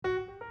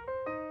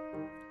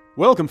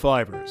Welcome,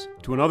 Fivers,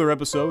 to another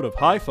episode of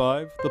High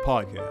Five, the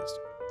podcast,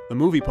 the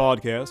movie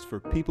podcast for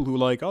people who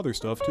like other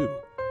stuff too.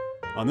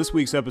 On this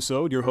week's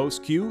episode, your hosts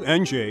Q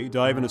and J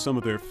dive into some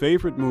of their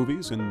favorite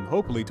movies and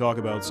hopefully talk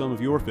about some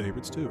of your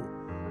favorites too.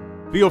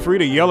 Feel free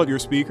to yell at your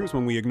speakers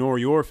when we ignore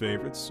your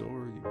favorites,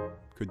 or you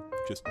could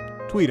just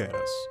tweet at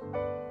us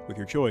with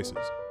your choices,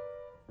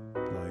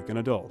 like an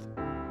adult.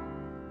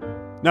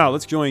 Now,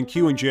 let's join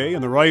Q and J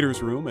in the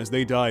writer's room as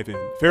they dive in.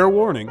 Fair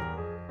warning,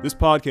 this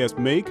podcast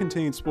may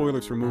contain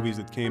spoilers for movies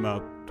that came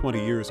out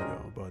 20 years ago,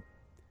 but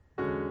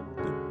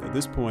at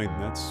this point,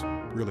 that's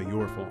really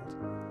your fault.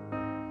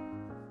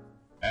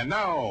 And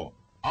now,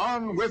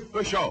 on with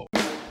the show.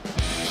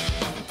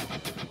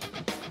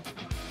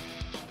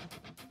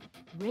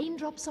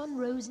 Raindrops on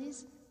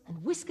roses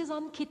and whiskers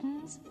on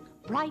kittens,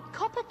 bright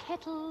copper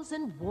kettles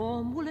and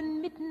warm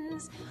woolen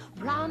mittens,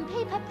 brown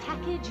paper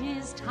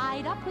packages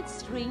tied up with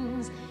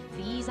strings.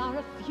 These are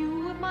a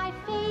few of my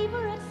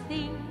favorite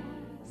things.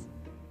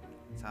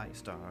 That's how you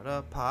start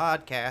a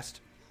podcast.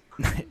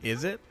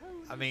 Is it?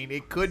 I mean,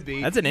 it could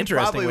be. That's an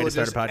interesting way to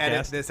start a Probably will podcast.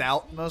 just edit this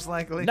out, most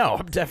likely. No,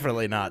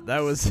 definitely not. That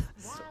was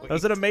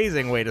an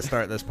amazing way to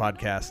start this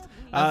podcast.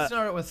 Let's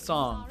start it with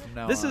song from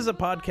now This on. is a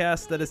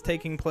podcast that is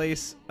taking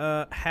place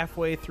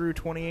halfway through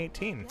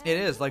 2018. It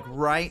is, like,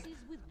 right...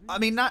 I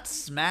mean, not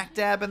smack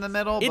dab in the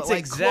middle, It's but, like,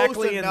 exactly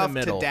close in the enough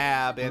middle. to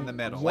dab in the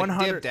middle.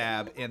 100 Like, dib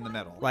dab in the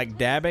middle. Like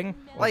dabbing,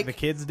 like the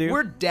kids do.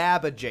 We're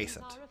dab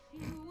adjacent.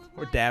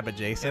 We're dab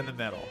adjacent. In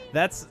the middle.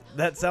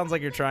 That sounds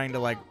like you're trying to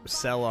like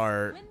sell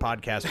our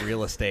podcast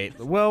real estate.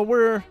 Well,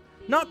 we're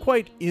not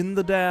quite in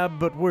the dab,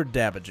 but we're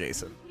dab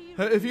adjacent.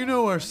 If you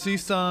know where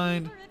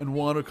Seaside and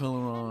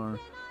Watercolor are,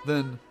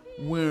 then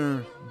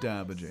we're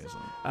dab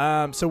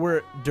adjacent. So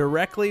we're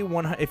directly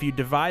if you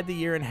divide the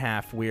year in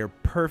half, we are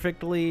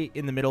perfectly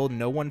in the middle.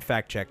 No one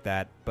fact checked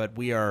that, but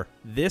we are.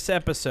 This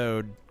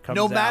episode comes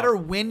No out matter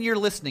when you're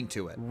listening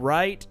to it.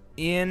 right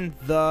in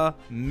the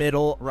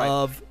middle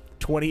of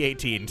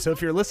 2018. So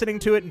if you're listening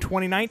to it in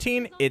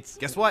 2019, it's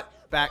Guess what?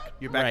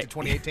 You're back Right. to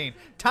 2018.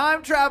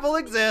 Time travel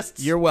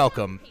exists. you're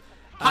welcome.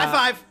 High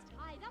five.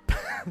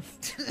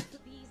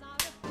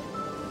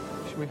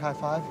 Should we high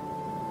five?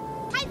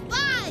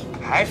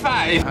 High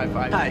five! High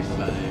five!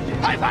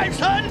 High five,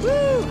 son!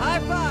 Woo! High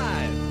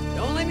five!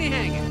 Don't leave me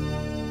hanging.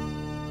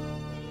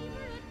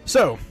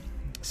 So,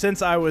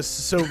 since I was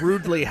so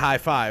rudely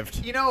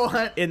high-fived You know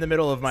what? in the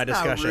middle of my It's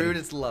discussion, not rude,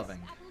 it's loving.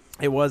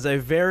 it was a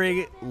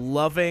very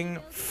loving,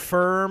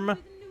 firm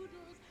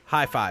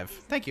high five.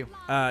 Thank you.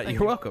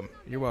 You're welcome.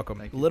 You're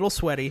welcome. A little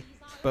sweaty,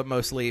 but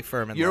mostly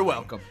firm and You're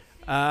loving.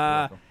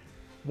 welcome.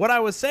 What I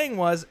was saying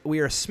was we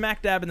are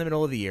smack dab in the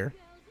middle of the year.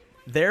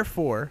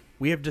 Therefore,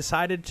 we have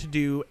decided to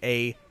do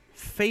a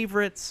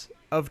favorites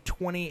of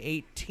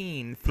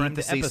 2018 themed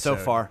Parentheses episode. so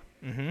far.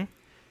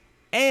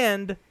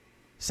 And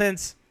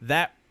since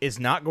that is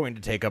not going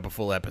to take up a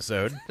full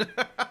episode,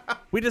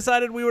 we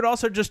decided we would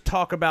also just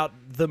talk about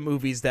the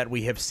movies that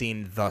we have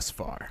seen thus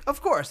far.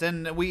 Of course,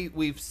 and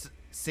we've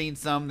seen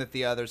some that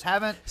the others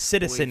haven't.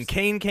 Citizen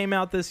Kane came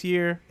out this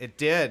year. It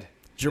did.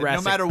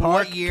 Jurassic no matter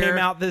Park what year came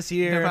out this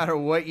year. No matter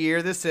what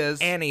year this is.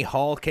 Annie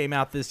Hall came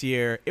out this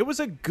year. It was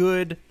a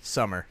good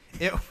summer.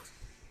 It,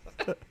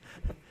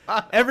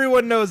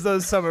 Everyone knows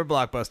those summer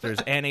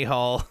blockbusters. Annie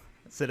Hall,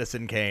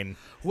 Citizen Kane.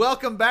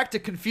 welcome back to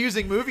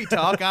Confusing Movie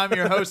Talk. I'm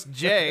your host,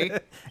 Jay.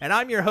 And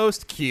I'm your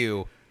host,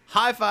 Q.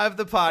 High Five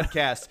the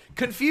podcast.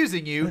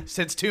 Confusing you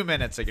since 2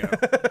 minutes ago.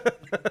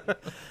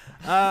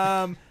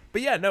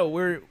 But yeah, no,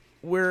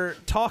 we're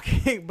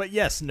talking. But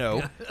yes,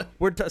 no,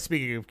 we're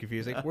speaking of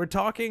confusing. We're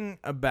talking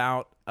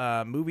about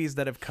movies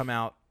that have come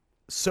out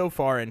so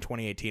far in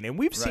 2018, and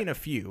we've seen a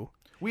few.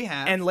 We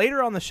have. And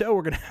later on the show,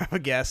 we're gonna have a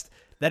guest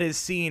that has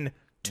seen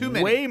Too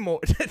many. way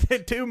more,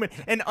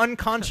 an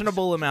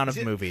unconscionable amount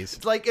of movies.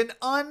 It's like an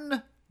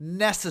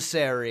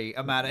unnecessary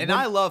amount. And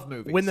I love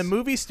movies. When the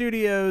movie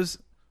studios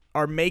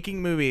are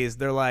making movies,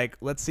 they're like,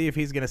 let's see if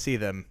he's gonna see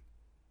them.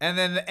 And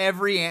then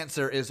every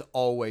answer is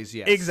always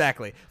yes.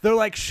 Exactly. They're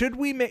like, should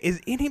we make? Is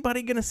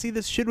anybody gonna see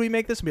this? Should we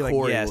make this? And be like,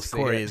 Corey will yes, see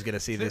Corey it. is gonna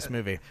see this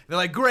movie. They're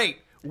like, great.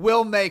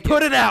 We'll make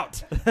Put it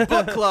out.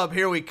 Book club,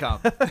 here we come.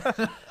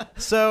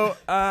 So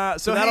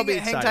that'll be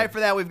hang exciting. tight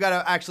for that. We've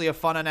got actually a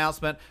fun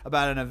announcement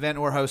about an event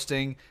we're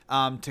hosting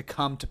to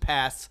come to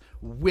pass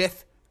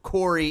with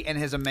Corey and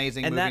his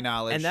amazing movie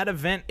knowledge. And that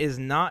event is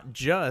not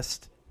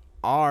just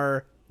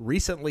our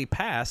recently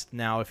passed.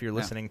 Now, if you're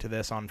listening to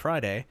this on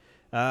Friday,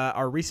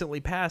 our recently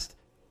passed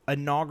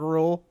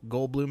inaugural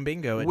Goldblum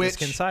Bingo at Which,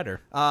 Disc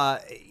Insider.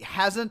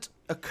 Hasn't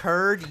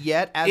occurred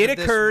yet. It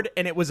occurred,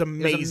 and it was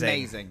amazing. It was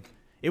amazing.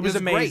 It was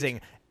great.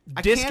 amazing.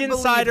 I Disc can't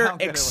believe Insider how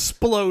good it was.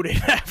 exploded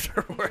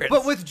afterwards.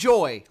 But with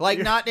joy, like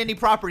not any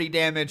property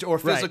damage or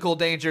physical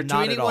danger to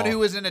Not at anyone all. who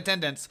was in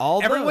attendance.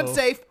 Although- Everyone's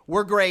safe.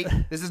 We're great.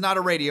 This is not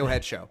a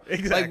Radiohead show.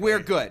 Exactly. Like we're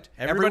good.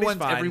 Everybody's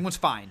fine. Everyone's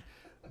fine.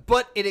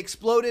 But it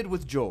exploded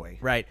with joy.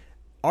 Right.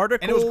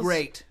 Articles. And it was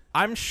great.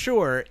 I'm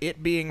sure,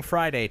 it being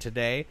Friday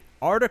today,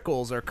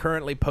 articles are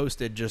currently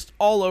posted just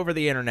all over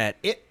the internet.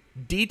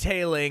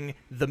 detailing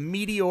the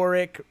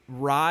meteoric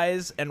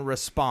rise and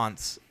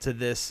response to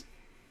this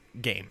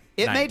game.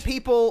 It night.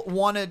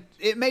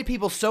 made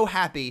people so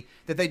happy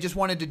that they just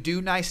wanted to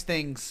do nice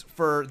things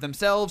for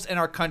themselves and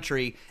our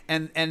country,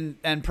 and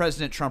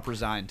President Trump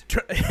resigned.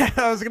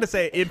 I was gonna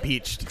say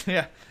impeached.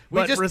 Yeah.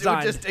 But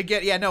resigned.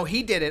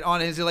 He did it on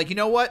his, like, you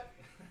know what?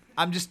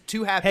 I'm just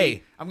too happy.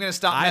 Hey, I'm going to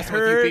stop messing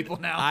with you people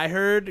now. I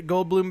heard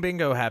Goldblum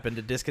Bingo happened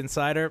to Disc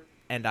Insider,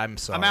 and I'm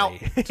sorry. I'm out.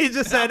 He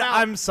just said, I'm out.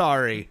 I'm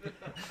sorry.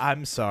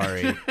 I'm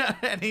sorry.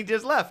 And he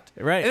just left.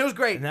 Right. And it was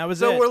great. And that was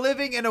so it. we're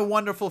living in a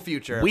wonderful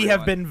future. We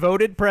have everyone. been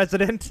voted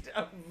president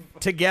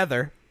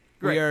together.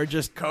 Great. We are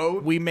just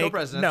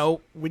co-presidents.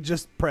 No, we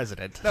just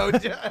president. No,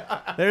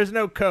 There's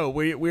no co.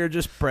 We're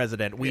just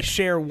president. We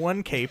share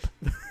one cape.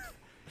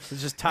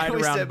 It's just tied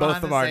We around sit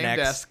both behind of the our same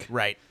necks. desk.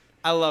 Right.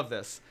 I love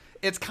this.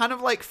 It's kind of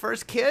like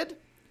First Kid,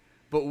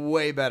 but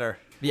way better.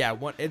 Yeah,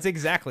 it's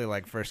exactly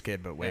like First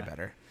Kid, but way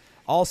better.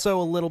 Also,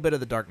 a little bit of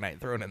the Dark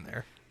Knight thrown in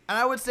there. And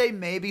I would say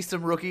maybe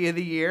some Rookie of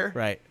the Year.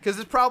 Right. Because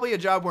it's probably a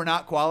job we're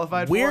not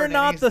qualified for. We're in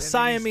not any- the in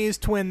Siamese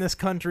twin this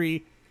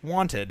country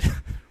wanted.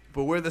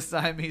 But we're the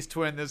Siamese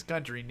twin this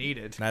country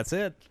needed. That's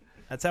it.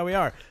 That's how we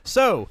are.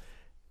 So,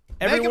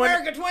 everyone, Make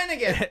America twin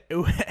again.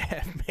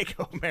 Make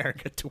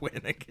America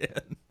twin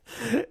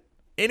again.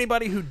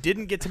 Anybody who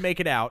didn't get to make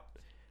it out,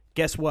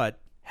 guess what?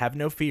 Have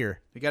no fear.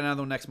 We got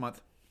another one next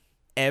month.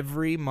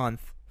 Every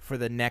month for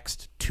the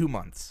next 2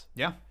 months.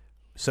 Yeah.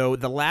 So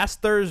the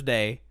last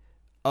Thursday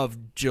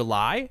of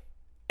July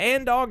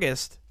and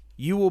August,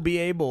 you will be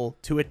able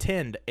to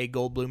attend a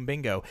Goldblum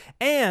Bingo.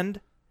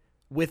 And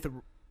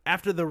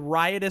after the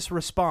riotous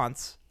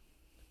response,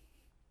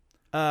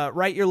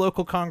 write your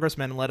local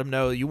congressman and let them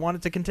know you want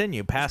it to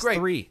continue past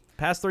great.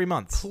 3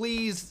 months.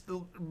 Please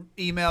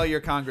email your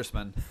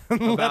congressman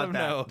Let about them that.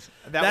 know.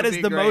 That That would is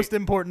be the great. most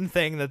important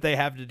thing that they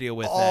have to deal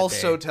with.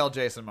 Also that day. tell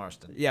Jason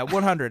Marsden. Yeah,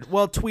 100.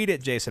 Well, tweet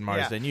at Jason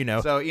Marsden. You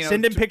know. So,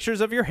 send him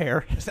pictures of your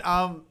hair,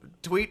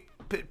 Tweet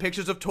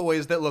pictures of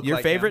toys that look your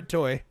like favorite him.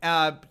 toy.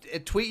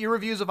 Tweet your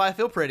reviews of I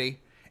Feel Pretty,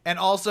 and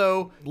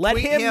also Let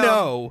tweet him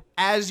know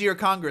as your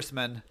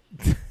congressman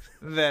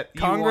that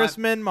you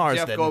Congressman want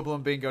Marsden. Jeff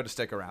Goldblum Bingo to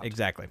stick around.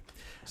 Exactly.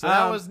 So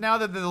that was now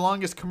that the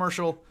longest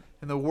commercial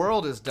in the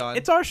world is done.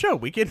 It's our show.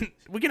 We can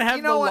have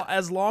You know what?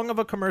 as long of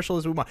a commercial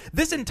as we want.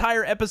 This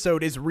entire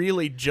episode is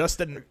really just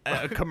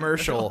a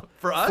commercial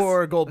For us?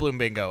 for Goldblum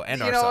Bingo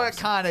and you know what? ourselves.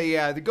 Kind of,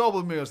 yeah. The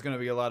Goldblum Bingo is going to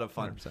be a lot of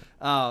fun.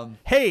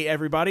 Hey,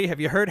 everybody! Have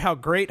you heard how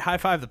great High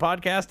Five the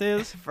podcast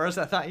is? First,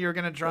 I thought you were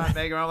going to try and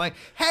make it around like,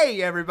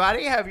 hey,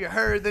 everybody, have you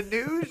heard the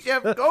news?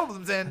 Jeff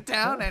Goldblum's in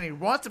town and he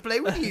wants to play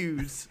with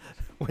yous.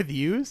 With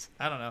yous?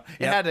 I don't know.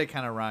 It Yep. had to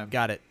kind of rhyme.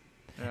 Got it.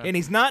 And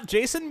he's not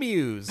Jason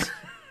Mewes.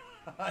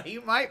 He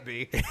might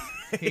be.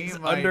 He's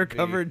might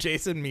undercover be.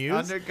 Jason Mewes.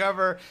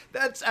 Undercover.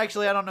 That's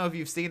actually, I don't know if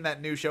you've seen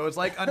that new show. It's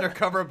like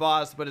Undercover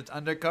Boss, but it's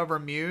Undercover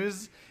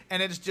Muse.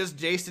 And it's just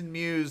Jason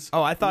Mewes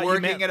I thought you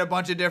working meant- at a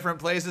bunch of different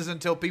places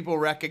until people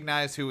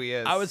recognize who he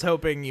is. I was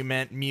hoping you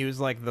meant Mewes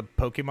like the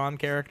Pokemon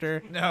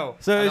character. No.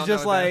 So I it's don't know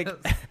just what like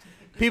that is.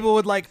 people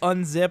would like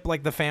unzip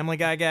like the Family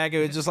Guy gag. It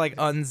would just like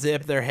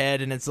unzip their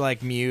head and it's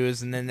like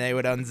Mewes, and then they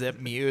would unzip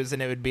Mewes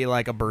and it would be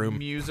like a broom.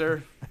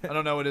 Muser. I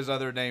don't know what his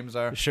other names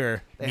are.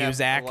 Sure, They have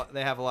a Muzak.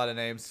 they have a lot of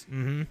names.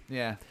 Mm-hmm.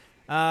 Yeah.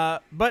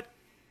 But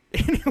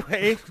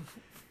anyway,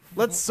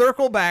 let's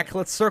circle back.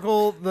 Let's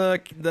circle the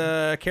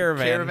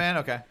caravan. Caravan.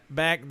 Okay.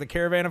 Back the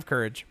caravan of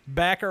courage.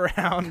 Back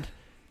around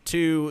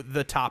to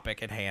the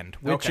topic at hand,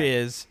 which Okay.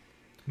 is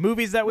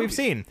movies that we've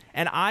seen.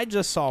 And I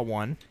just saw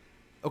one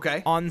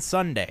Okay. on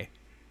Sunday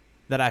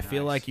that I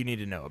feel like you need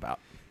to know about.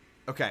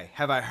 Okay.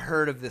 Have I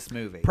heard of this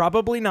movie?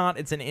 Probably not.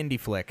 It's an indie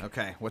flick.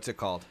 Okay. What's it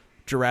called?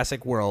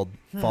 Jurassic World: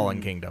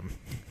 Fallen Kingdom.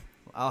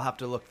 I'll have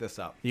to look this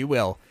up. You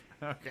will.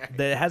 Okay.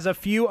 That has a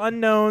few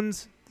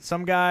unknowns.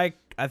 Some guy,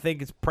 I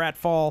think it's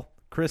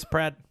Chris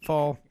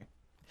Prattfall.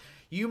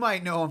 You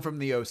might know him from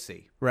the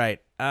OC. Right.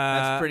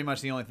 That's pretty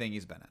much the only thing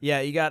he's been in.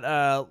 Yeah, you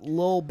got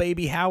Lil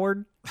Baby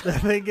Howard. I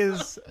think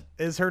is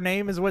her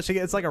name is what she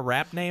gets. It's like a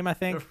rap name, I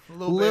think.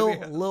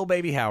 Lil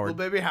Baby Howard.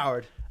 Little Baby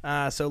Howard.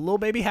 So Lil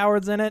Baby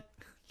Howard's in it.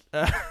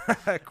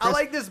 I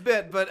like this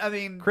bit, but I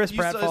mean, Chris you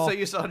Prattfall. So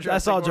you saw Jurassic I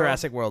saw World?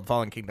 Jurassic World: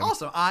 Fallen Kingdom.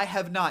 Also, I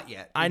have not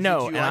yet. I Did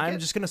know, you and like I'm it?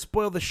 just gonna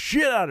spoil the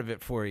shit out of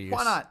it for you.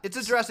 Why not? It's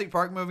a Jurassic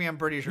Park movie. I'm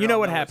pretty sure. You know I'll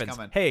what what's happens?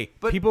 coming. Hey,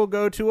 But- people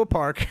go to a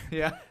park.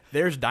 Yeah.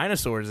 There's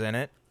dinosaurs in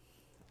it.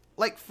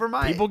 Like for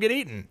my People get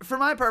eaten. for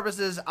my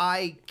purposes,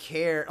 I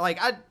care. Like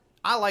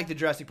I like the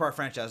Jurassic Park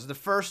franchise. The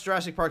first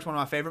Jurassic Park's one of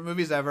my favorite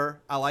movies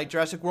ever. I like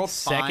Jurassic World.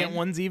 Second fine.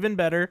 one's even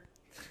better.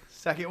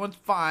 Second one's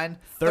fine.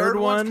 Third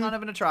one's one- kind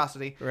of an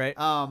atrocity. Right.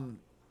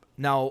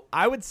 No,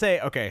 I would say,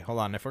 okay, hold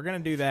on. If we're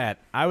going to do that,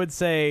 I would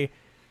say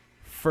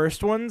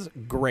first one's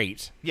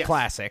great. Yes.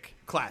 Classic.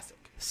 Classic.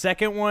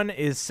 Second one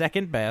is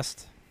second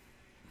best.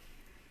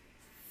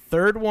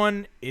 Third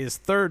one is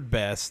third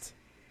best.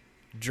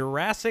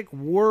 Jurassic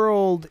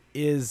World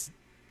is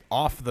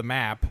off the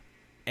map.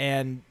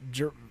 And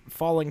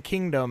Fallen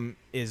Kingdom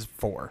is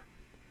 4.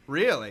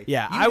 Really?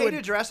 Yeah, You I hated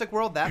would- Jurassic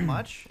World that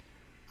much?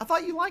 I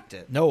thought you liked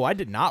it. No, I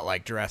did not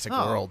like Jurassic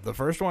World. The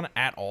first one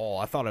at all.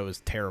 I thought it was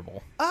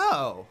terrible.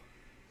 Oh.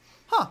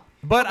 Huh.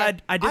 But Okay.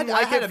 I didn't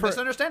like had it a for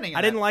misunderstanding of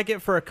I didn't that. like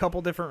it for a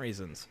couple different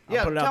reasons.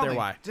 I'll put it out tell there me.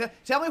 why.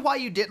 Tell me why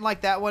you didn't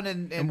like that one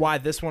And why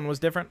this one was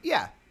different.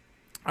 Yeah.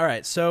 All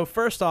right. So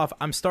first off,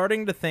 I'm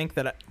starting to think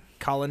that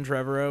Colin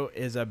Trevorrow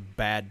is a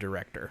bad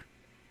director.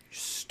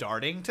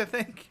 Starting to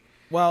think?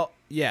 Well,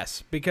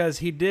 yes, because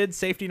he did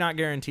Safety Not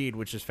Guaranteed,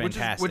 which is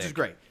fantastic. Which is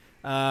great.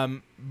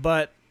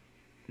 But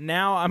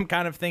now I'm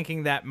kind of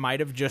thinking that might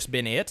have just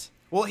been it.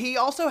 Well, he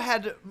also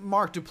had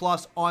Mark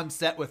Duplass on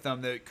set with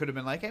them that could have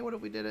been like, hey, what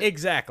if we did it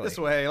Exactly. this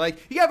way? Like,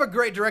 you have a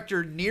great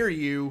director near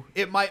you,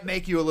 it might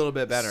make you a little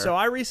bit better. So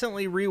I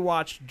recently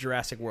rewatched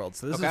Jurassic World,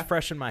 so this Okay. is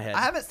fresh in my head.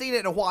 I haven't seen it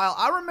in a while.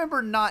 I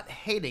remember not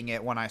hating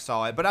it when I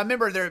saw it, but I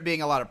remember there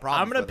being a lot of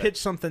problems I'm going with to pitch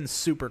something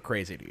super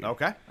crazy to you.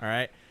 Okay. All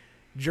right.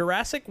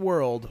 Jurassic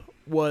World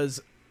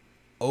was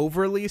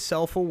overly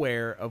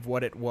self-aware of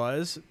what it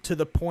was to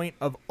the point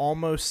of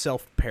almost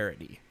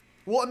self-parody.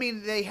 Well, I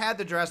mean, they had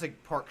the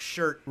Jurassic Park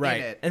shirt Right.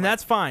 in it. And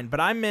that's fine,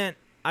 but I meant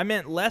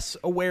less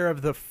aware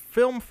of the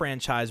film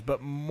franchise,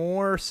 but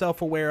more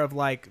self-aware of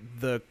like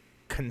the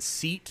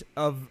conceit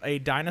of a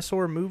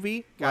dinosaur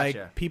movie, Gotcha.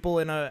 like people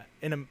in a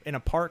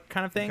park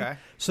kind of thing. Okay.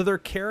 So their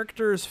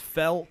characters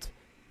felt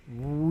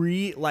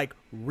really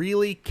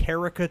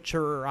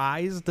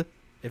caricaturized,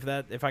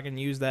 if I can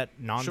use that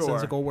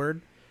nonsensical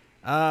word.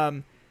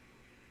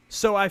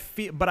 So I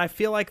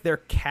feel like their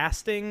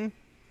casting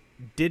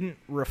didn't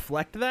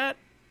reflect that.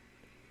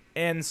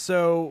 And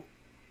so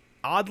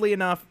oddly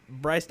enough,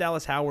 Bryce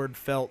Dallas Howard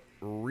felt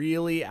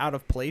really out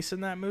of place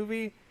in that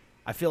movie.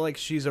 I feel like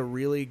she's a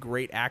really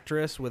great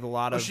actress with a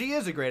lot of she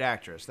is a great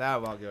actress.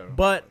 That I'll give her.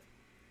 But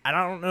I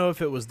don't know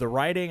if it was the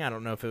writing, I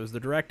don't know if it was the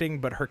directing,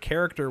 but her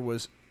character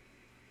was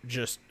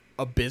just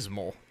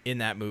abysmal in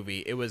that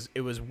movie. It was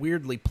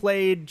weirdly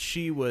played.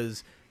 She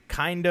was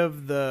kind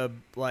of the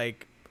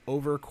like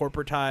over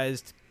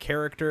corporatized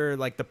character,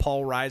 like the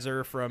Paul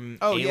Reiser from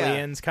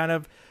Aliens kind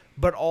of,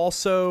 but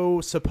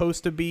also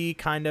supposed to be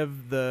kind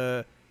of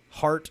the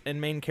heart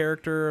and main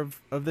character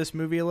of this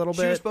movie a little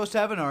bit. She was supposed to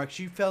have an arc.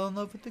 She fell in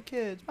love with the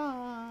kids.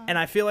 Ah. And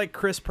I feel like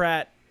Chris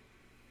Pratt,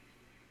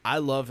 I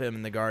love him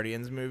in the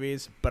Guardians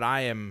movies, but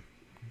I am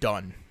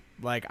done.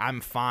 Like,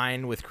 I'm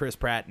fine with Chris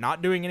Pratt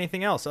not doing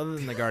anything else other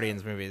than the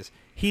Guardians movies.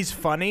 He's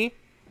funny.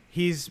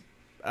 He's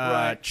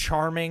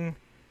charming.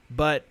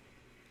 But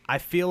I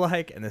feel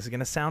like, and this is going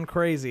to sound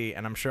crazy,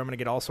 and I'm sure I'm going to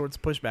get all sorts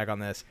of pushback on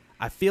this,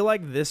 I feel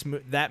like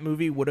that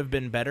movie would have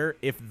been better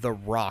if The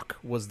Rock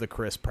was the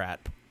Chris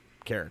Pratt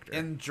character.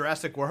 In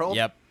Jurassic World?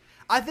 Yep.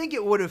 I think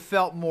it would have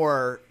felt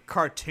more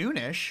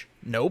cartoonish.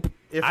 Nope.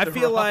 If I The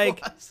feel Rock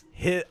like was.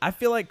 I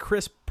feel like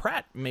Chris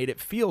Pratt made it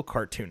feel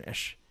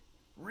cartoonish.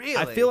 Really?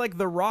 I feel like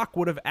The Rock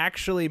would have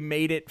actually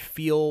made it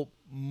feel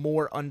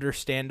more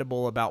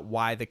understandable about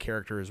why the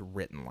character is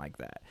written like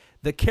that.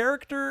 The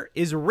character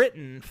is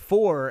written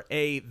for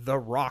a The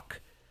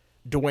Rock,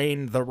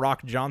 Dwayne The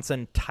Rock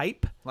Johnson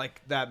type.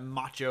 Like that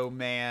macho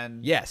man.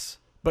 Yes.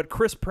 But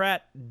Chris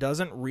Pratt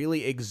doesn't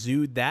really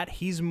exude that.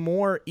 He's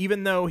more,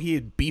 even though he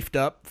beefed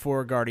up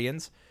for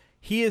Guardians,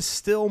 he is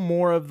still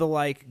more of the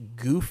like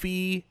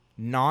goofy,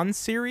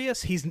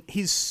 non-serious.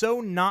 He's so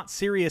not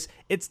serious.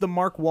 It's the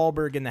Mark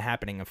Wahlberg in The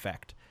Happening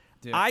effect.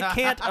 Dude. I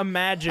can't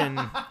imagine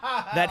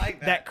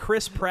that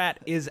Chris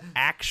Pratt is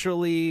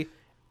actually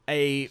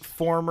a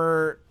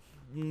former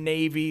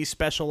Navy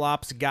special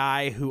ops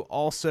guy who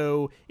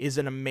also is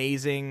an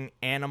amazing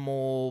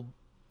animal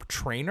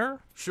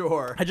trainer.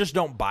 Sure. I just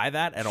don't buy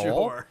that at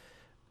all.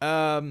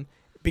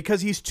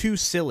 Because he's too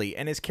silly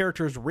and his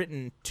character is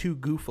written too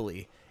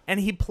goofily. And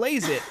he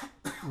plays it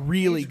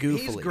really goofily.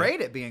 He's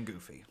great at being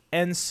goofy.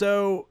 And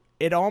so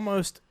it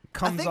almost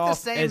comes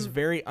off as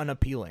very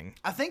unappealing.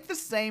 I think the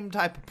same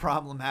type of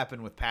problem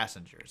happened with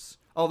Passengers.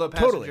 Although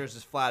Passengers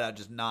is flat out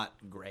just not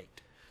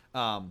great.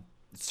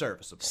 It's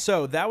serviceable.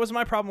 So that was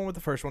my problem with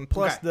the first one.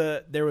 Plus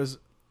there was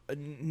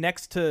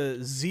next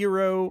to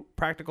zero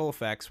practical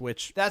effects,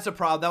 which that's a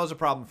problem. That was a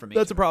problem for me.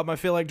 That's a problem. I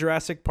feel like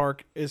Jurassic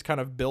Park is kind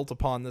of built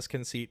upon this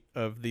conceit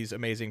of these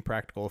amazing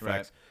practical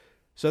effects. Right.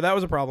 So that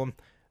was a problem.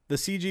 The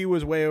CG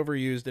was way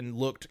overused and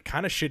looked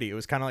kind of shitty. It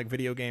was kind of like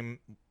video game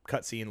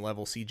cutscene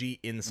level CG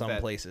in some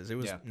places. It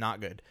was not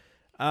good.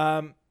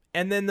 And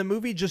then the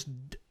movie just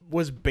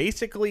was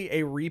basically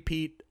a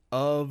repeat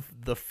of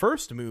the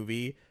first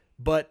movie,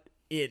 but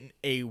in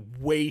a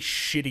way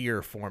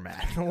shittier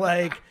format.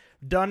 Like,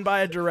 done by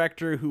a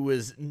director who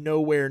was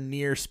nowhere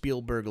near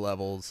Spielberg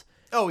levels.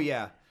 Oh,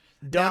 yeah.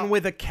 Done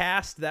with a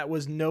cast that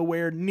was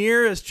nowhere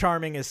near as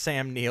charming as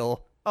Sam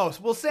Neill. Oh,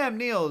 well, Sam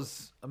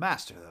Neill's a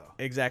master, though.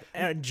 Exactly.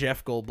 And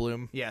Jeff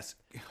Goldblum. Yes.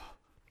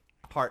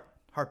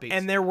 Heartbeats.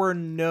 And there were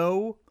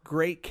no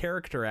great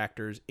character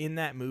actors in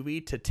that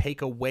movie to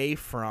take away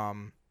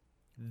from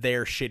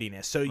their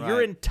shittiness. So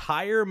your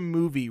entire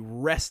movie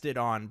rested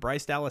on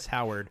Bryce Dallas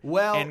Howard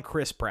and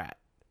Chris Pratt.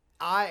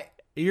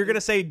 You're going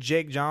to say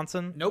Jake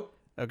Johnson? Nope.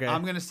 Okay.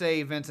 I'm going to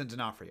say Vincent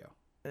D'Onofrio.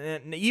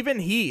 And even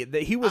he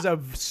was a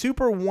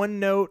super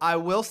one-note I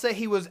will say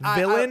he was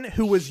villain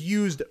who was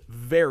used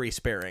very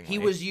sparingly. He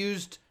was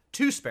used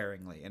too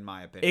sparingly, in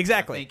my opinion.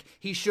 Exactly. I think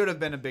he should have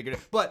been a bigger.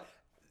 But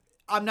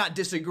I'm not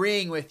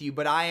disagreeing with you,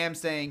 but I am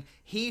saying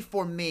he,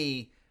 for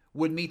me,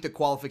 would meet the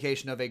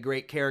qualification of a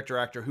great character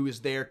actor who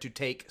is there to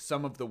take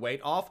some of the weight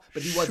off,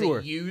 but he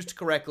wasn't used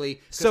correctly.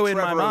 So in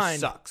Trevorrow my mind,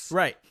 sucks.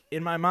 Right.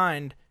 In my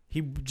mind,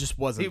 he just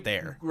wasn't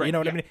there. Right, you know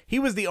what yeah. I mean? He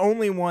was the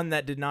only one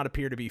that did not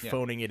appear to be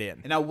phoning it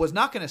in. And I was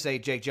not going to say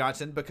Jake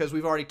Johnson because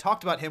we've already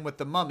talked about him with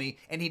The Mummy,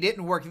 and he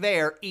didn't work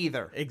there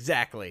either.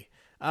 Exactly.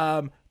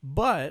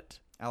 But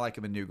I like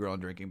him in New Girl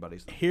and Drinking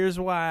Buddies. here's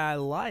why I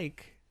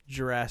like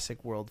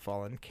Jurassic World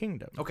Fallen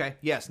Kingdom. Okay,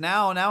 yes.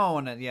 Now I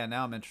want to. Yeah,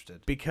 now I'm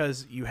interested.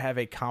 Because you have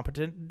a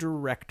competent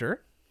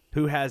director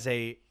who has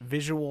a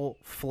visual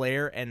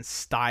flair and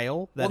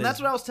style. That's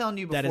what I was telling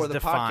you before the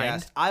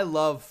defined. podcast. I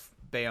love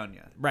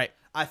Bayona. Right.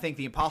 I think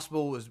The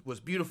Impossible was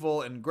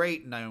beautiful and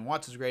great, and Naomi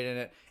Watts is great in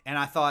it. And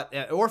I thought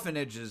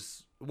Orphanage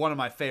is one of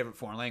my favorite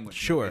foreign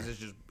language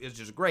movies. It's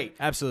just great.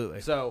 Absolutely.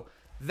 So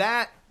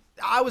that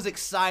I was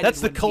excited.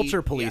 That's the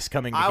culture police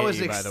coming to get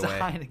you, by the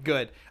way.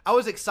 Good. I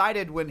was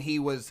excited when he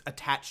was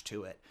attached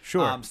to it.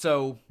 Sure.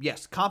 So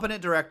yes,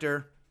 competent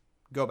director.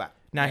 Go back.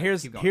 Now Yeah,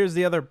 here's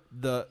the other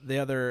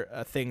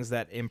things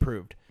that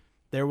improved.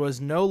 There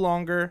was no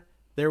longer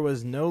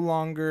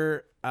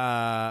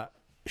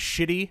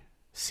shitty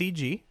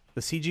CG. The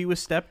CG was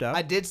stepped up.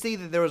 I did see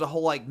that there was a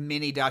whole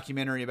mini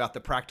documentary about the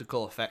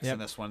practical effects in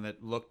this one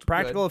that looked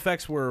Practical good.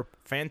 effects were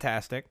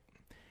fantastic.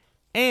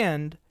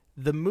 And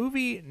the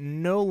movie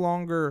no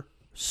longer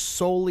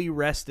solely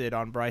rested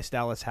on Bryce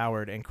Dallas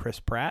Howard and Chris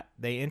Pratt.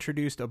 They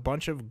introduced a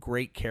bunch of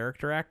great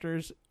character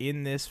actors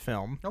in this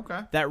film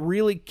that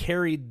really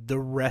carried the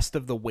rest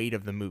of the weight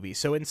of the movie.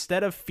 So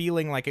instead of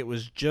feeling like it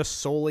was just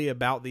solely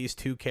about these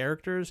two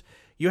characters,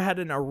 you had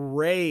an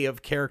array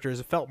of characters.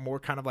 It felt more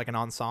kind of like an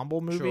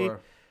ensemble movie. Sure.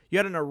 You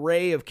had an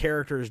array of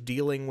characters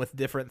dealing with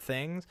different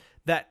things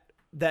that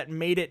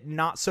made it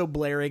not so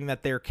blaring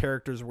that their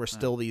characters were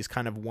still these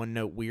kind of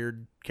one-note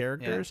weird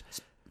characters. Yeah.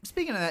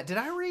 Speaking of that, did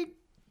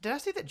I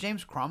see that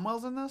James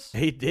Cromwell's in this?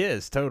 He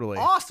is, totally.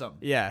 Awesome.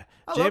 Yeah.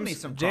 Love me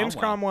some James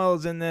Cromwell. Cromwell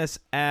is in this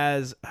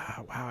as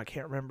I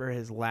can't remember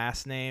his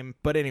last name,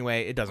 but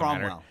anyway, it doesn't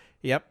matter. Cromwell.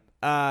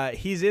 Yep.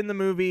 He's in the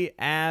movie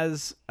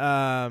as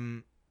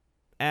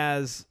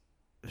Hammond's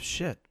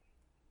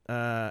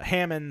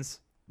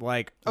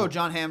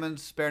John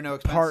Hammond's Spare No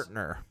Expense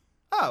partner.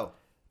 Oh.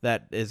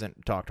 That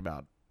isn't talked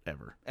about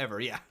ever.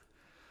 Yeah.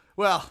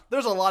 Well,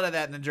 there's a lot of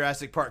that in the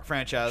Jurassic Park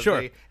franchise.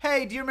 Sure.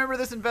 Hey, do you remember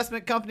this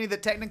investment company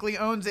that technically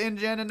owns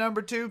InGen and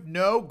Number 2?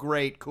 No?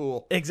 Great.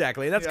 Cool.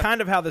 Exactly. That's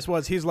kind of how this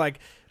was. He's like,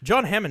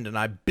 John Hammond and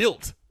I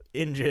built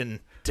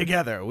InGen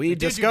together. We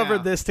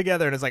discovered this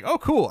together. And it's like, oh,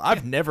 cool.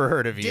 I've never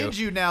heard of you. Did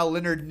you now,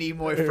 Leonard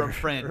Nimoy from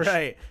Fringe?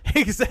 Right.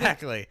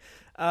 Exactly.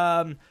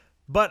 But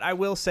I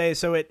will say,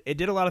 so it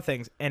did a lot of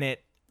things. And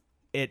it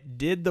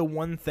did the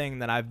one thing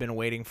that I've been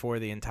waiting for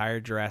the entire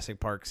Jurassic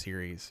Park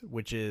series,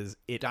 which is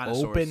it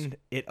opened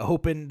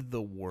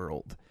the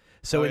world.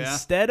 So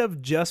instead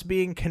of just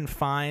being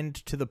confined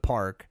to the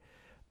park,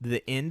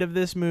 the end of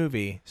this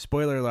movie,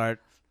 spoiler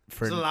alert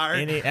for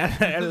any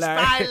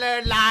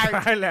Spoiler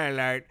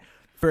alert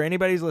for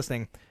anybody who's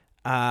listening,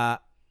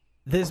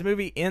 this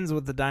movie ends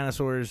with the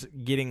dinosaurs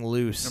getting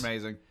loose.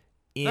 Amazing.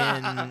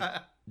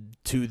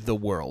 To the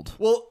world.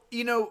 Well,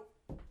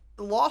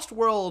 Lost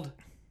World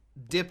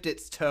dipped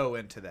its toe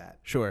into that.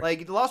 Sure.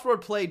 Like, Lost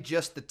World played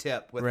just the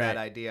tip with that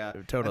idea.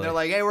 Totally. And they're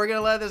like, hey, we're going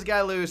to let this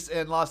guy loose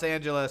in Los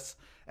Angeles.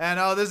 And,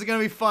 this is going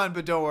to be fun,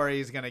 but don't worry,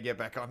 he's going to get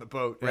back on the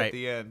boat at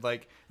the end.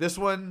 Like, this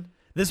one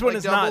is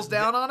doubles not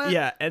down on it?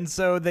 Yeah, and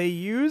so they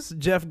use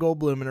Jeff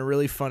Goldblum in a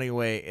really funny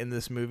way in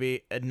this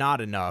movie. Not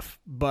enough,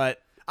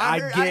 but I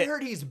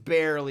heard he's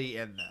barely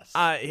in this.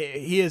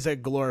 He is a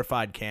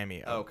glorified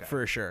cameo,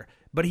 for sure.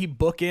 But he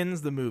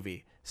bookends the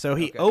movie. So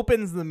he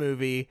opens the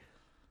movie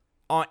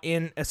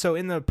in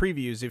the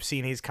previews you've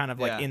seen he's kind of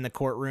like in the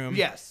courtroom.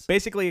 Yes.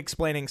 Basically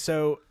explaining.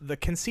 So the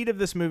conceit of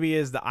this movie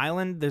is the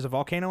island. There's a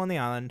volcano on the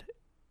island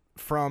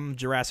from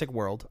Jurassic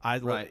World.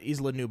 Isla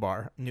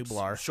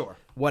Nublar. Sure.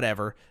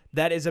 Whatever.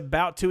 That is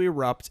about to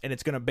erupt, and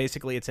it's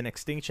an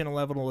extinction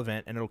level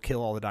event, and it'll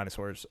kill all the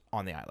dinosaurs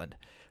on the island.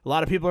 A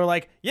lot of people are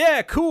like,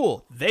 yeah,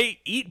 cool. They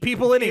eat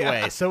people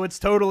anyway, so it's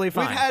totally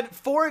fine. We've had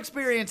 4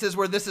 experiences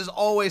where this has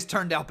always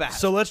turned out bad.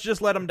 So let's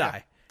just let them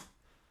die.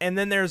 And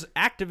then there's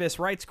activist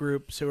rights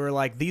groups who are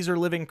like, these are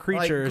living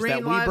creatures that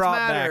we brought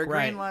back.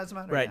 Green lives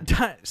matter. Right.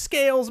 Yeah.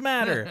 Scales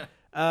matter.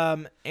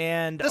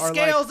 And the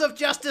scales of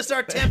justice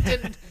are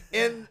tipped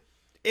in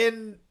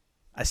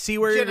I see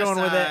where genocide. You're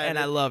going with it, and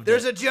I loved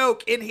There's it. a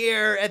joke in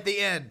here at the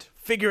end.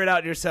 Figure it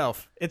out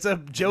yourself. It's a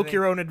joke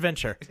your own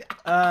adventure.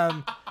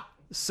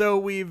 So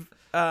we've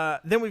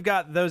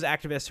got those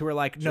activists who are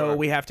like, no,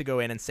 we have to go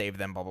in and save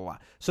them, blah, blah, blah.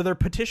 So they're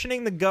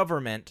petitioning the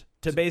government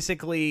to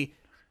basically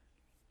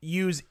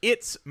use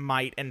its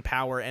might and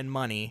power and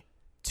money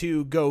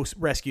to go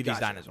rescue these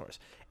dinosaurs.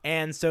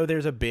 And so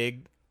there's a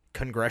big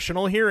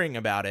congressional hearing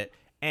about it.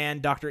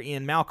 and Dr.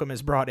 Ian Malcolm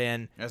is brought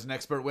in. As an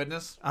expert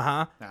witness?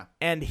 Uh-huh. Yeah.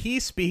 And he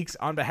speaks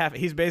on behalf.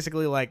 He's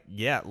basically like,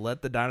 yeah,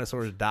 let the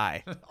dinosaurs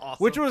die.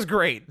 Awesome. Which was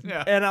great.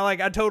 Yeah. And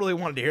I totally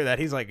wanted to hear that.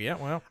 He's like, yeah,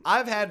 well.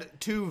 I've had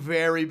 2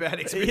 very bad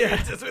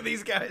experiences with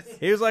these guys.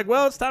 He was like,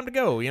 well, it's time to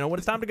go. When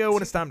it's time to go,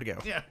 when it's time to go.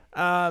 Yeah.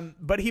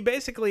 But he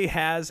basically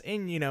has,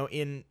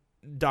 in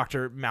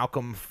Dr.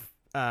 Malcolm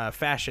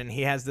fashion,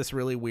 he has this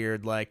really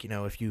weird,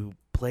 if you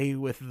play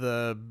with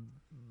the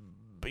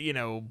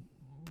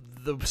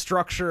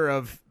structure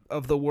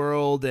of the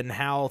world and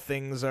how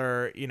things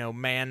are,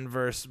 man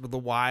versus the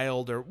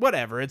wild or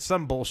whatever. It's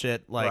some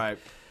bullshit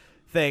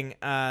thing.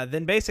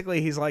 Then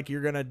basically he's like,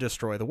 you're going to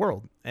destroy the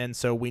world. And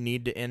so we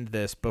need to end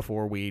this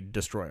before we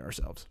destroy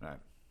ourselves. Right.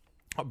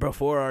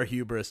 Before our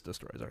hubris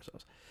destroys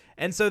ourselves.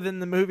 And so then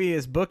the movie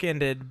is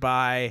bookended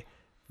by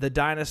the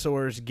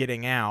dinosaurs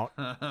getting out.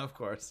 Of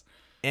course.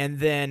 And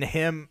then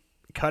him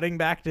cutting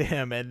back to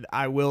him. And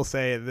I will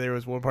say there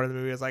was one part of the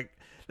movie I was like,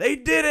 they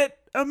did it.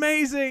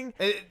 Amazing.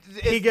 He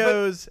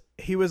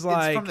was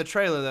like, it's from the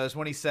trailer though. It's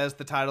when he says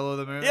the title of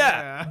the movie.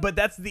 Yeah. But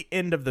that's the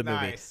end of the movie.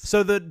 Nice.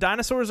 So the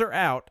dinosaurs are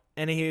out,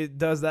 and he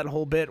does that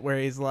whole bit where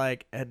he's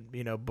like, and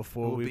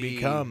before we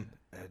become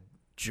a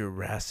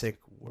Jurassic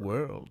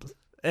World.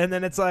 And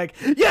then it's like,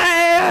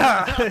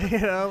 yeah,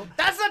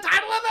 that's the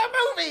title of the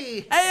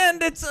movie.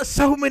 And it's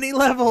so many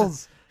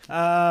levels.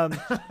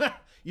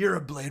 You're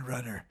a Blade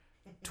Runner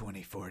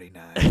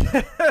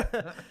 2049.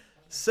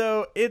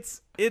 So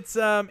it's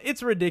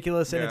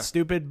ridiculous and Yeah. it's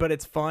stupid, but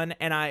it's fun.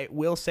 And I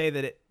will say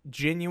that it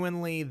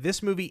genuinely,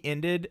 this movie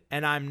ended,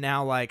 and I'm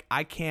now like,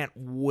 I can't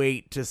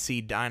wait to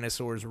see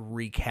dinosaurs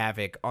wreak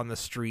havoc on the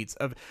streets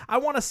of. I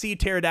want to see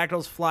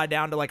pterodactyls fly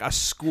down to a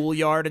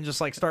schoolyard and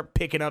just start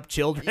picking up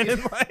children and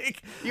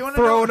You wanna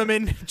throwing know- them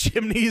in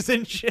chimneys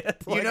and shit.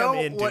 You I'm know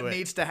into what it.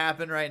 needs to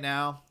happen right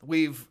now?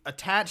 We've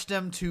attached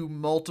them to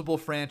multiple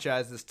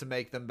franchises to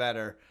make them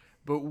better,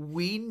 but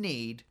we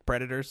need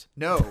Predators.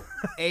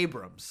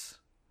 Abrams.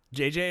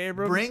 J.J.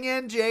 Abrams. Bring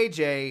in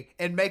JJ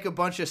and make a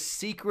bunch of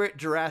secret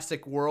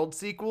Jurassic World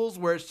sequels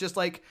where it's just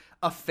like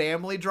a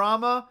family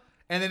drama,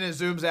 and then it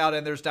zooms out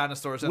and there's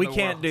dinosaurs in We the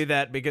can't world. do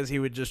that because he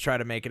would just try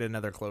to make it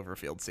another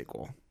Cloverfield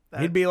sequel.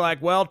 He'd be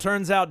like, well,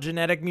 turns out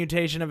genetic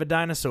mutation of a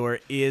dinosaur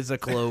is a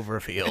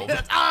Cloverfield.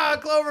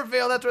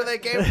 Cloverfield, that's where they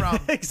came from.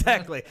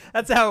 Exactly.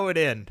 That's how it would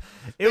end.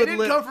 They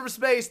didn't come from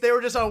space. They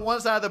were just on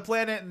one side of the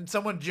planet, and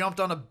someone jumped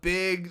on a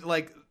big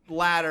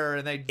ladder,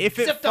 and they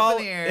zipped up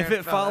in the air. If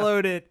it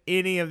followed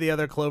any of the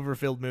other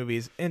Cloverfield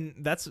movies, and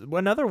that's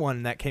another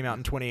one that came out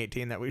in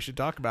 2018 that we should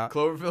talk about.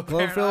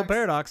 Cloverfield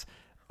Paradox.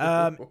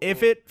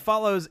 If it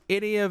follows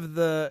any of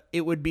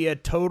it would be a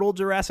total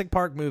Jurassic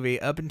Park movie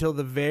up until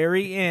the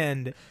very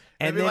end.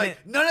 And They'd be then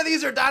like, none of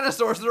these are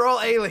dinosaurs. They're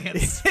all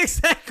aliens.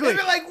 Exactly. They'd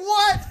be like,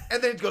 what?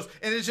 And then it goes,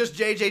 and it's just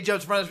JJ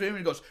jumps in front of the screen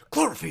and goes,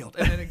 Cloverfield.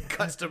 And then it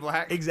cuts to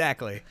black.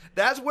 Exactly.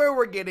 That's where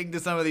we're getting to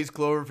some of these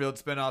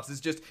Cloverfield spinoffs. It's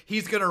just,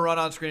 he's going to run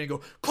on screen and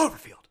go,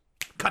 Cloverfield.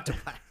 Cut to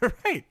black.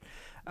 Right.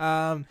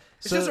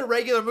 It's just a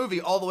regular movie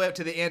all the way up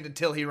to the end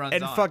until he runs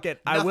and on. fuck it.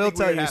 I Nothing will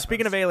tell weird you, happens.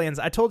 speaking of aliens,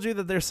 I told you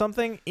that there's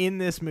something in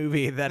this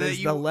movie that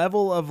is the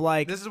level of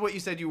This is what you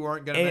said you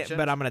weren't going to mention.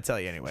 but I'm going to tell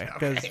you anyway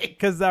Okay.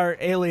 because our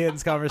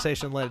aliens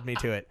conversation led me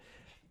to it.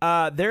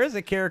 There is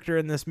a character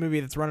in this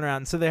movie that's running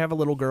around. So they have a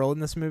little girl in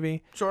this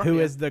movie who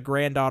is the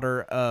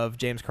granddaughter of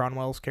James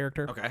Cromwell's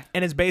character. Okay.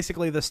 And is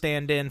basically the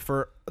stand-in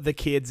for the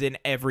kids in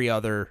every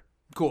other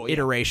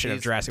iteration of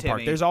He's Jurassic Timmy.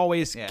 Park. There's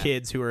always Yeah.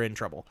 kids who are in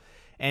trouble.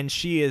 And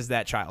she is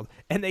that child.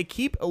 And they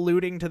keep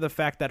alluding to the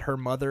fact that her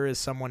mother is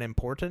someone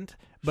important,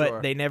 but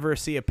Sure. they never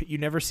see you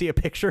never see a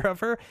picture of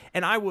her.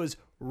 And I was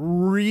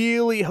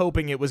really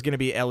hoping it was going to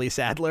be Ellie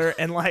Sattler,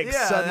 and Yeah,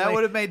 suddenly, that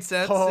would have made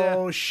sense.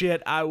 oh yeah.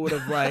 shit, I would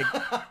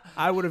have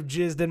I would have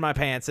jizzed in my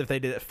pants if they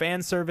did it.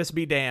 Fan service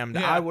be damned.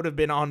 Yeah. I would have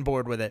been on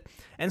board with it.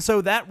 And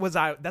so that's what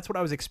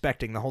I was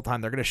expecting the whole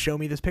time. They're going to show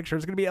me this picture.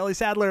 It's going to be Ellie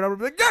Sattler, and I'm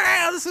going to be like,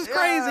 yeah, this is Yeah,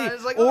 crazy.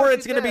 it's like, or oh,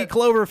 it's she's going to be dead.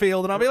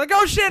 Cloverfield, and I'll be like,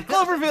 oh shit,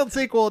 Cloverfield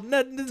sequel.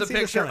 It's a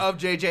picture of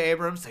J.J.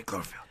 Abrams. Say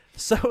Cloverfield.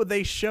 So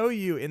they show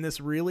you in this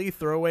really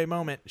throwaway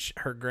moment,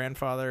 her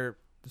grandfather,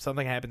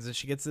 something happens, and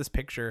she gets this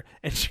picture,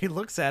 and she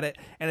looks at it,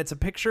 and it's a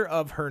picture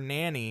of her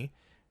nanny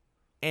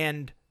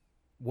and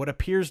what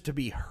appears to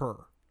be her.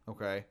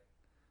 Okay.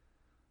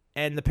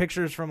 And the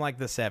picture's from the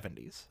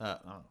 70s. Oh.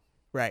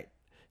 Right.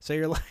 So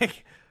you're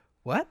like,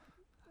 what?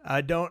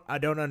 I don't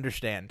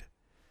understand.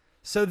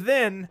 So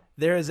then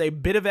there is a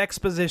bit of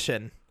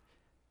exposition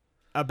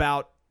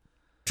about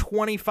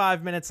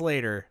 25 minutes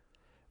later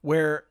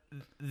where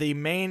the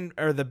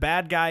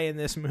bad guy in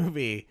this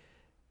movie,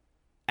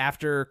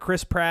 after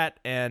Chris Pratt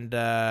and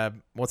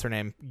what's her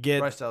name?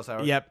 Bryce Dallas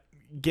Howard. Yep.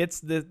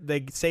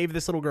 They save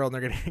this little girl and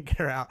they're going to get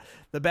her out.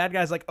 The bad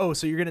guy's like, oh,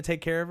 so you're going to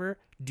take care of her?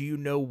 Do you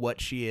know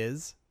what she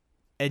is?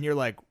 And you're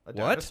like, A what?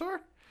 dinosaur?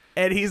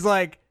 And he's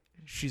like,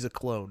 she's a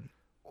clone.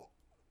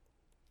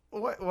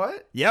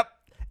 What? Yep.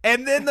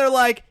 And then they're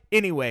like,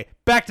 anyway,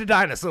 back to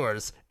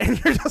dinosaurs. And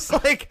you're just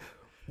like,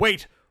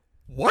 wait,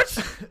 what?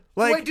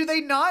 Wait, do they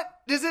not?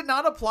 Is it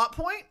not a plot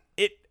point?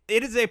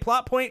 it is a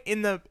plot point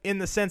in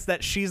the sense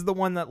that she's the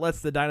one that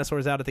lets the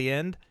dinosaurs out at the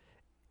end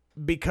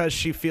because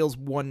she feels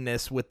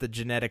oneness with the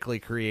genetically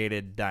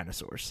created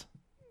dinosaurs.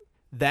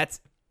 That's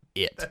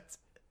it.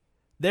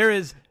 There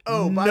is by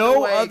no the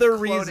way, other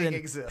cloning reason.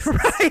 exists.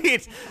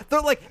 Right.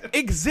 They're like,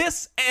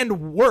 exists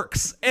and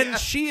works. And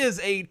she is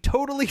a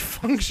totally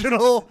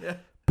functional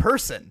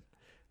person.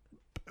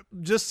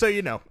 Just so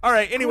you know. All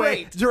right,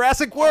 anyway, Great.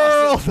 Jurassic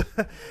World.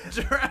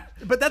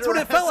 But that's what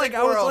it felt Jurassic like.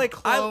 I was World, like,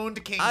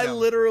 cloned kingdom. I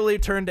literally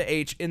turned to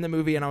H in the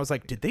movie and I was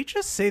like, did they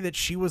just say that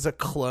she was a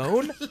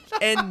clone?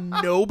 And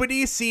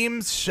nobody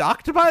seems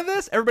shocked by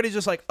this? Everybody's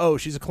just like, oh,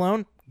 she's a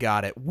clone?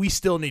 Got it. We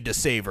still need to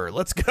save her.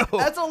 Let's go.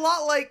 It's a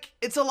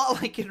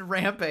lot like in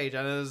Rampage.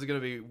 I know this is going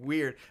to be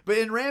weird, but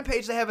in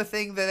Rampage they have a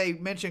thing that they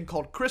mention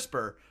called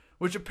CRISPR,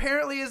 which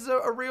apparently is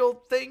a real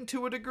thing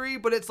to a degree,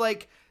 but it's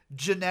like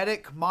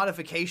genetic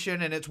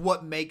modification, and it's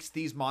what makes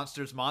these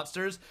monsters.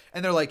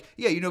 And they're like,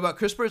 yeah, you know about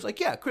CRISPR? It's like,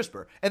 yeah,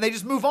 CRISPR. And they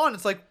just move on.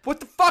 It's like, what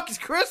the fuck is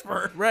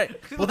CRISPR? Right.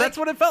 Well, Like, that's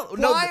what it felt.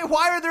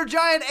 Why are there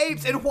giant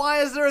apes, and why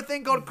is there a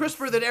thing called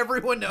CRISPR that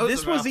everyone knows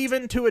This about? was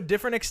even to a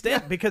different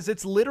extent because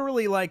it's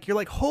literally like, you're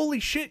like, holy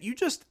shit, you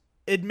just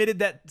admitted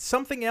that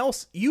something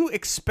else, you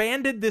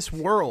expanded this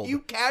world. You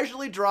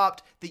casually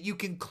dropped that you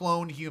can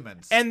clone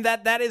humans. And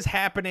that is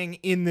happening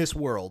in this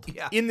world,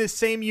 in this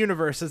same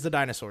universe as the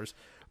dinosaurs.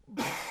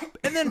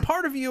 And then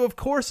part of you, of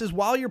course, is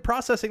while you're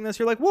processing this,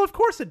 you're like, well, of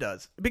course it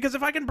does. Because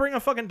if I can bring a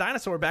fucking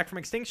dinosaur back from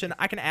extinction,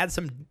 I can add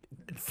some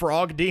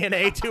frog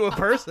DNA to a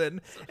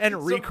person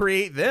and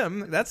recreate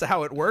them. That's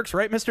how it works,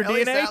 right, Mr.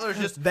 Ellie DNA? Sattler's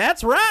just-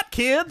 That's right,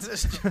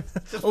 kids.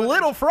 A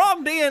little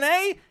frog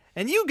DNA,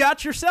 and you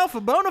got yourself a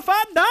bona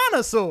fide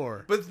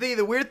dinosaur. But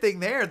the weird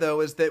thing there,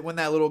 though, is that when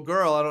that little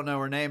girl, I don't know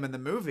her name in the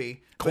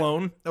movie.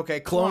 Clone. Okay,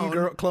 Clone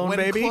girl- clone when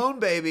baby? Clone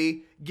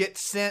baby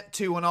gets sent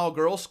to an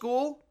all-girls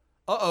school,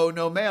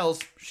 no males,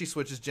 she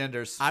switches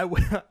genders. I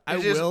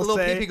It's just will little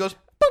say, pee-pee goes,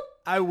 boop,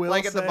 I will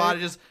like at the say,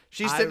 body.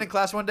 She's sitting in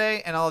class one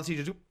day, and all the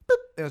teachers do, boop,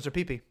 and it's her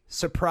pee-pee.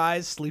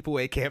 surprise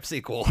Sleepaway Camp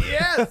sequel.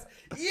 Yes!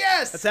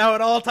 Yes! That's how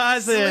it all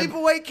ties in.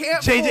 Sleepaway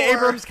Camp 4. J.J.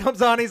 Abrams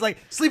comes on. He's like,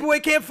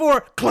 Sleepaway Camp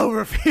 4,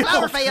 Cloverfield.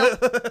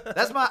 Cloverfield.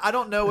 That's my. I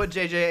don't know what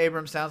J.J.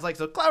 Abrams sounds like,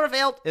 so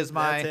Cloverfield is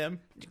my. That's him.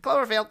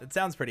 Cloverfield. It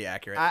sounds pretty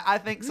accurate. I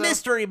think so.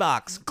 Mystery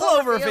Box,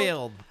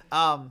 Cloverfield.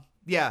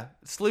 Yeah.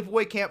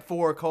 Sleepaway Camp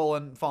 4,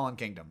 Fallen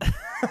Kingdom.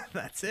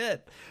 That's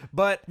it.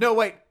 But No,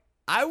 wait.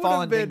 I would Fallen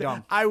have been. Ding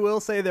Dong. I will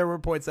say there were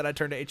points that I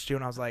turned to H2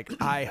 and I was like,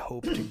 I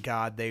hope to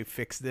God they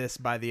fix this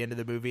by the end of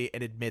the movie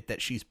and admit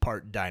that she's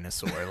part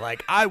dinosaur.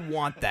 Like, I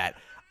want that.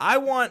 I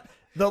want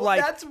the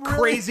that's really-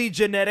 crazy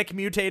genetic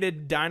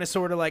mutated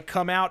dinosaur to like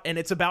come out and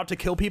it's about to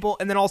kill people,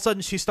 and then all of a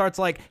sudden she starts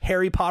like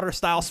Harry Potter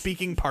style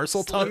speaking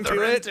parcel tongue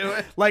to it.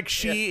 Like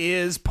she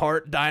is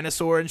part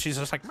dinosaur and she's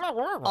just like,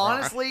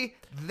 Honestly,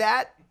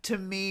 that to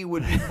me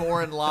would be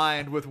more in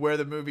line with where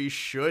the movie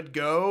should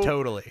go.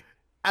 totally.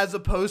 As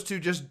opposed to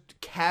just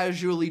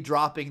casually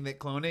dropping that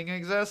cloning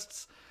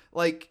exists.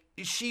 Like,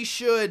 she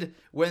should,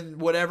 when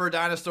whatever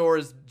dinosaur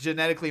is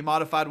genetically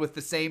modified with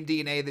the same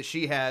DNA that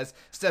she has,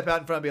 step out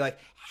in front and be like,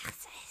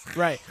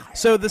 Right.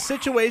 So the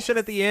situation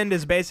at the end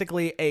is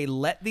basically a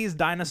let these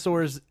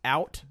dinosaurs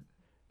out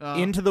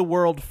into the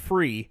world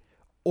free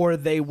or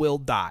they will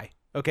die.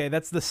 Okay,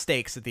 that's the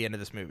stakes at the end of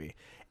this movie.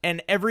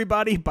 And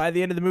everybody by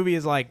the end of the movie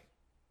is like,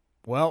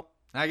 well,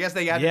 I guess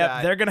they got to die.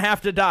 yeah, they're going to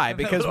have to die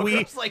because little we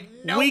girl's like,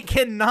 nope. we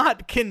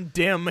cannot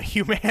condemn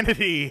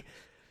humanity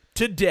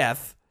to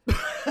death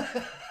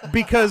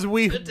because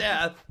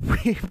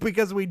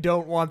because we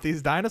don't want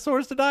these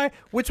dinosaurs to die,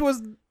 which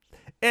was.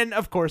 And,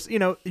 of course, you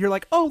know, you're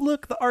like, oh,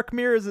 look, the arc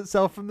mirrors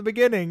itself from the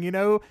beginning. You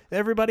know,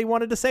 everybody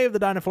wanted to save the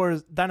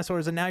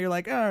dinosaurs, and now you're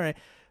like, all right.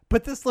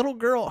 But this little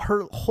girl,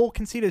 her whole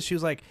conceit is she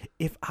was like,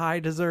 if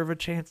I deserve a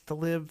chance to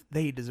live,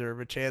 they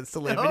deserve a chance to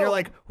live. And you're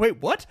like, wait,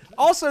 what?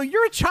 Also,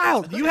 you're a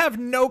child. You have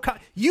no...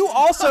 You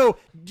also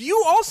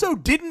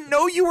didn't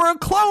know you were a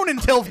clone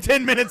until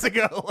 10 minutes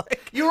ago.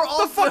 Like, You were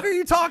also, the fuck are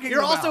you talking You're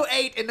about? also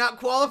 8 and not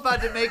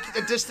qualified to make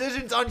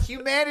decisions on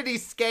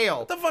humanity's scale.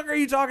 What the fuck are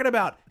you talking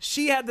about?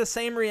 She had the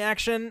same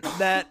reaction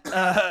that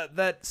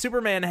that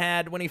Superman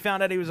had when he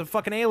found out he was a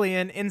fucking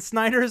alien in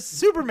Snyder's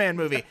Superman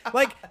movie.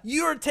 Like,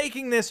 you're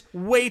taking this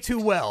way too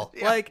well.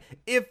 Like,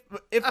 if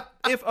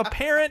a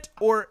parent,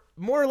 or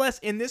more or less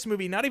in this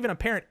movie, not even a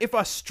parent, if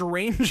a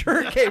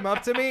stranger came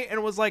up to me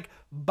and was like,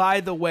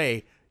 by the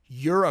way,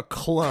 you're a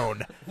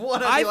clone.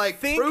 Wanna be like,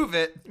 prove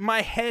it.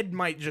 My head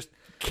might just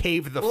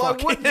cave the Well,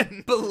 fuck I wouldn't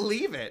in.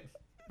 believe it.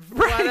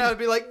 Right. I would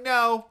be like,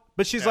 no.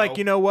 But she's No. like,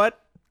 you know what?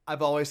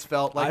 I've always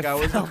felt like I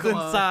was a felt clone.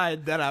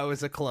 inside that I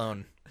was a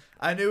clone.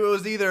 I knew it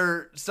was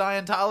either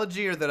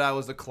Scientology or that I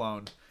was a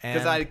clone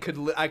because And-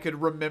 I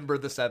could remember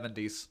the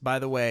 70s. By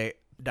the way,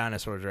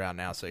 dinosaurs are out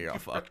now, so you're all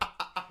fucked.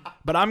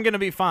 But I'm going to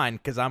be fine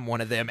because I'm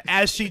one of them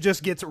as she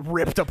just gets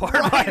ripped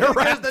apart by a Because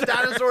raptor. the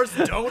dinosaurs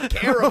don't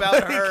care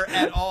about her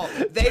at all.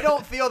 They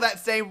don't feel that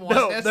same No,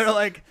 oneness. they're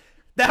like,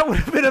 that would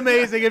have been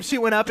amazing if she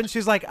went up and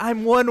she's like,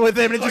 I'm one with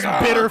him, and it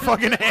just bit her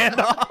fucking hand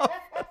off.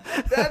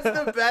 That's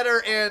the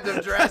better end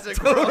of Jurassic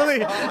Totally.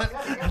 World.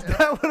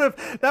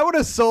 That would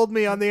have sold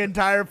me on the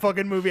entire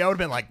fucking movie. I would have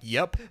been like,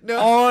 "Yep, No.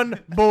 on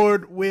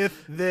board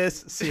with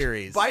this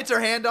series." Bites her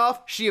hand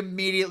off. She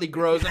immediately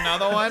grows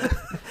another one.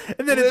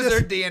 And then it's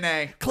Lizard just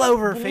DNA.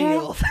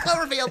 Cloverfield.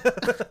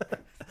 Cloverfield.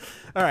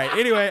 All right.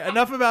 Anyway,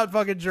 enough about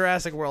fucking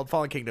Jurassic World: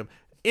 Fallen Kingdom.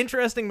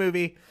 Interesting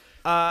movie.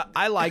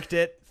 I liked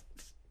it.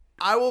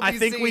 I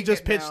think we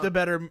just pitched a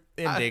better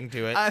ending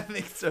to it. I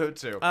think so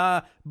too.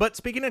 But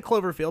speaking of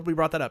Cloverfield, we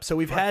brought that up. So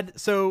we've had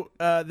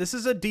this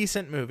is a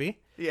decent movie.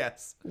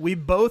 Yes. We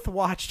both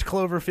watched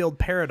Cloverfield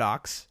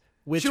Paradox.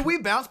 Which Should we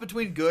bounce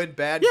between good,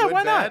 bad, Yeah, good,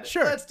 why not? bad?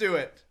 Sure. Let's do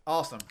it.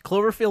 Awesome.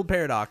 Cloverfield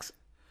Paradox,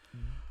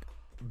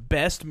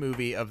 best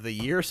movie of the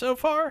year so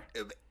far.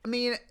 I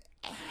mean,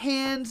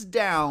 hands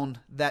down,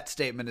 that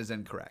statement is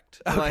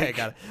incorrect. Okay,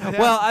 got it.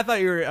 Well, I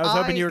was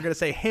hoping you were going to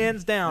say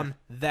hands down.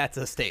 That's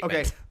a statement.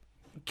 Okay.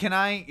 Can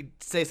I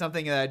say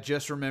something that I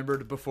just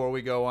remembered before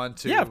we go on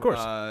to Yeah, of course.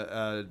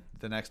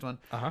 The next one?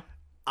 Uh-huh.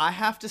 I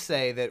have to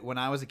say that when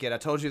I was a kid, I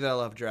told you that I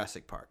love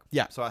Jurassic Park.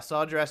 Yeah. So I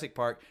saw Jurassic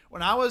Park.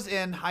 When I was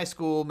in high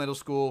school, middle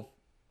school,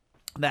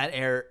 that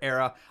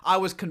era, I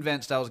was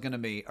convinced I was going to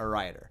be a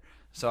writer.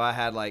 So I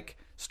had like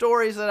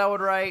stories that I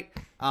would write.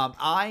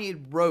 I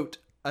wrote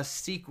a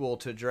sequel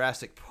to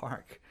Jurassic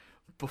Park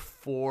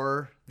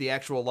before the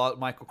actual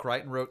Michael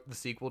Crichton wrote the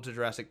sequel to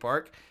Jurassic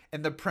Park.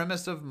 And the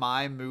premise of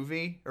my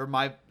movie or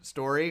my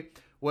story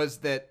was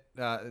that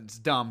it's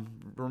dumb.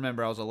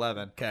 Remember, I was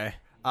 11. Okay.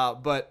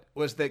 But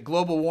was that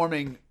global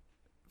warming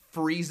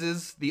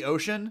freezes the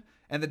ocean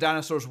and the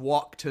dinosaurs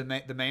walk to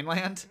the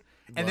mainland,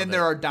 and then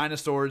there are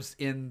dinosaurs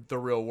in the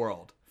real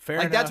world. Fair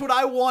like enough. that's what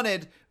I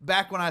wanted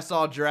back when I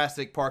saw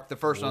Jurassic Park the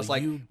first one. I was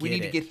like, you we get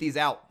need to it. get these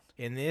out.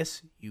 In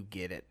this, you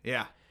get it.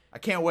 Yeah, I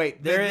can't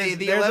wait. There's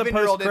The a 11-year-old in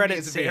me post-credit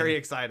is scene. very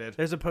excited.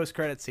 There's a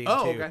post-credit scene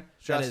Oh, too. okay.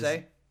 Should I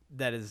say?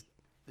 That is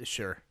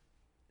sure.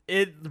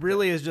 It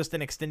really is just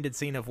an extended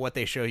scene of what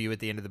they show you at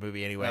the end of the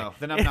movie anyway. No,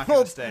 then I'm not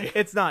gonna stay.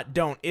 It's not.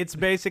 Don't. It's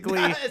basically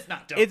It's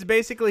not. Don't. It's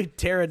basically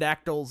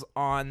pterodactyls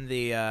on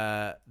the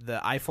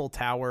Eiffel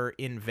Tower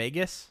in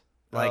Vegas,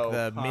 like Oh,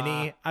 the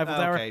mini Eiffel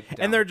Tower, okay, dumb.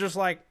 and they're just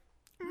like,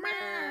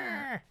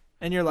 "Meh."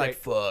 And you're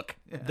like, Great. "Fuck,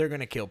 they're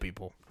gonna kill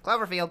people."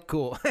 Cloverfield.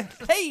 Cool.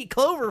 Hey,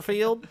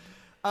 Cloverfield.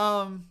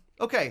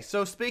 Okay,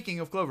 so speaking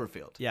of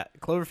Cloverfield, Yeah,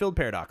 Cloverfield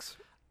Paradox.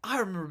 I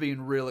remember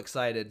being real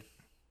excited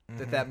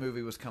Mm-hmm. that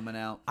movie was coming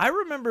out. I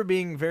remember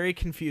being very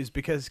confused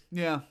because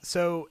Yeah.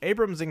 so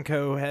Abrams &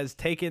 Co. has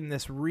taken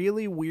this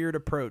really weird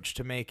approach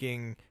to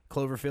making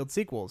Cloverfield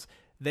sequels.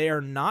 They are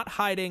not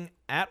hiding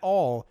at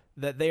all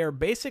that they are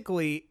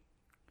basically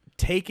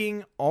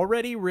taking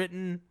already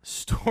written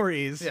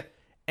stories Yeah.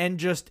 and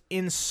just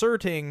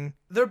inserting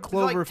They're like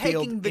Cloverfield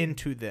taking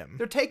into them.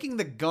 They're taking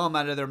the gum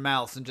out of their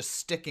mouths and just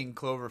sticking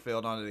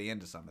Cloverfield onto the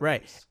end of something.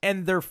 Right.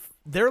 And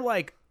they're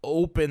like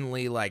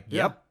openly like,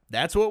 Yeah. "Yep,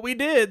 that's what we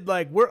did."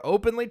 Like we're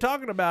openly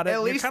talking about it. At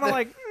And you're least kind of the-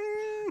 like,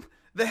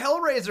 The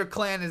Hellraiser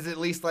clan is at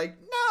least like,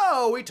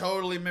 no, we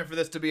totally meant for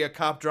this to be a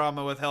cop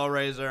drama with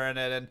Hellraiser in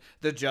it and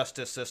the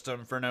justice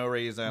system for no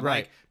reason.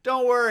 Right. Like,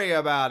 don't worry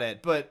about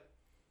it. But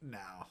no.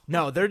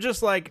 No, they're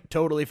just like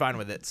totally fine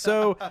with it.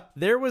 So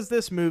there was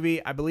this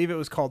movie, I believe it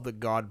was called The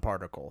God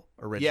Particle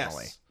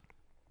originally. Yes.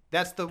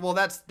 That's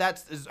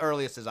as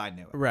earliest as I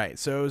knew it. Right.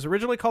 So it was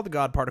originally called The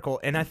God Particle,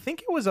 and I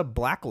think it was a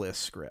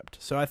Blacklist script.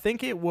 So I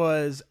think it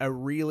was a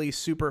really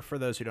super, for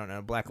those who don't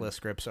know, Blacklist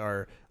scripts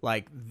are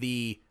like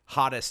the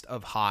hottest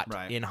of hot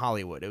Right. in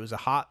Hollywood. It was a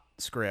hot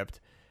script.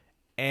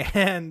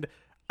 And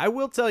I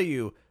will tell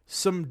you,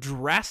 some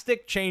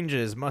drastic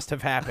changes must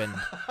have happened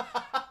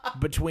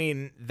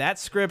between that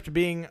script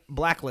being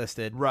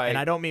blacklisted, Right. and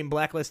I don't mean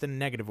blacklisted in a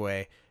negative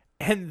way,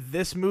 and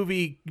this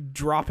movie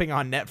dropping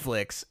on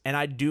Netflix, and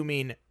I do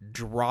mean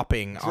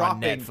dropping on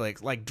Dropping.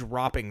 Netflix, like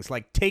droppings,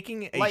 like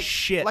taking a Like-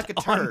 shit like a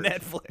on turd.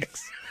 Netflix.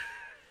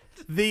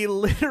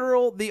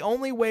 The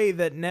only way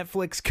that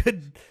Netflix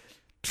could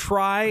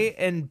try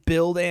and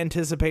build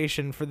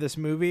anticipation for this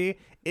movie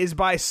is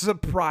by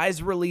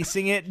surprise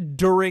releasing it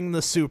during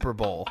the Super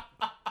Bowl.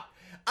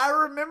 I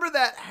remember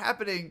that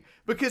happening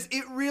because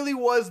it really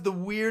was the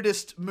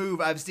weirdest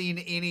move I've seen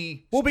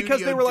any Well, because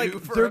they studio were like, do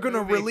for they're a going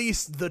to movie.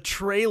 release the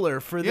trailer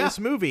for Yeah. this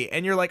movie.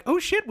 And you're like, oh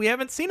shit, we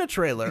haven't seen a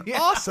trailer. Yeah.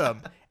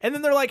 Awesome. And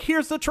then they're like,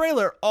 here's the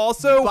trailer.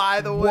 Also,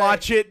 By the way-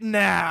 watch it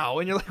now.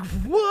 And you're like,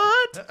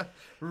 what?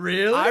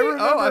 Really? I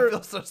remember, Oh, I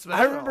feel so special.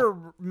 I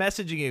remember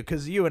messaging you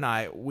because you and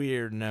I,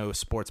 we're no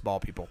sports ball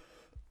people.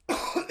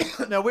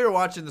 No, we were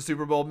watching the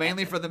Super Bowl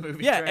mainly for the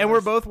movie. Yeah, and we're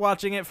trailers. both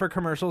watching it for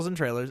commercials and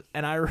trailers.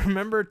 And I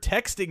remember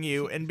texting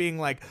you and being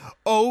like,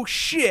 oh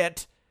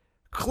shit,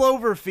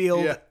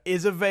 Cloverfield Yeah.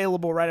 is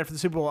available right after the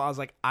Super Bowl. I was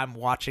like, I'm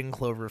watching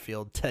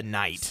Cloverfield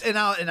tonight. And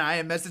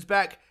I messaged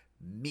back,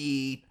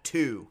 me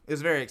too. It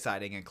was very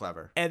exciting and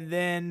clever. And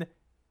then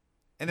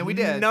We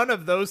did. none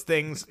of those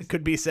things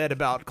could be said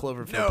about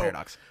Cloverfield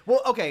Paradox.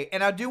 Well, okay,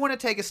 and I do want to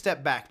take a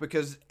step back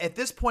because at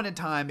this point in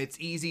time, it's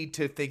easy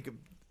to think of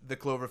the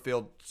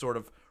Cloverfield sort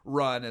of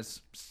run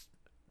as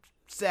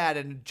sad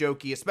and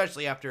jokey,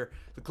 especially after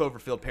the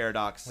Cloverfield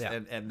paradox Yeah.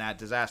 and that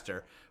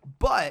disaster.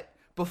 But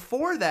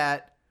before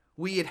that,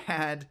 we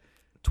had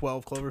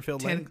 12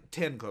 Cloverfield Lane.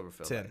 10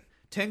 Cloverfield 10. Lane.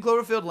 10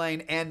 Cloverfield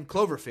Lane and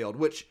Cloverfield,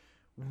 which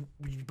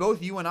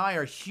both you and I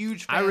are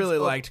huge fans I really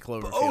of liked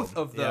Cloverfield. both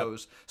of Yep.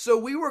 those. So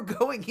we were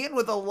going in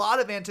with a lot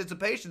of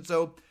anticipation.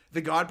 So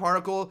the God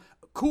Particle,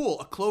 cool,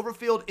 a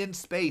Cloverfield in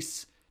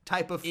space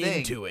type of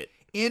thing.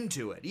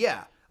 Into it,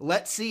 yeah.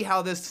 Let's see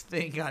how this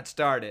thing got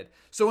started.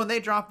 So when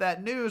they dropped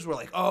that news, we're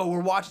like, oh,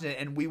 we're watching it.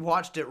 And we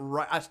watched it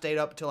right. I stayed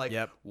up till like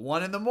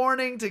 1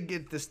 a.m. to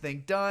get this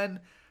thing done.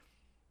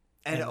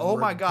 And oh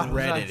my God, was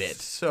I regretted it.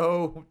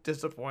 so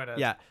disappointed.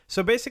 Yeah.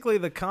 So basically,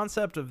 the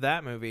concept of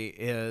that movie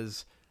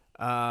is,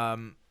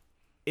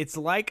 it's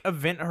like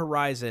Event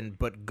Horizon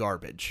but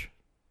garbage.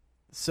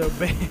 So,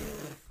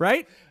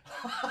 right?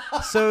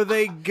 So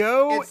they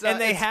go and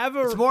they have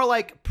a. It's more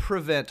like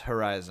Prevent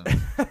Horizon,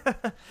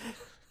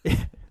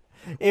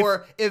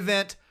 or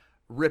Event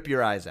Rip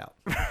Your Eyes Out.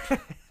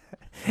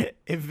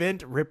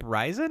 Event Rip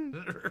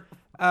Horizon?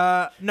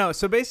 No,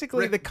 so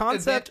basically the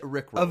concept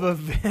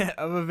of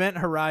Event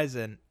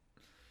Horizon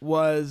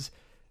was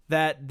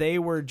that they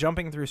were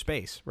jumping through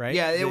space, right?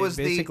 Yeah, it was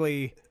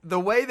basically the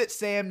way that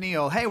Sam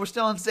Neill. Hey, we're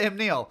still on Sam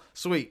Neill.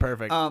 Sweet,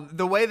 perfect.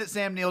 The way that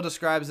Sam Neill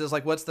describes it is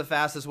like, what's the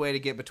fastest way to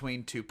get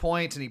between 2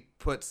 points? And he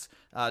puts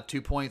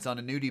 2 points on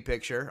a nudie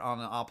picture on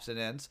the opposite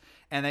ends,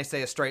 and they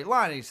say a straight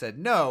line. And he said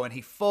no, and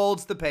he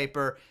folds the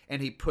paper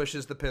and he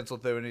pushes the pencil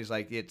through, and he's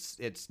like,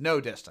 it's no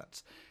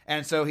distance.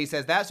 And so he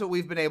says that's what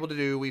we've been able to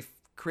do. We've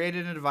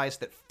created a device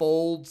that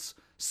folds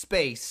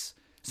space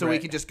so we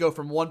can just go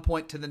from one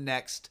point to the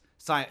next,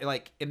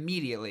 like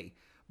immediately.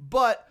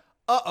 But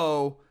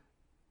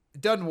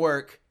doesn't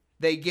work.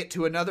 They get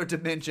to another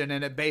dimension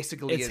and it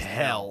basically is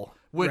hell.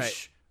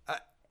 Which,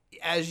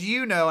 as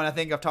you know, and I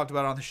think I've talked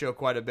about it on the show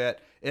quite a bit,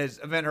 is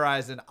Event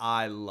Horizon.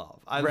 I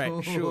love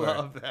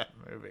that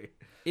movie.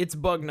 It's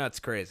bug nuts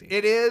crazy.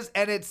 It is,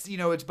 and it's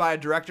it's by a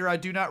director I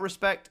do not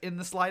respect in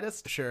the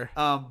slightest. Sure.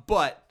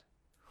 But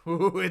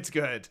it's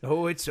good.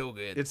 Oh, it's so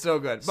good. It's so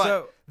good.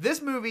 But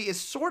this movie is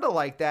sort of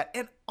like that.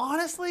 And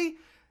honestly,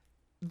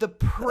 the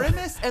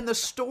premise and the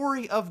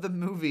story of the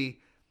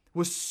movie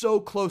was so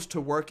close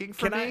to working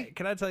for me.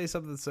 Can I tell you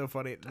something that's so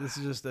funny? This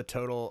is just a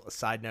total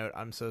side note.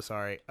 I'm so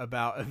sorry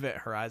about Event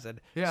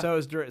Horizon. Yeah.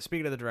 So,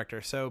 speaking of the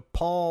director, so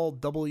Paul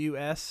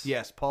W.S.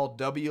 Yes, Paul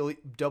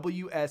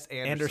W.S.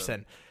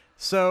 Anderson.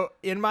 So,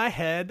 in my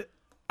head,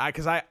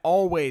 because I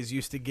always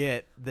used to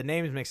get the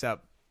names mixed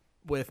up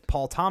with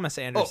Paul Thomas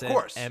Anderson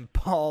and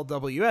Paul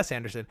W.S.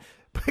 Anderson.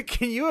 But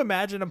can you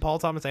imagine if Paul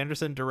Thomas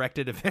Anderson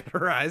directed Event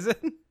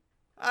Horizon?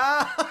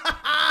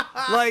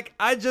 Like,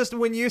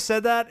 when you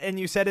said that and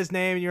you said his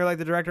name and you were like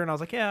the director, and I was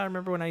like, yeah, I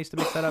remember when I used to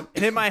mix that up.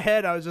 And in my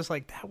head, I was just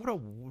like, what a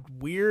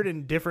weird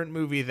and different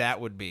movie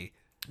that would be.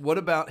 What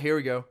about, here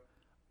we go,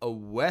 a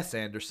Wes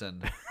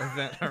Anderson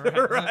Event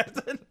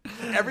Horizon?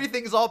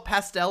 Everything's all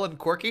pastel and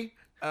quirky.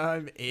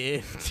 I'm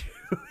into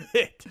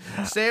it.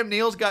 Sam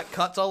Neill's got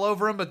cuts all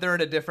over him, but they're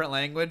in a different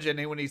language. And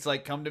when he's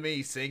like, "Come to me,"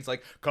 he sings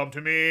like, "Come to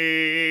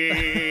me,"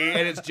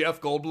 and it's Jeff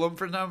Goldblum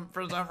for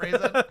some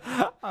reason.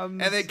 And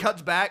then it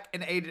cuts back,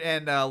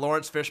 and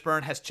Lawrence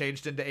Fishburne has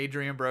changed into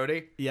Adrian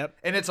Brody. Yep.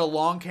 And it's a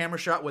long camera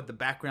shot with the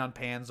background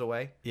pans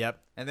away. Yep.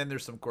 And then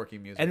there's some quirky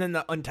music. And then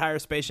the entire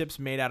spaceship's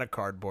made out of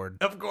cardboard.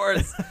 Of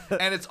course.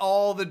 And it's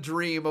all the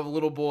dream of a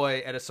little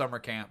boy at a summer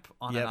camp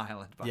on an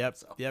island by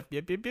himself. Yep.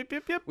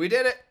 We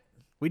did it.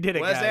 We did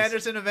it, Wes guys.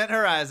 Anderson Event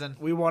Horizon.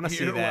 We want to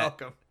see that. You're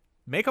welcome.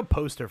 Make a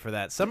poster for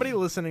that. Somebody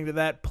listening to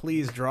that,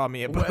 please draw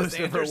me a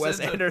poster for Wes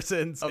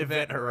Anderson's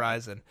Event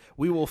Horizon.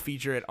 We will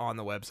feature it on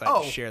the website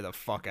and share the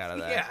fuck out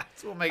of that. Yeah,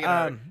 so we'll make it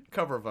our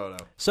cover photo.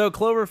 So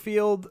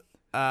Cloverfield,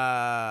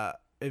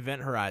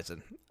 Event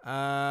Horizon.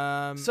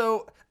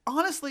 So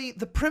honestly,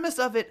 the premise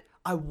of it,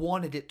 I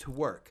wanted it to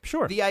work.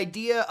 Sure. The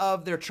idea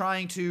of they're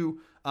trying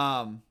to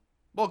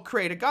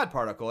create a God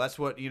particle. That's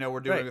what we're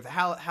doing with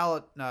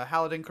Hadron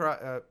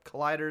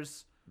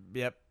colliders.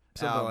 Yep,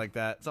 something like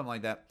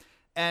that.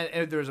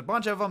 And there's a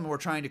bunch of them, and we're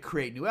trying to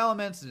create new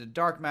elements and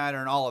dark matter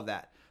and all of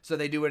that. So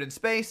they do it in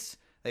space.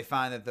 They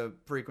find that the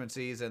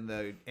frequencies and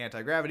the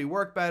anti-gravity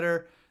work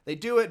better. They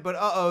do it,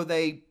 but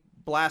they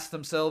blast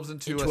themselves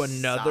into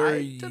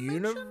another dimension?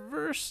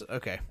 universe.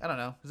 Okay, I don't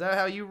know. Is that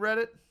how you read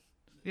it?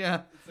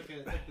 Yeah.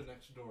 It's like the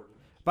next door.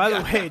 By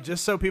the way,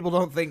 just so people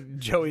don't think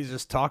Joey's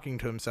just talking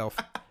to himself,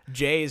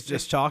 Jay's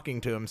just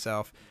talking to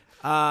himself.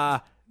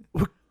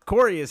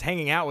 Corey is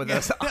hanging out with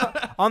us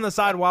on the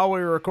side while we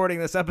were recording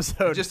this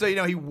episode. Just so you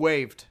know, he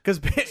waved.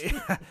 Because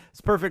it's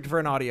perfect for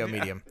an audio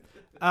medium.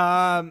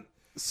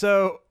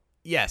 So,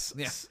 yes.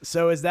 Yeah.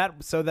 So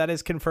that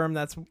is confirmed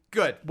that's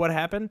good. What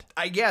happened?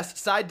 I guess.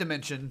 Side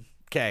dimension.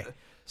 Okay.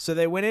 So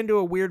they went into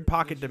a weird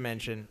pocket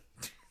dimension.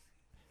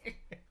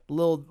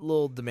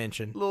 Little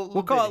dimension.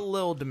 We'll call it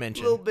little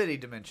dimension. Little bitty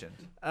dimension.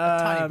 A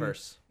tiny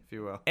verse, if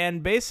you will.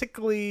 And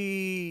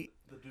basically,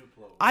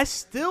 I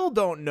still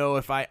don't know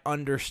if I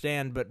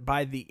understand, but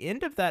by the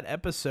end of that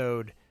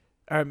episode,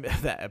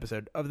 of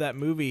that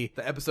movie,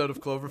 the episode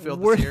of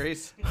Cloverfield, the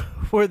series,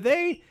 were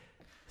they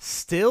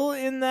still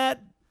in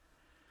that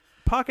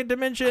pocket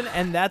dimension,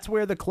 and that's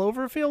where the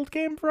Cloverfield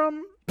came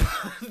from?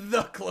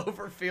 The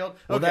Cloverfield.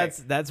 Well, Okay.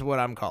 that's what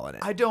I'm calling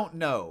it. I don't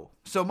know.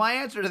 So my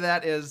answer to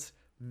that is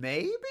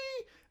maybe.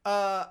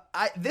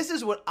 This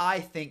is what I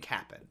think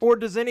happened. Or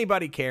does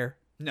anybody care?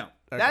 No,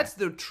 Okay. that's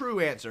the true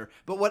answer.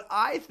 But what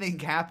I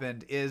think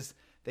happened is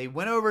they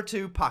went over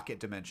to pocket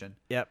dimension.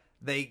 Yep.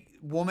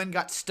 Woman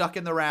got stuck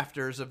in the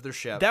rafters of their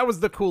ship. That was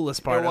the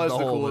coolest part It was of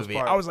the the whole coolest movie.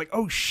 part. I was like,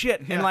 oh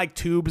shit. Yeah. And like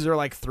tubes are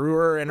like through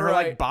her and her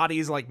like Right.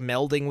 body's like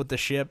melding with the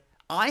ship.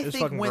 I It was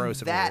think fucking when gross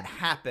and that weird.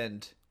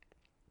 happened,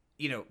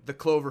 the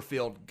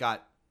Cloverfield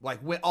got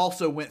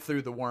also went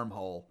through the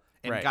wormhole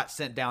and Right. got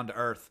sent down to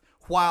Earth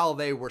while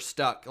they were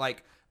stuck.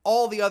 Like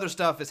all the other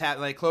stuff is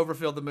happening. Like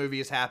Cloverfield, the movie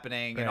is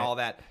happening, and Right. all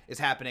that is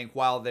happening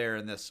while they're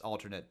in this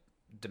alternate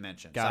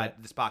dimension, Got it.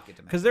 this pocket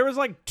dimension. Because there was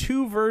like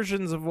 2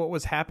 versions of what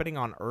was happening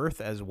on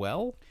Earth as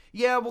well.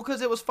 Yeah, well,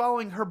 because it was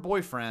following her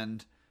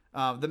boyfriend,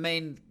 the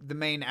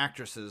main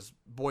actress's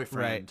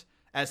boyfriend,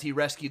 Right. as he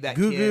rescued that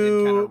kid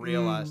and kind of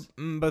realized.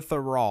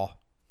 Mbatha-Raw.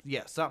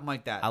 Yeah, something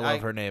like that. I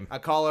love her name. I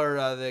call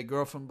her the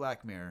girl from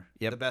Black Mirror.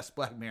 Yep. The best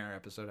Black Mirror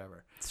episode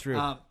ever. It's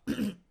true.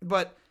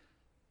 But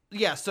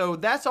yeah, so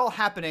that's all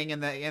happening,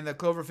 and the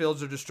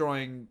Cloverfields are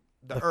destroying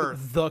the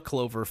Earth. The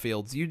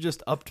Cloverfields. You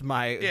just upped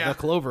my Yeah. the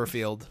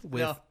Cloverfield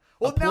with Yeah.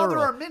 Well, a now there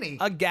plural. are many.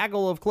 A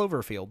gaggle of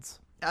Cloverfields.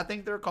 I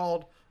think they're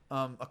called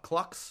a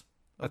clux.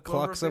 A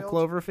clux of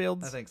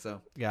Cloverfields? I think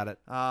so. Got it.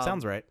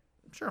 Sounds right.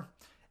 Sure.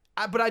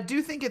 But I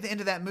do think at the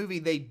end of that movie,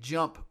 they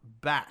jump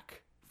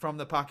back from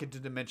the pocket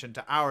dimension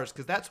to ours,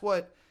 because that's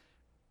what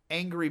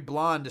Angry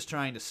Blonde is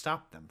trying to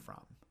stop them from.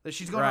 That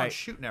she's going around Right.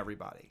 shooting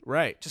everybody.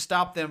 Right. To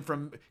stop them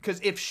from...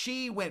 Because if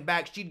she went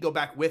back, she'd go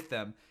back with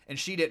them, and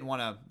she didn't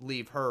want to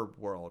leave her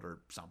world or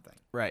something,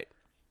 Right.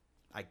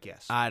 I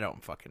guess. I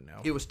don't fucking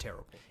know. It was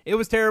terrible. It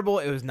was terrible.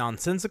 It was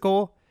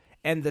nonsensical.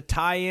 And the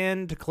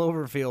tie-in to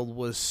Cloverfield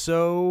was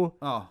so...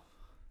 Oh.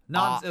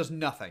 It was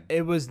nothing.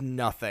 It was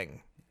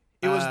nothing.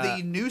 It was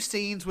the new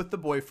scenes with the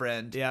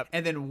boyfriend, Yep.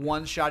 and then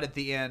one shot at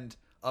the end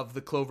of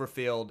the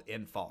Cloverfield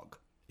in fog.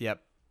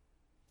 Yep.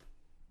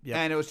 Yep.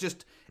 And it was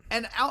just...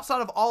 And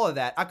outside of all of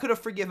that, I could have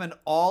forgiven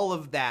all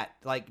of that,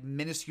 like,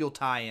 minuscule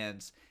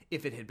tie-ins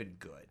if it had been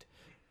good.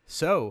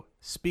 So,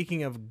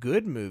 speaking of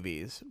good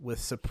movies with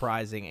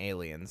surprising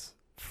aliens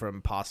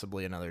from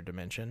possibly another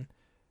dimension,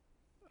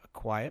 A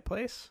Quiet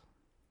Place?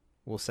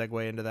 We'll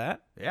segue into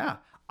that. Yeah.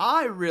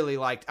 I really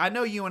liked... I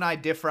know you and I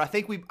differ.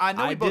 I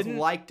know we both didn't-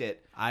 liked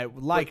it. I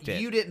liked but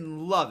it. You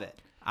didn't love it.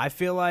 I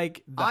feel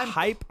like the I'm-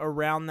 hype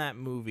around that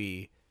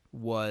movie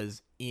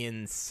was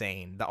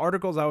insane. The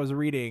articles I was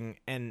reading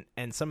and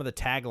some of the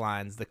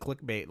taglines, the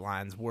clickbait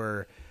lines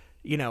were,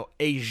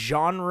 a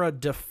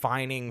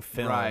genre-defining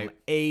film, Right.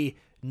 a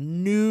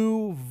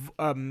new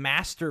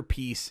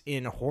masterpiece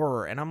in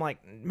horror. And I'm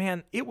like,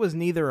 man, it was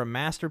neither a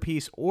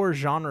masterpiece or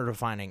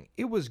genre-defining.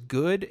 It was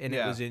good and it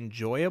Yeah. was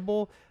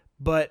enjoyable,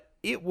 but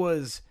it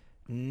was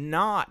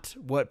not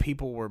what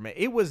people were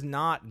it was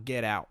not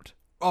Get Out.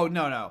 Oh,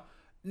 no.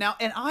 Now,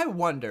 and I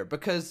wonder,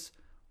 because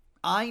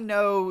I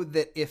know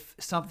that if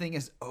something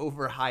is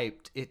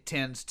overhyped, it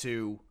tends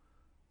to...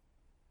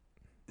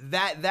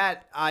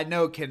 That I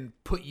know can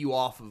put you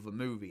off of a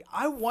movie.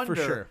 I wonder...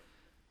 For sure.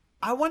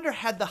 I wonder,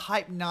 had the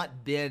hype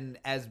not been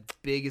as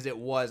big as it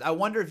was, I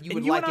wonder if you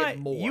would And like and it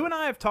more. You and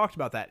I have talked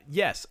about that.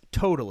 Yes,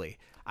 totally.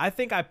 I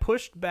think I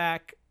pushed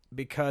back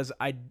because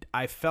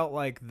I felt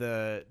like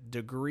the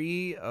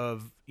degree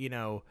of,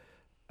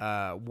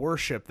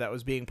 worship that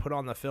was being put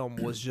on the film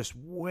was just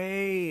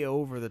way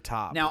over the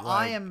top. Now, I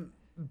Like, am...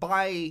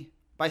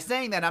 By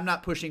saying that, I'm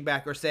not pushing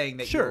back or saying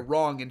that Sure. you're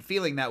wrong in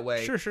feeling that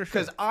way. Sure.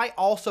 Because I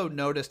also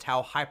noticed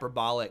how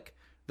hyperbolic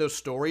those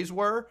stories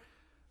were.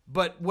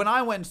 But when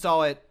I went and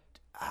saw it,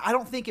 I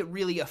don't think it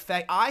really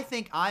I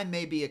think I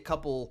may be a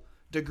couple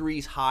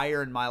degrees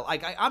higher in my...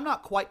 I'm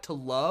not quite to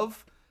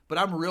love, but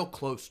I'm real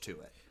close to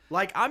it.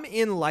 Like, I'm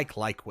in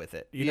like with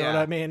it. You know Yeah.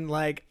 what I mean?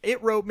 Like,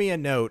 it wrote me a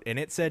note, and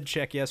it said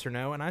check yes or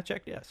no, and I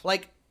checked yes.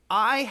 Like,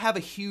 I have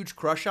a huge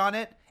crush on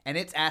it, and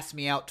it's asked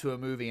me out to a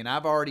movie, and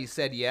I've already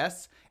said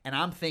yes, and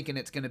I'm thinking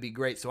it's going to be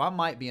great, so I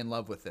might be in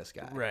love with this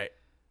guy. Right.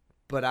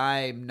 But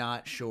I'm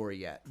not sure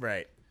yet.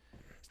 Right.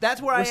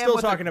 That's where I We're am still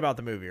with talking about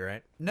the movie,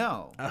 right?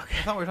 No. Okay.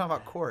 I thought we were talking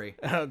about Corey.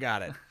 Oh,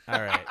 got it.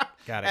 All right.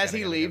 Got it. As got it,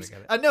 he got it, leaves. got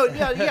it. No,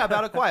 yeah,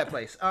 about A Quiet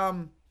Place.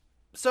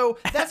 So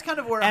that's kind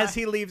of where As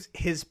he leaves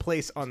his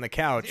place on the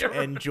couch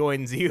and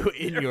joins you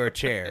in your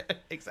chair.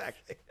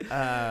 Exactly. But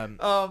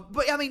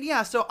I mean,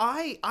 yeah. So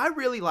I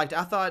really liked it.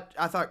 I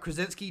thought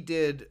Krasinski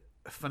did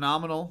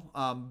phenomenal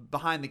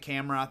behind the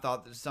camera. I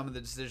thought that some of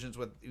the decisions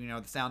with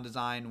the sound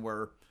design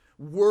were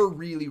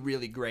really,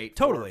 really great.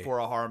 Totally. For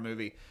a horror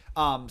movie.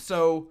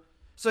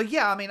 So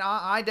yeah. I mean,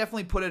 I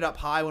definitely put it up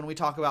high when we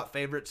talk about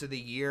favorites of the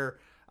year.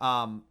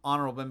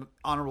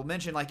 Honorable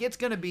mention. Like, it's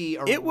going to be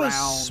around. It was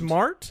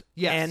smart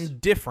Yes.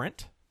 and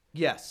different.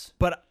 Yes.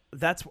 But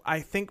that's, I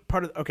think,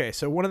 part of... Okay,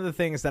 so one of the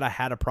things that I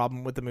had a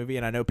problem with the movie,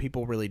 and I know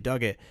people really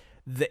dug it,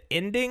 the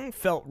ending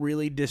felt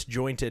really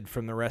disjointed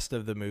from the rest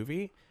of the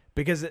movie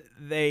because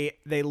they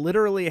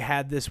literally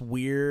had this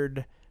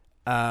weird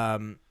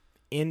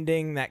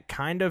ending that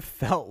kind of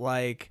felt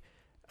like,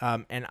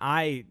 and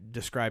I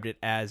described it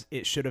as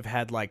it should have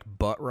had like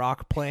butt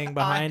rock playing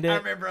behind I it.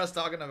 remember us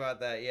talking about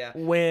that. Yeah,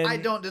 When I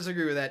don't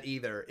disagree with that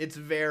either. It's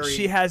very.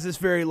 she has this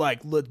very like,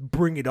 let's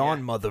bring it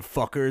on,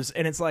 motherfuckers,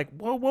 and it's like,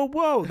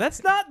 whoa,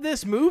 that's not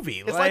this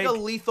movie. It's like a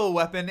Lethal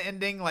Weapon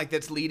ending, like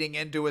that's leading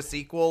into a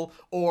sequel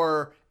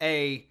or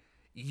a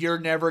 "you're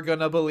never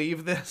gonna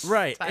believe this."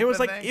 Right. type It was of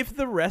like thing. if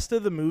the rest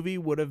of the movie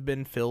would have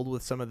been filled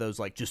with some of those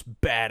like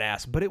just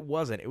badass, but it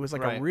wasn't. It was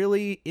like Right. a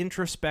really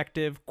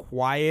introspective,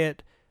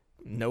 quiet,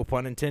 no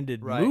pun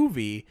intended, Right.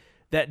 movie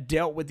that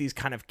dealt with these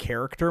kind of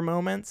character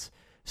moments.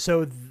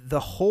 So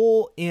the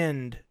whole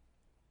end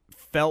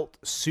felt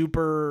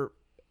super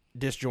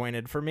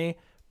disjointed for me,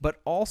 but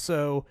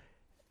also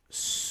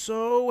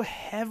so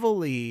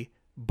heavily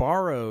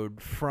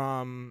borrowed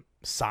from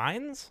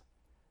Signs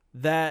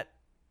that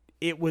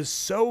it was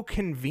so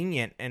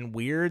convenient and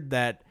weird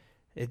that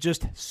it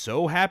just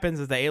so happens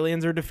that the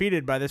aliens are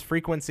defeated by this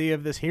frequency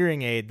of this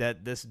hearing aid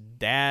that this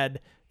dad,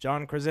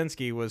 John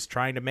Krasinski, was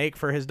trying to make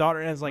for his daughter.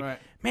 And it's like, Right.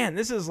 man,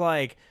 this is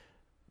like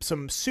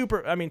some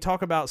super, I mean,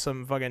 talk about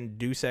some fucking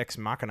Deus Ex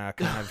Machina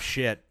kind of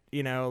shit.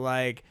 You know,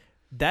 like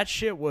that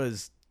shit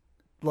was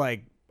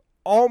like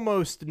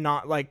almost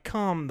not like,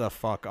 come the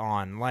fuck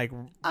on. Like,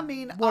 I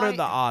mean, what are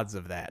the odds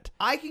of that?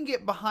 I can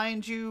get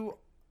behind you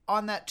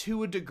on that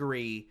to a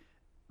degree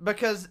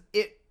because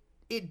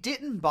it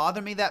didn't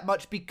bother me that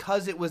much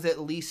because it was at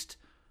least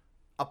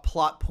a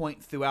plot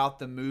point throughout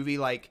the movie.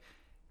 Like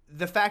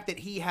the fact that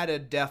he had a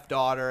deaf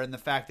daughter and the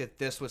fact that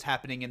this was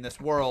happening in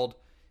this world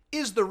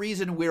is the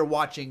reason we're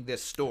watching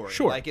this story.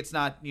 Sure. Like it's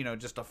not,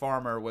 just a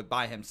farmer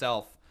by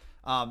himself.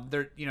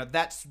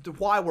 That's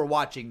why we're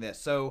watching this.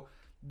 So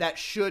that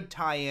should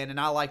tie in, and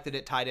I like that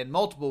it tied in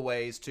multiple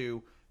ways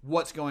to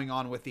what's going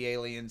on with the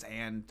aliens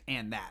and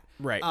that.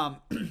 Right.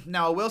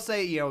 Now I will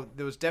say,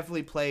 there was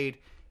definitely played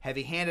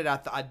heavy-handed.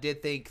 I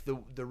did think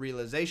the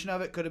realization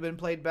of it could have been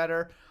played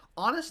better.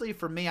 Honestly,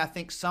 for me, I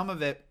think some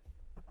of it,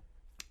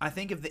 I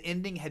think if the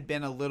ending had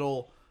been a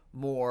little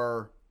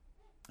more,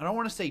 I don't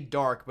want to say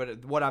dark,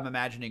 but what I'm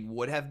imagining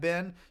would have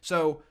been.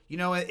 So,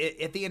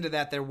 at the end of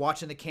that, they're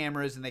watching the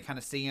cameras and they kind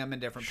of see them in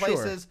different Sure.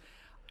 places.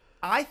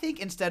 I think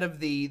instead of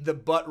the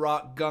butt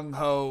rock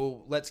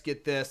gung-ho, let's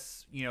get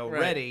this,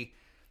 ready,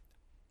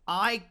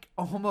 I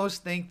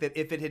almost think that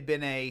if it had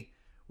been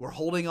we're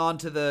holding on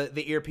to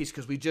the earpiece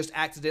because we just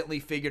accidentally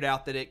figured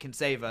out that it can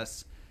save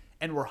us,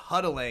 and we're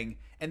huddling,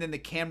 and then the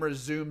camera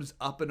zooms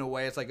up and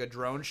away. It's like a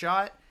drone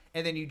shot,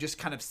 and then you just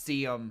kind of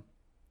see them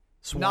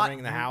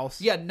Swarming the house.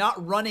 Yeah,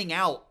 not running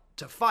out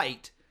to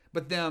fight,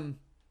 but them,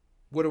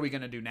 what are we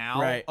going to do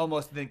now? Right.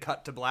 Almost then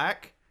cut to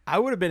black. I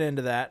would have been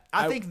into that.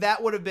 I think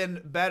that would have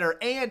been better,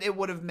 and it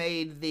would have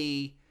made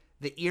the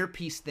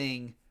earpiece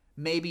thing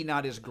maybe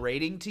not as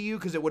grating to you,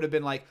 because it would have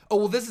been like, oh,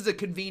 well, this is a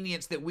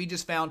convenience that we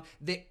just found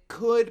that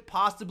could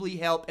possibly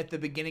help at the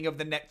beginning of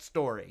the next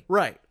story.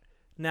 Right.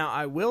 Now,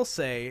 I will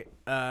say,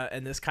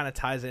 and this kind of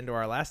ties into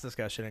our last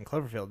discussion in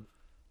Cloverfield,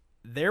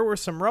 there were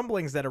some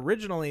rumblings that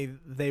originally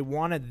they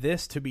wanted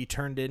this to be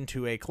turned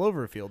into a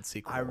Cloverfield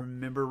sequel. I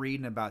remember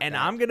reading about And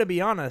that. I'm going to be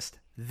honest,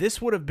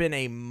 this would have been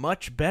a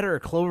much better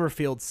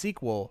Cloverfield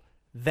sequel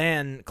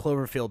than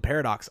Cloverfield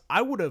Paradox.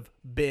 I would have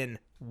been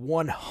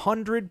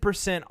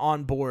 100%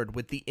 on board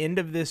with the end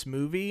of this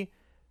movie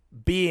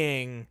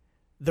being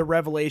the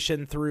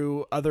revelation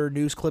through other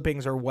news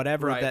clippings or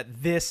whatever, Right.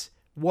 that this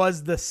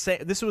was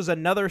this was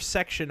another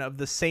section of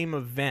the same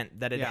event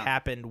that had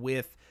happened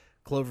with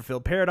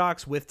Cloverfield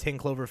Paradox, with 10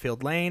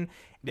 Cloverfield Lane.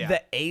 Yeah.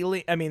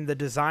 The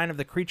design of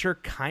the creature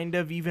kind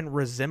of even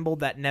resembled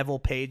that Neville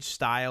Page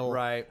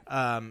style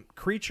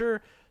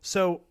creature.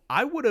 So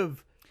I would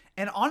have,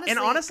 and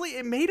honestly,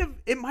 it might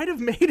have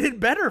made it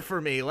better for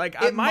me. Like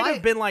I might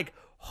have been like,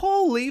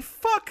 holy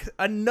fuck,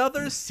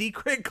 another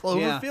secret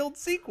Cloverfield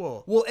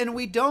sequel. Well, and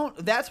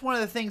that's one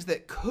of the things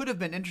that could have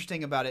been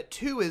interesting about it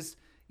too, is,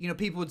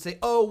 people would say,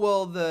 oh,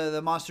 well,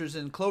 the monsters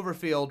in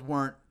Cloverfield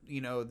weren't,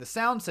 the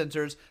sound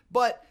sensors,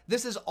 but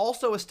this is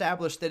also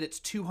established that it's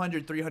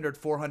 200, 300,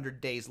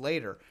 400 days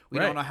later. We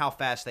don't know how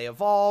fast they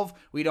evolve.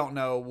 We don't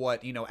know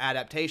what,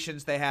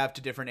 adaptations they have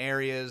to different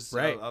areas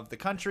of the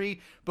country,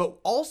 but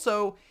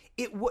also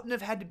it wouldn't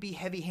have had to be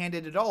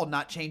heavy-handed at all,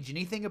 not change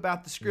anything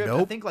about the script.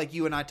 Nope. I think like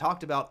you and I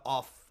talked about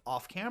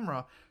off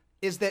camera,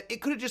 is that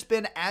it could have just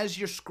been as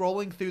you're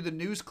scrolling through the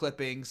news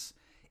clippings,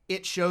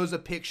 it shows a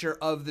picture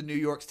of the New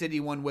York City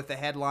one with a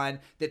headline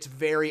that's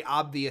very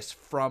obvious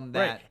from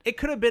that. Right. It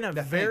could have been a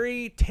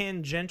very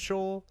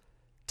tangential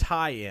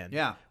tie-in.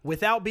 Yeah.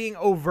 Without being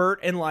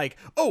overt and like,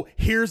 oh,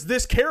 here's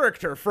this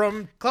character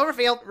from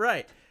Cloverfield.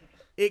 Right.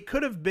 It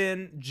could have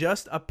been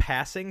just a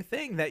passing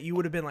thing that you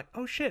would have been like,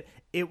 oh shit.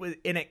 It was,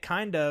 and it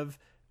kind of,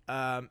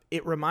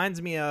 it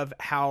reminds me of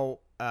how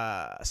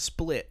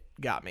Split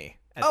got me.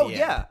 At the end.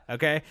 Yeah.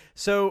 Okay.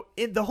 So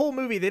in the whole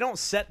movie, they don't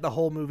set the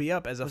whole movie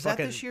up as a Was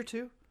fucking. that this year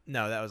too?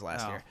 No, that was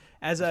last year.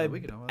 So we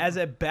could know. As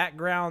a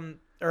background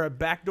or a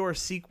backdoor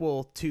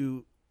sequel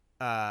to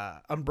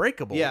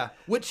Unbreakable. Yeah,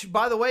 which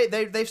by the way,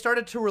 they've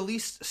started to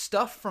release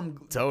stuff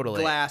from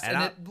Totally. Glass, And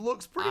and I- it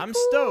looks pretty. I'm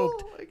cool.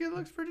 stoked. Like, it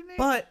looks pretty neat.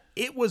 But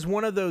it was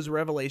one of those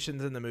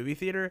revelations in the movie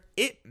theater.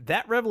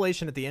 That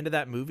revelation at the end of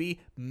that movie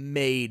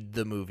made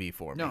the movie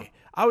for me. No.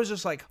 I was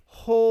just like,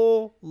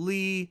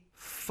 holy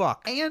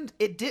fuck. And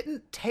it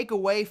didn't take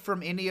away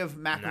from any of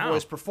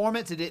McAvoy's No.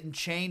 performance. It didn't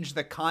change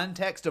the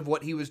context of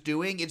what he was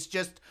doing. It's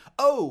just,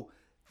 oh,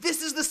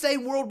 this is the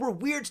same world where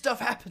weird stuff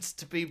happens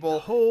to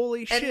people.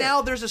 Holy shit. And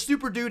now there's a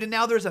super dude, and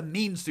now there's a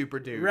mean super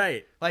dude.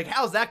 Right. Like,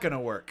 how's that going to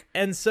work?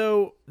 And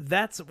so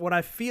that's what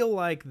I feel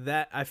like.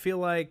 I feel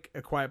like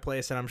A Quiet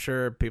Place, and I'm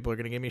sure people are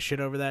going to give me shit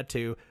over that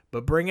too,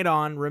 but bring it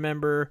on.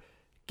 Remember,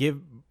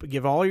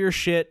 give all your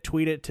shit,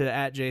 tweet it to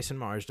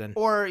 @JasonMarsden.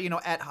 Or,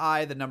 at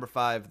High, the number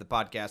 5, the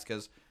podcast,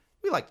 because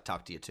we like to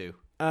talk to you too.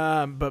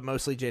 But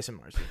mostly Jason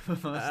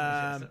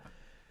Marsden.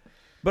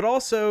 But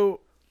also,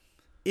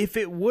 if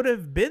it would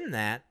have been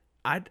that,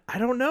 I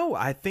don't know.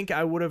 I think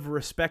I would have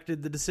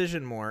respected the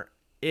decision more.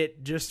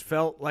 It just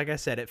felt, like I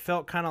said, it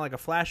felt kind of like a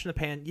flash in the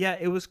pan. Yeah,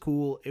 it was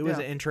cool. It was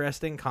an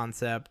interesting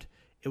concept.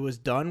 It was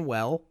done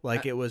well.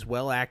 Like, it was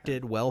well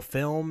acted, well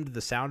filmed.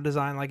 The sound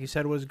design, like you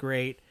said, was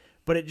great.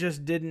 But it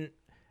just didn't,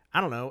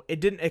 I don't know.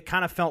 It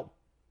kind of felt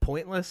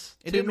pointless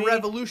It to didn't me.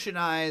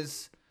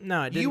 revolutionize.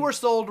 No, it didn't. You were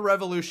sold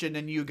Revolution,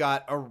 and you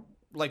got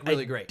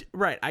really great.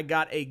 Right. I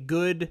got a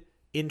good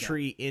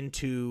entry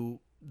into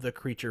the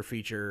creature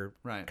feature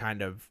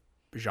kind of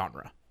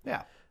genre.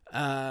 Yeah.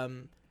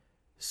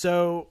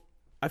 So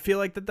I feel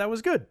like that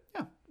was good.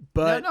 Yeah.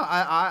 But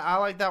I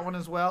like that one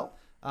as well.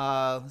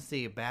 Let's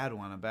see, a bad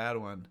one.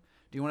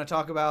 Do you want to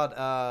talk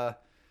about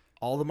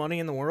All the Money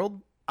in the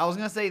World? I was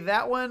going to say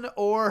that one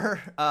or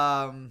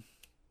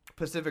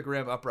Pacific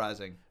Rim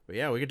Uprising. But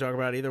yeah, we could talk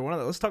about either one of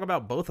those. Let's talk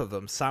about both of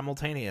them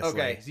simultaneously.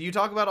 Okay, so you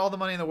talk about All the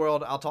Money in the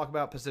World. I'll talk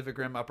about Pacific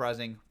Rim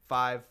Uprising.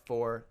 5,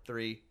 4,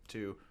 3,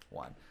 2,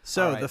 1.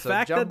 So All right, the so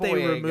fact John that they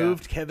Boyega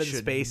removed Kevin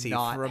should Spacey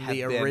not from have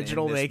the been in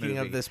original this making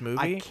of movie. this movie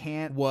I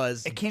can't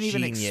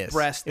even genius.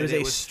 express that it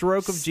was a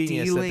stroke of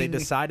genius that they stealing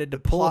decided to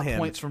pull plot him.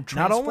 points from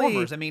Not only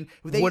Transformers. I mean,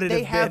 would it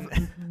they have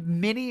have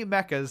mini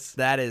mechas,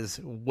 That is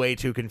way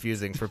too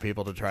confusing for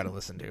people to try to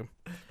listen to.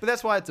 but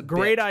that's why it's a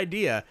Great bit.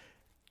 idea.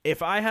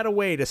 If I had a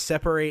way to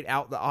separate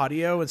out the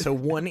audio and so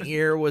one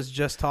ear was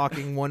just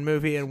talking one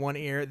movie and one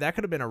ear, that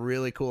could have been a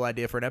really cool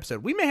idea for an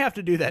episode. We may have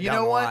to do that You down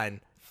know the what?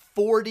 line.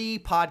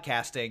 4D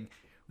podcasting.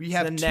 We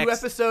have the 2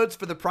 next- episodes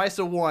for the price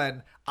of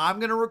 1. I'm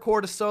going to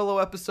record a solo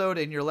episode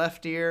in your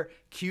left ear.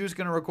 Q's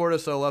going to record a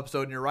solo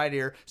episode in your right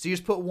ear. So you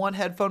just put one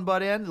headphone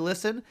bud in,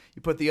 listen.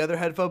 You put the other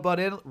headphone bud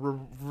in,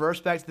 reverse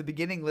back to the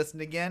beginning,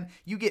 listen again.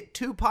 You get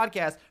 2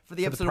 podcasts for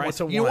the episode price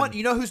of 1. of You know one. what?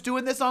 You know who's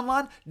doing this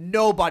online?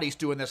 Nobody's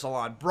doing this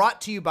online.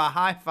 Brought to you by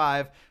High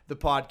Five, the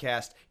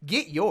podcast.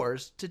 Get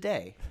yours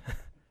today.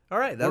 All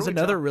right, that was are we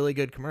another really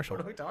good commercial.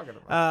 What are we talking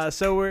about?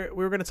 So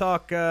we're going to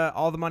talk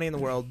All the Money in the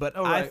World, but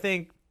Oh, I right.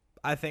 think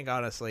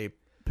honestly,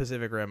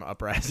 Pacific Rim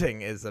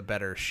Uprising is a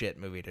better shit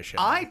movie to show.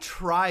 I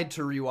tried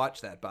to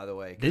rewatch that, by the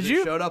way. 'cause Did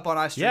you? It showed up on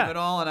iStream Yeah. It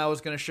All, and I was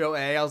going to show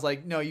A. I was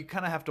like, no, you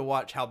kind of have to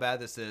watch how bad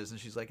this is. And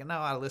she's like, no,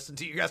 I listened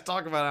to you guys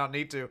talk about it. I don't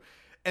need to.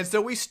 And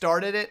so we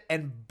started it,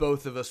 and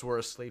both of us were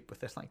asleep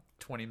within like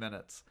 20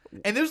 minutes.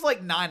 And it was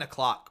like 9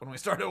 o'clock when we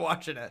started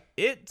watching it.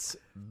 It's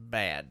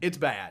bad. It's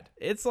bad.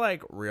 It's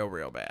like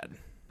real bad.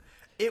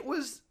 It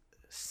was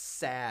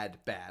sad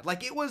bad.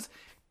 Like, it was...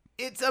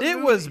 It's a It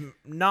movie- was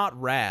not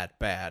rad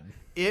bad.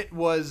 It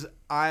was...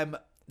 I'm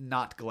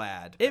not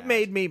glad. It bad.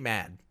 made me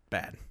mad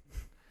bad.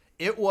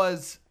 It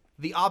was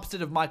the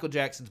opposite of Michael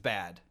Jackson's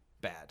bad.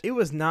 It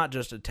was not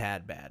just a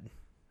tad bad.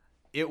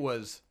 It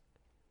was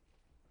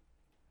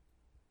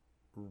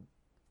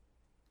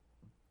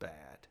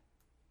bad.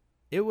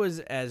 It was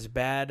as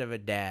bad of a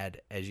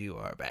dad as you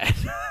are bad.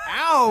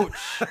 Ouch!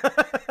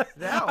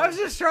 I was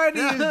just trying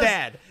to use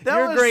dad. that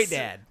You're a was- great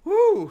dad.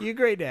 Woo! You're a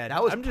great dad.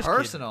 That was I'm just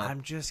personal. Kidding.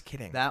 I'm just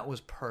kidding. That was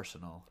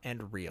personal.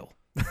 And real.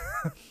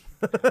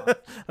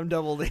 I'm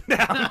doubling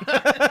down.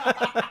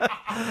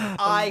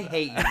 I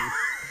hate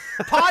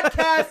you.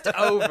 Podcast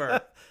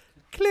over.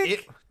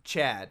 Click.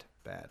 Chad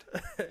bad.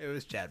 It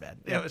was Chad bad.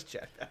 It was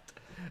Chad bad.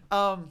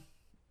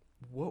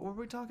 What were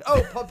we talking?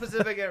 Oh,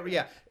 Pacific Air.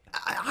 Yeah.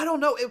 I don't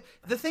know.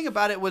 The thing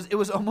about it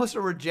was almost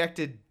a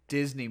rejected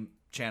Disney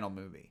Channel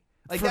movie.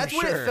 Like, For that's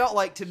what sure. it felt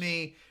like to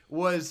me.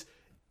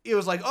 It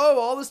was like, oh,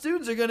 all the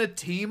students are going to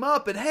team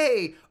up, and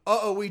hey,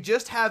 we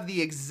just have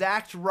the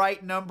exact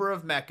right number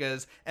of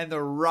mechas and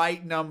the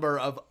right number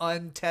of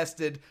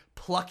untested,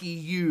 plucky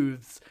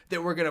youths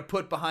that we're going to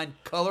put behind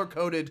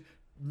color-coded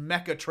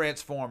mecha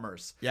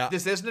Transformers. Yeah.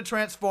 This isn't a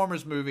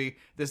Transformers movie.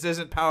 This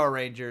isn't Power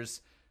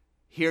Rangers.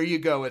 Here you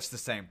go. It's the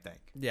same thing.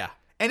 Yeah.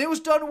 And it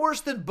was done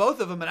worse than both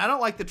of them. And I don't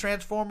like the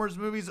Transformers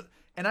movies.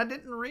 And I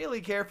didn't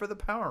really care for the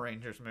Power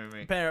Rangers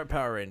movie.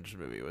 Power Rangers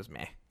movie was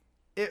meh.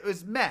 It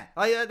was meh.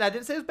 I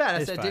didn't say it was bad. I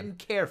It's said I fine. didn't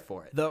care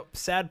for it. The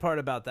sad part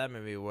about that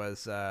movie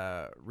was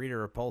Rita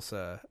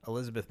Repulsa,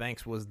 Elizabeth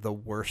Banks, was the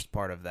worst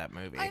part of that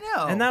movie. I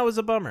know. And that was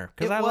a bummer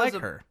because It I was like a-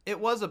 her. It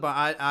was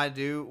I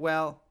do.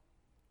 Well,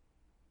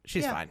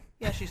 She's yeah. fine.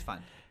 Yeah, she's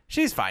fine.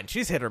 She's fine.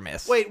 She's hit or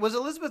miss. Wait, was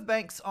Elizabeth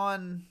Banks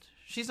on?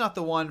 She's not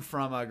the one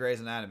from Grey's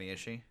Anatomy, is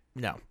she?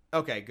 No.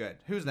 Okay, good.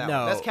 Who's that No.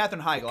 one? That's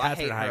Katherine Heigl. I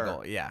hate Katherine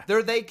her. Heigl, yeah.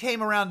 They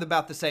came around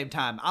about the same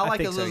time. I like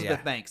think so, Elizabeth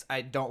yeah. Banks.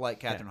 I don't like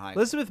Katherine Heigl.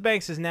 Elizabeth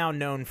Banks is now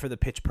known for the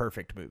Pitch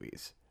Perfect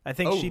movies. I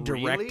think Oh, she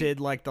really? directed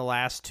like the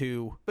last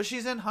two. But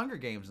she's in Hunger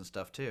Games and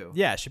stuff too.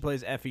 Yeah, she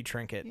plays Effie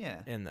Trinket Yeah.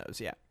 in those.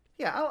 Yeah.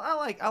 Yeah, I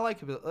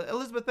like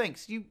Elizabeth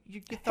Banks. You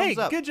get Hey, thumbs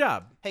up. good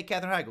job. Hey,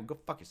 Katherine Heigl, go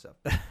fuck yourself.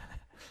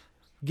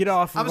 Get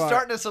off. I'm of our-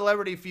 starting a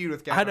celebrity feud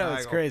with I Katherine know Heigl.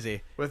 it's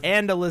crazy. With-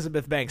 And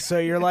Elizabeth Banks. So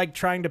you're like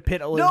trying to pit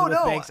Elizabeth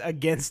no. Banks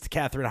against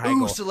Katherine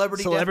Heigl. Ooh,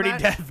 celebrity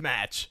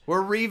deathmatch.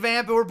 We're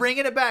revamping. We're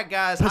bringing it back,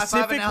 guys. High five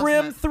Pacific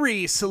announcement. Rim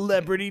 3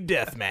 celebrity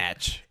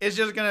deathmatch. It's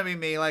just gonna be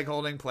me like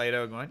holding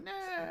Play-Doh, going. Nah.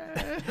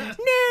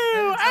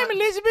 No, I'm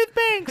Elizabeth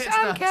Banks. it's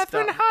I'm not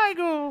Katherine stuff.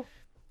 Heigl.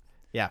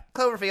 Yeah.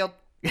 Cloverfield.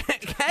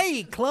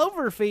 Hey,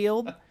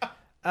 Cloverfield.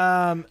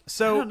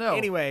 So don't know.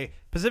 anyway,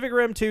 Pacific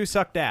Rim 2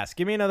 sucked ass.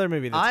 Give me another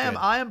movie that's good.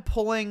 I am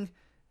pulling.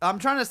 I'm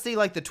trying to see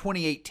like the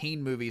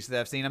 2018 movies that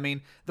I've seen. I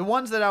mean, the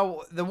ones that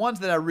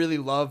I really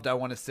loved, I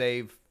want to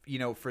save,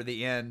 for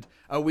the end.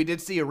 We did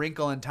see A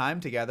Wrinkle in Time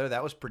together.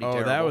 That was pretty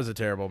terrible. that was a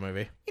terrible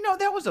movie.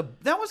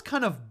 that was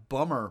kind of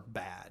bummer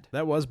bad.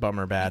 That was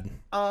bummer bad.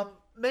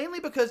 Mainly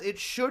because it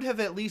should have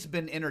at least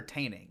been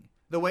entertaining.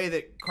 The way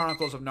that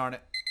Chronicles of Narnia.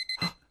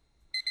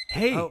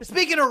 Hey,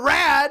 Speaking of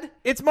rad,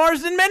 it's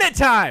Marsden Minute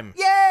time.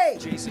 yay!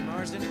 Jason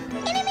Marsden.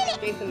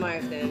 Jason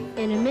Marsden.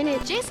 In a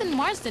minute, Jason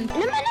Marsden.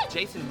 In a minute.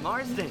 Jason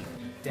Marsden.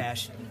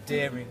 Dashing,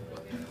 daring,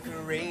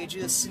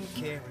 courageous and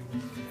caring,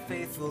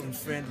 faithful and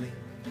friendly,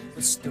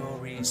 with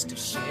stories to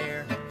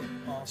share.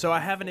 So I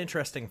have an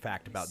interesting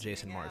fact about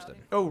Jason Marsden.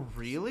 Oh,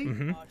 really?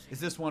 Mm-hmm. Is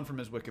this one from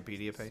his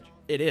Wikipedia page?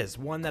 It is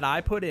one that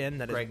I put in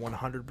that is Great.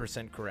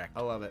 100% correct.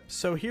 I love it.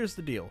 So here's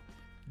the deal.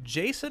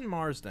 Jason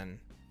Marsden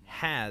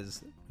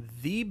has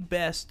the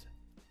best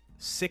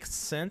sixth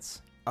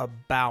sense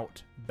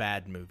about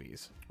bad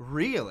movies.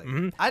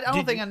 Really? I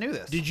don't think I knew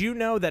this. Did you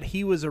know that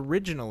he was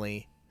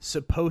originally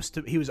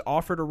he was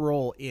offered a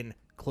role in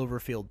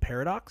Cloverfield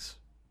Paradox,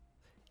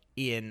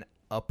 in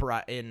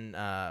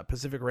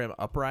Pacific Rim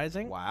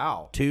Uprising,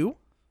 Wow. 2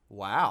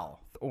 Wow.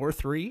 or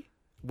 3,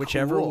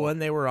 whichever Cool. one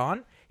they were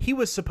on. He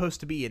was supposed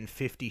to be in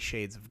 50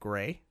 Shades of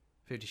Grey.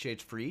 50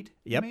 Shades Freed?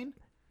 Yep. You mean?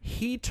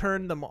 He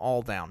turned them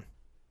all down.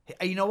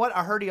 Hey, you know what?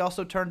 I heard he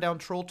also turned down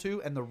Troll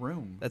 2 and The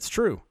Room. That's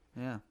true.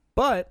 Yeah.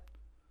 But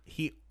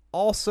he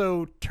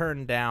also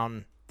turned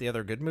down the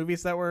other good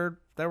movies that were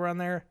on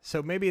there.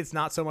 So maybe it's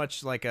not so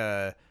much like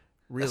a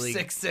really A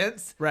Sixth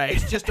Sense? Right.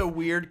 It's just a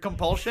weird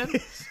compulsion.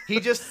 He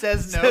just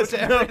says no Says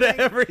to no everything.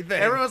 to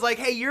everything. Everyone's like,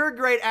 hey, you're a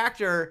great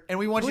actor, and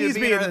we want you Please to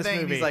be be in in our this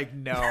thing. movie. He's like,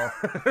 no.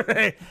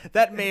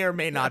 That may or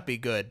may not be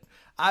good.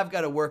 I've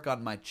got to work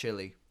on my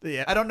chili.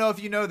 Yeah. I don't know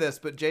if you know this,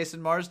 but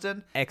Jason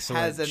Marsden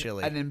Excellent has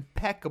chili. an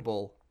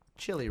impeccable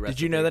chili recipe.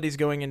 Did you know that he's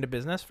going into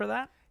business for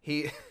that?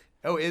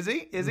 Oh, is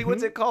he? Is he?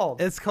 What's it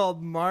called? It's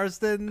called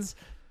Marsden's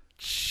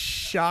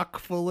Chock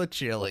Full of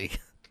Chili.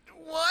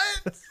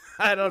 What?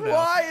 I don't know.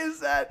 Why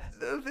is that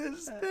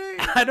his thing?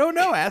 I don't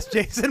know. Ask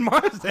Jason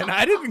Marsden.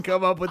 I didn't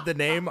come up with the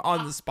name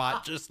on the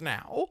spot just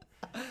now.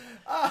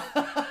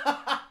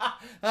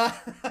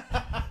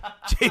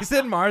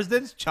 Jason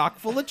Marsden's Chock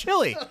Full of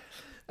Chili.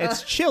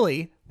 It's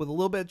chili with a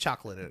little bit of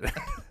chocolate in it.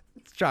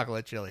 It's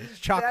chocolate chili. It's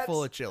chock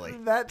full of chili.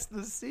 That's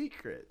the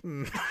secret.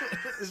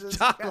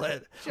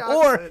 Chocolate. Chocolate.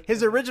 Or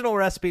his original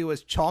recipe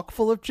was chock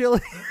full of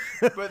chili.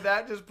 But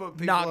that just put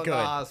people Not in good. the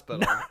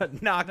hospital.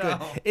 Not No.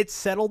 good. It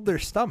settled their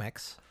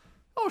stomachs,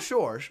 Oh,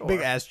 sure. big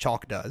as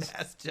chalk does,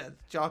 As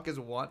Chalk is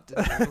wont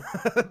to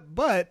do.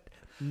 but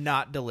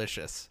not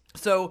delicious.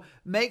 So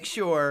make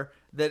sure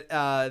that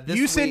this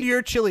You send week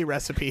your chili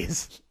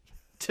recipes.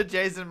 to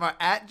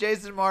at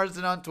Jason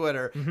Marsden on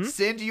Twitter. Mm-hmm.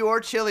 Send your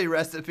chili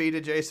recipe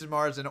to Jason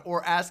Marsden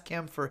or ask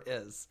him for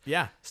his.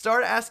 Yeah.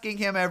 Start asking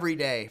him every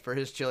day for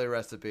his chili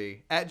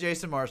recipe at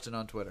Jason Marsden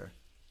on Twitter.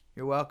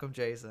 You're welcome,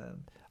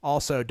 Jason.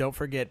 Also, don't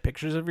forget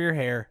pictures of your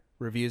hair,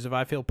 reviews of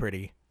I Feel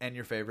Pretty. And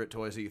your favorite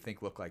toys that you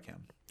think look like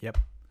him. Yep.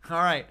 All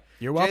right.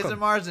 You're welcome. Jason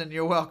Marsden,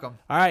 you're welcome.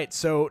 All right,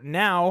 so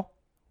now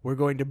we're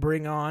going to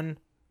bring on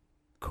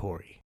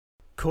Corey.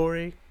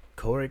 Corey.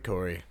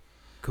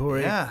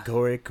 Yeah.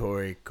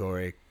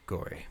 Corey.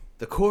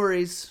 The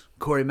Coreys,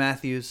 Corey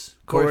Matthews,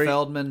 Corey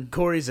Feldman,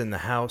 Corey's in the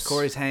house.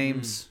 Corey's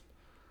Hames.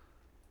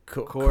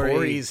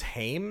 Corey's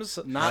Hames?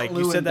 Not like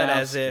you said that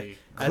Lewandowski.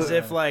 as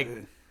if like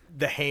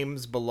the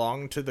Hames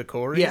belong to the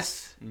Coreys?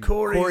 Yes.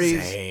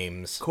 Corey's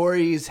Hames.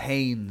 Corey's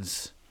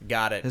Haynes.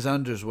 Got it. His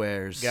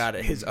underwears. Got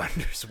it. His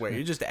underwear.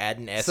 You're just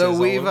adding S's So all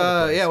we've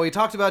over the place. we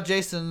talked about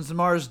Jason's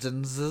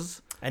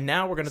Marsden's. And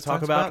now we're going to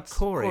talk about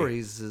Corey.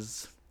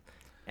 Corey's.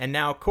 And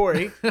now,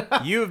 Corey,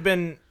 you have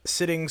been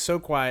sitting so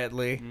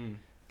quietly,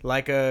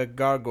 like a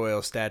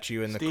gargoyle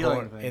statue in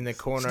the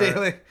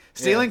corner.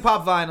 Stealing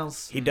pop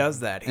vinyls. He does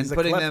that. He's And a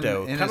putting them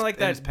klepto, in kind his- of like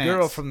in his that girl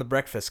pants. from the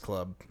Breakfast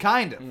Club.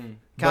 Kind of.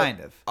 Kind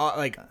But, of.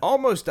 like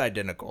almost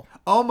identical.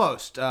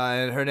 Almost.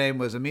 And her name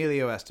was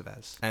Emilio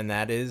Estevez. And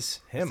that is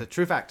him. It's a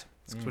true fact.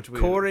 It's what we-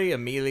 Corey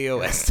Emilio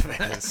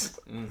Estevez.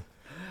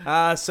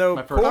 So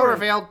My first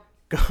Cloverfield.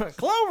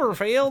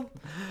 Cloverfield.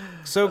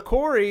 So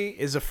Corey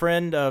is a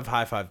friend of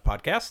High Five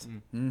Podcast.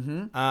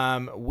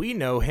 We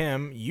know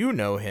him. You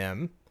know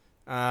him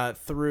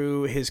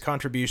through his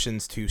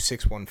contributions to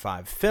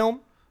 615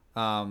 Film.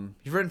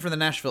 He's written for the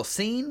Nashville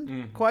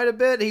scene quite a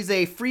bit. He's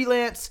a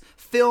freelance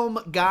film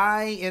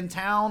guy in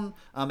town,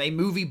 a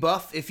movie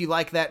buff, if you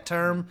like that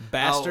term.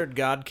 Bastard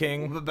God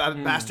King.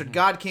 Bastard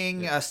God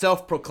King,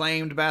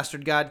 self-proclaimed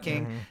Bastard God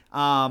King.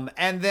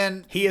 And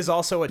then He is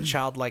also a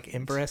childlike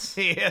empress.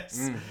 he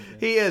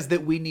is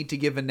that we need to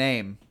give a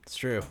name. It's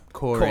true.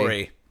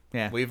 Corey.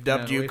 Yeah. We've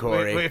dubbed you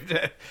Corey.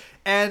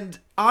 And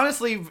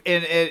honestly,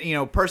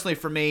 personally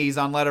for me, he's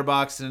on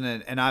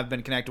Letterboxd, and I've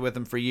been connected with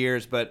him for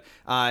years. But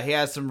he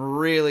has some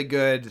really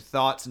good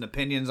thoughts and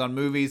opinions on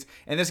movies.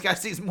 And this guy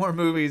sees more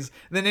movies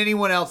than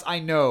anyone else I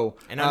know.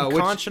 An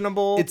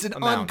unconscionable It's an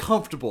amount.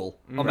 uncomfortable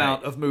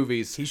amount of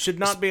movies. He should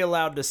not be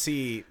allowed to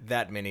see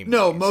that many movies.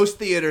 No, most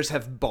theaters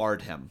have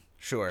barred him.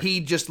 Sure. He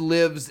just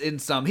lives in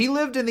some. He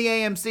lived in the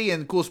AMC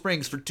in Cool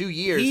Springs for 2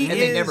 years, and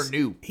they never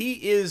knew. He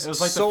is. It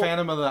was like the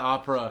Phantom of the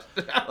Opera.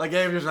 Like,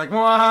 Gabe was like,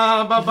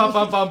 wah, bum, bum,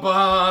 bum, bum,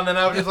 bum, and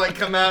I would just like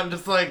come out and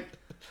just like,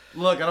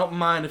 look, I don't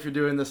mind if you're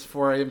doing this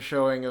 4 a.m.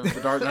 showing of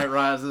The Dark Knight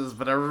Rises,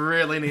 but I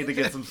really need to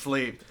get some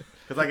sleep.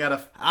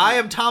 Because I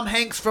am Tom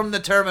Hanks from The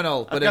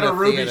Terminal, but I've got in a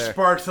Ruby theater.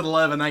 Sparks at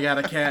 11 I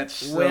gotta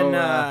catch.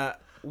 So,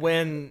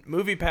 When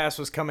MoviePass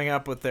was coming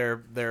up with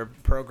their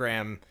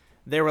program,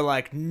 they were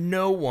like,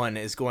 no one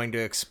is going to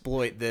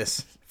exploit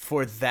this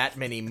for that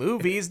many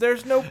movies.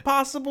 There's no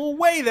possible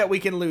way that we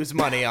can lose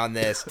money on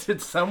this.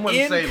 Did someone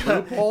say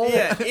loophole?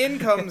 Yeah, in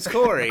comes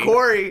Corey.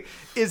 Corey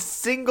is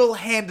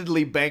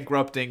single-handedly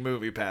bankrupting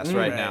MoviePass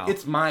right now.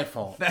 It's my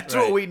fault. That's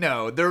what we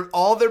know.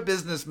 All their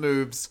business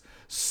moves,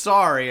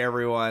 sorry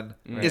everyone,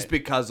 is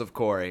because of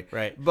Corey.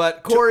 Right.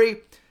 But Corey,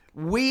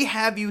 we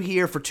have you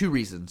here for 2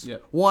 reasons.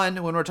 Yep.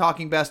 One, when we're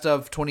talking best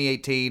of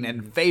 2018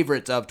 and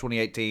favorites of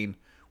 2018,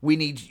 we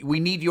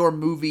need your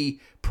movie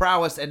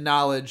prowess and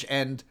knowledge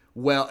and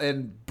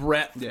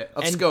breadth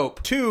of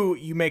scope. 2,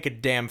 you make a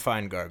damn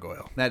fine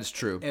gargoyle. That is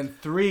true. And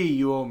 3,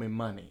 you owe me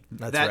money.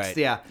 That's right.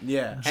 Yeah.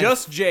 Yeah.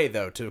 Just Jay,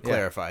 though, to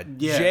clarify.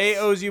 Yes. Jay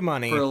owes you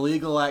money. For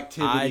illegal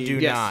activity. I do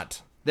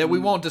not. That we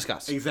won't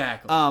discuss.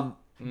 Exactly.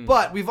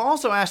 But we've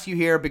also asked you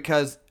here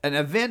because an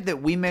event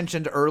that we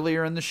mentioned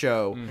earlier in the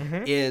show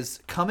is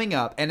coming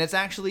up, and it's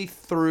actually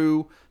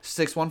through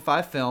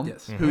 615 Film,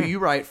 who you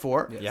write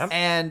for. Yep.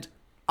 And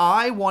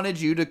I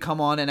wanted you to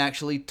come on and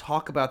actually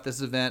talk about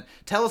this event.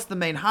 Tell us the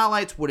main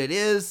highlights, what it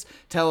is,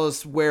 tell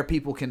us where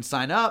people can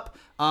sign up,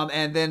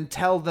 and then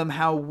tell them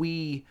how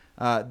we,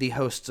 the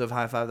hosts of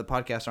High Five the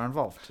Podcast, are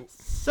involved.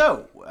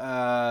 So,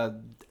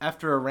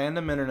 after a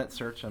random internet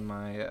search on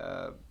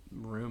my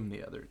room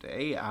the other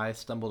day, I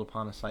stumbled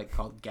upon a site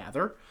called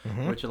Gather,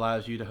 which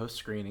allows you to host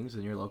screenings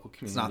in your local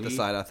community. It's not the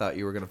site I thought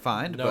you were going to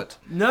find, but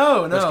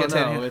No. let's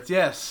continue. It's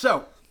yes.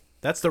 So,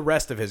 That's the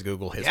rest of his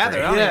Google history.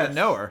 Gather, I don't even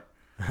know her.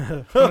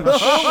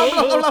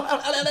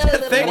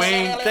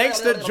 Thanks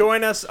to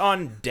join us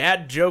on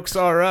Dad Jokes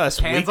Are Us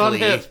hands on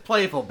weekly. hips,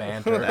 playful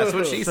banter. That's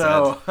what she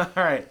All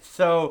right.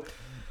 So,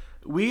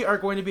 we are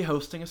going to be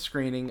hosting a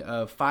screening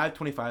of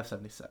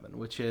 52577,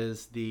 which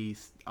is the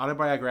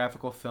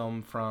autobiographical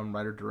film from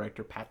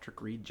writer-director Patrick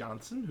Reed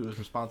Johnson, who is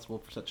responsible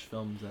for such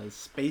films as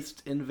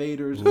Spaced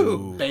Invaders,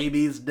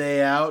 Baby's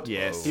Day Out.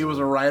 Yes. He was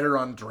a writer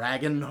on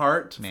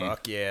Dragonheart.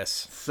 Fuck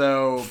yes.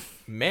 So,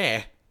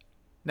 Meh.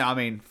 No, I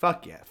mean,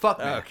 fuck yeah. Fuck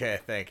me. Okay,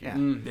 thank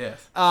you.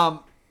 yes.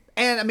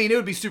 And I mean, it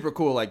would be super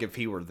cool, like, if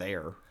he were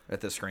there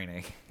at the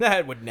screening.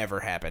 That would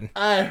never happen.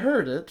 I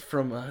heard it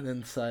from an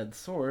inside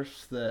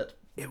source that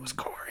It was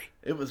Corey.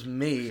 it was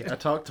me. I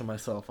talk to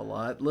myself a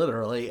lot,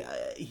 literally.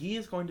 He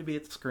is going to be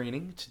at the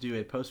screening to do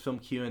a post-film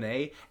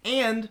Q&A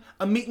and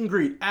a meet and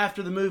greet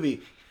after the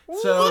movie.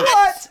 So,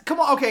 What?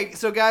 Come on. Okay,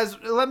 so guys,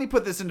 let me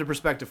put this into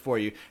perspective for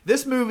you.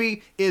 This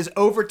movie is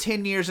over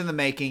 10 years in the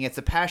making. It's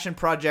a passion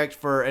project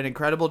for an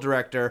incredible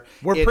director.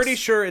 We're pretty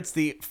sure it's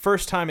the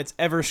first time it's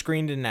ever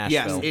screened in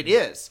Nashville. Yes, it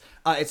is.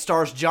 It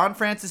stars John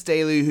Francis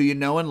Daley, who you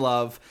know and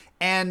love,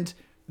 and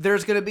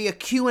there's going to be a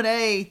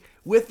Q&A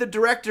with the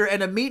director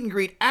and a meet and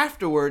greet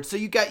afterwards. So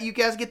you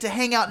guys get to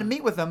hang out and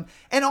meet with them,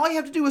 and all you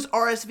have to do is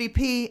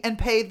RSVP and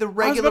pay the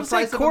regular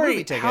price of a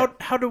movie ticket.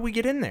 How do we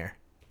get in there?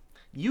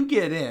 you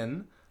get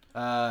in.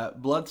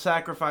 Blood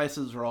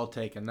sacrifices were all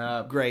taken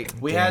up. Great.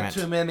 We Damn had it.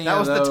 too many That of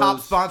was the top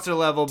those. sponsor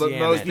level, but Damn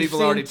most it. people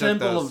You've already seen took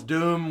Temple those. of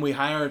Doom. We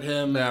hired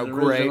him No,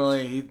 great.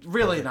 originally.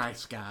 Really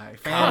nice guy.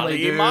 Family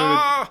dude.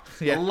 Kalima!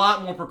 Yeah. A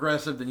lot more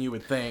progressive than you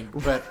would think,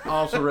 but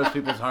also rips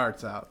people's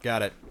hearts out.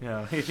 Got it. You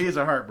know, he's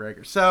a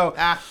heartbreaker. So,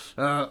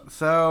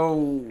 so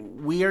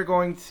we are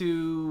going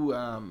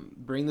to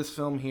bring this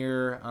film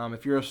here.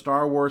 If you're a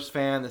Star Wars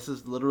fan, this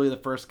is literally the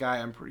first guy,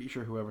 I'm pretty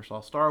sure, who ever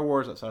saw Star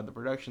Wars outside of the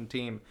production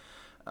team.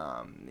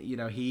 You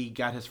know, he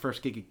got his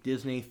first gig at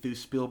Disney through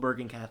Spielberg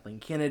and Kathleen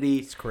Kennedy.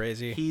 It's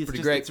crazy. He's Pretty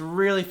just, great. It's a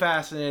really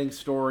fascinating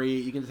story.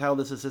 You can tell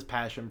this is his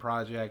passion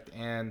project,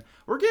 and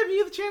we're giving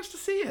you the chance to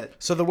see it.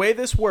 So the way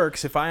this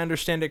works, if I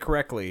understand it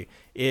correctly,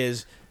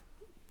 is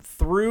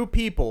through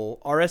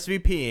people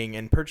RSVPing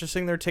and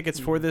purchasing their tickets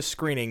for this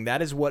screening,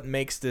 that is what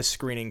makes this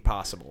screening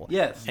possible.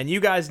 Yes. And you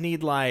guys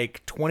need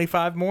like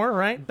 25 more,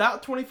 right?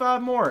 About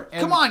 25 more.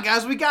 And, Come on,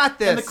 guys, we got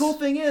this. And the cool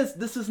thing is,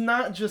 this is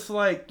not just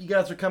like you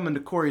guys are coming to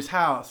Corey's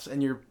house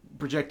and you're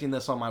projecting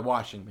this on my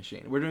washing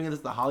machine. We're doing this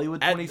at the Hollywood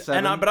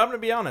 27. But I'm going to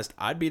be honest,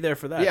 I'd be there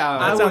for that. Yeah,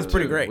 that I sounds would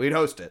pretty too. great. We'd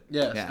host it.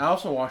 Yes. Yeah. I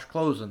also wash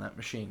clothes in that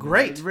machine.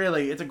 Great.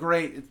 It's a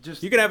great. It's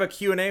just You can have a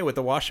Q&A with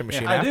the washing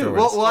machine I do. afterwards.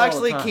 We'll all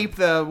actually the time. keep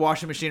the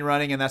washing machine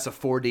running, and that's a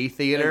 4D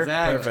theater.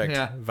 Exactly. Perfect.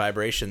 Yeah.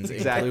 Vibrations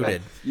Exactly.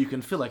 included. You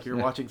can feel like you're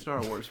watching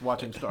Star Wars.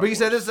 But you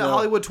said this is at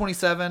Hollywood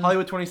 27.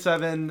 Hollywood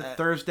 27,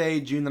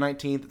 Thursday, June the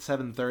 19th at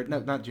 7:30. No,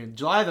 not June.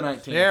 July the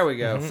 19th. There we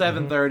go.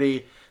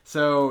 7:30.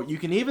 So you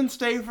can even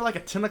stay for like a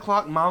 10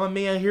 o'clock Mamma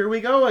Mia, here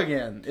we go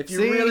again. If you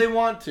See, really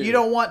want to. You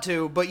don't want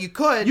to, but you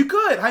could. You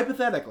could,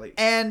 hypothetically.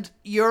 And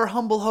your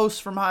humble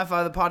host from High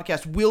Five the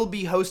Podcast will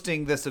be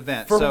hosting this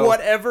event. For so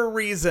whatever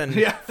reason,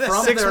 Yeah. From their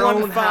own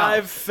 615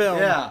 house. Film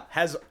Yeah.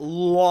 has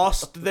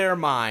lost their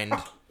mind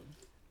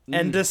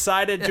and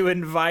decided to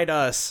invite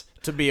us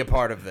to be a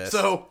part of this.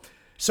 So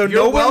So you're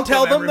no one welcome,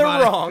 tell them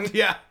everybody. they're wrong.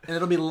 Yeah. And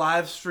it'll be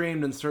live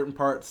streamed in certain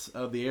parts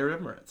of the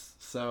Arab Emirates.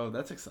 So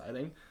that's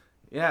exciting.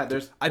 Yeah,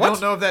 there's. I don't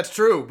know if that's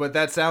true, but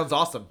that sounds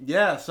awesome.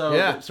 Yeah, so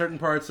Yeah. certain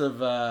parts of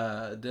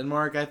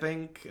Denmark, I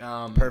think.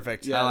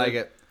 Perfect. Yeah, I like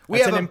it. We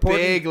That's have an a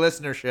important- big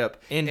listenership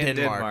in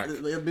Denmark.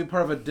 It'll be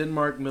part of a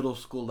Denmark middle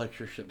school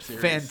lectureship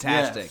series.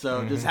 Fantastic. Yeah,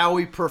 so This is how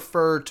we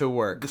prefer to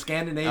work. the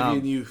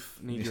Scandinavian youth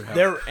need your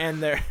help.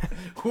 They're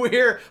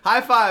We're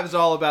High Five is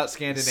all about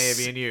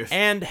Scandinavian youth.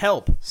 and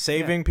help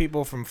saving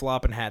people from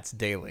flopping hats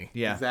daily.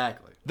 Yeah.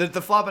 Exactly.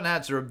 The flopping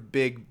hats are a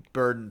big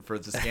burden for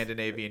the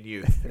Scandinavian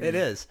youth. It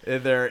is.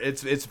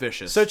 It's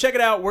vicious. So check it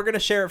out. We're gonna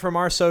share it from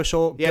our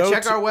social. yeah, Go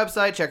check to- our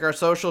website, check our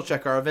social,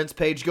 check our events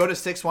page. Go to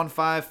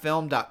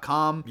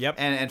 615film.com. Yep.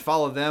 And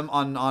follow them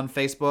on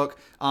Facebook.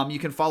 You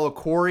can follow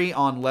Corey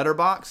on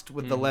Letterboxd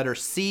with the letter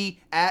C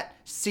at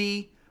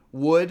C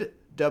Wood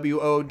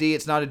WOD.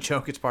 It's not a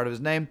joke. It's part of his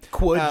name.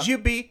 Could you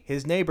be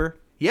his neighbor?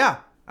 Yeah,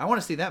 I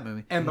want to see that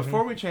movie. And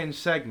before we change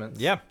segments,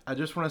 Yeah. I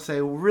just want to say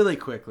really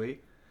quickly,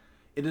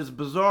 it is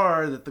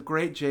bizarre that the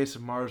great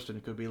Jason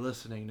Marsden could be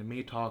listening to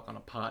me talk on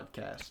a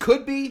podcast.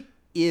 Could be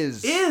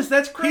is.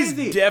 That's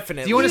crazy. He's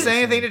definitely. Do you want to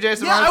say anything to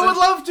Jason Yeah, Marsden? I would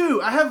love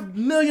to. I have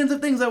millions of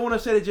things I want to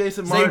say to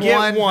Jason Say Marsden.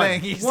 get one.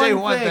 thing. You say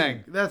one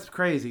thing. That's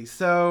crazy.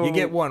 So You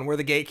get one. We're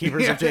the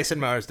gatekeepers of Jason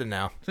Marsden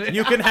now.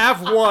 You can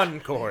have one,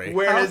 Corey.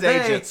 Where his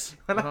Hey, agents?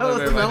 When I don't know was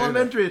if in everybody knew that.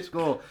 elementary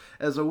school,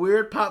 as a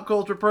weird pop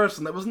culture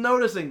person that was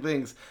noticing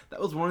things, that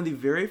was one of the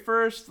very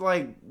first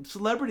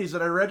celebrities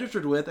that I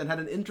registered with and had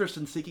an interest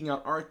in seeking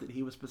out art that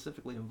he was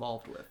specifically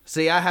involved with.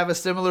 See, I have a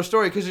similar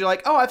story because you're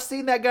like, oh, I've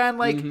seen that guy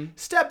in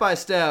Step by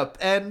Step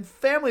and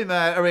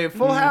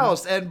Full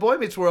House and Boy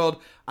Meets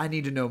World. I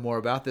need to know more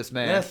about this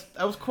man. Yes,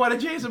 I was quite a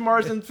Jason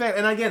Marsden fan.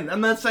 And again,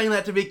 I'm not saying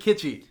that to be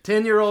kitschy.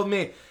 10-year-old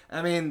me.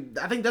 I mean,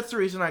 I think that's the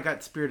reason I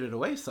got Spirited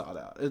Away sought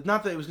out. It's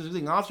not that it was because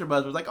it was Oscar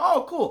buzz. It was like,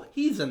 oh, cool,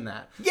 he's in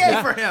that.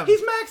 Yay for him.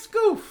 He's Max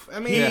Goof. I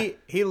mean,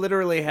 He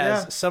literally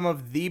has Yeah. some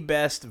of the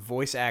best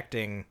voice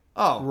acting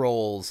Oh.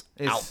 roles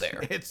It's- out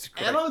there. It's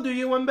great. and I'll do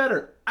you one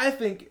better. I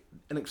think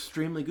an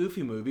extremely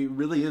goofy movie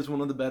really is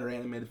one of the better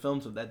animated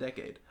films of that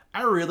decade.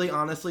 I really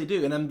honestly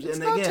do. And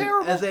not again,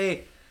 terrible.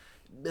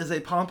 as a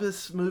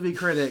pompous movie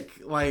critic,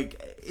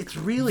 like, it's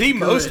really The good.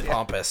 most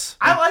pompous.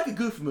 I like a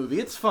goof movie.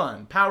 It's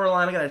fun.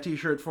 Powerline, I got a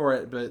t-shirt for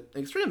it, but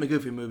extremely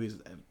goofy movies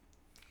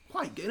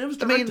quite good. And it was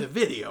direct to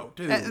video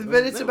too.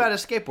 But it's about a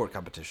skateboard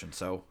competition,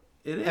 so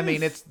It is. I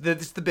mean, it's the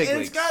big and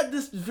leagues. it's got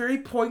this very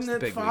poignant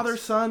big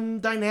father-son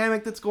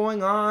dynamic that's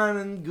going on,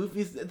 and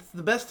Goofy's. It's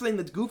the best thing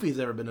that Goofy's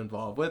ever been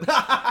involved with,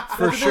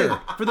 For sure.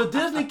 For the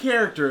Disney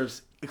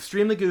characters,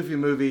 extremely goofy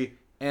movie,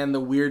 and the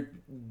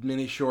weird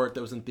mini short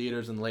that was in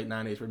theaters in the late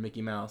 '90s where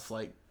Mickey Mouse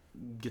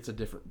gets a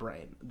different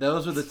brain.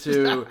 Those are the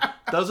two.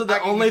 Those are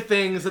the only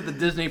things that the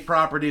Disney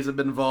properties have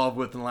been involved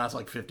with in the last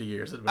 50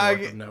 years that have been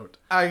worth of note.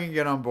 I can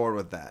get on board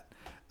with that.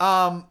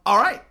 All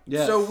right.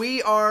 Yes. So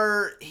we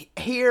are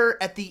here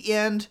at the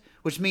end,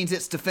 which means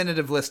it's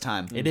definitive list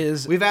time. It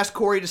is. We've asked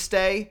Corey to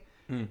stay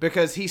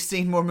because he's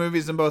seen more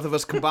movies than both of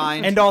us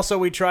combined. And also,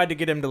 we tried to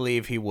get him to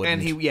leave. He wouldn't.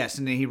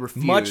 and he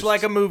refused. Much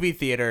like a movie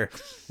theater,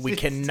 we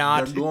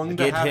cannot They're going to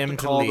get have him to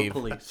to call the leave.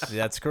 police.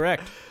 That's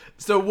correct.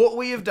 So what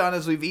we have done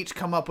is we've each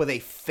come up with a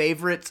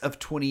favorites of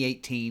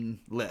 2018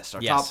 list,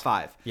 our Yes. top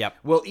 5. Yep.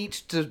 We'll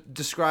each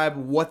describe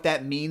what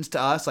that means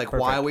to us, like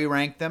why we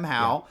rank them,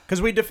 how.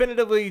 Because we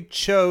definitively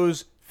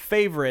chose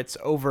favorites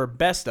over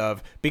best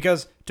of,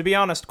 because to be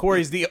honest,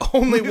 Corey's the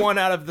only one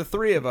out of the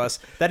three of us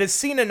that has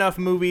seen enough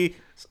movie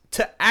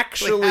to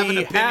actually have an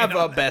opinion have a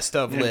on that. best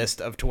of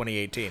list of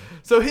 2018.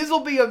 So his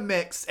will be a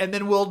mix, and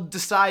then we'll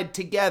decide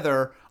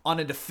together on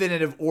a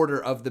definitive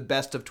order of the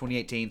best of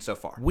 2018 so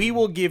far. We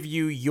will give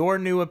you your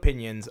new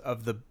opinions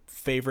of the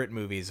favorite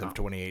movies of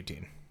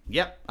 2018.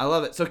 Yep, I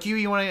love it. So Q,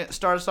 you want to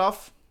start us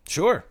off?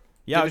 Sure.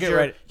 Yeah, I'll get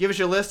right. Give us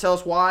your list. Tell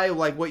us why,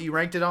 like what you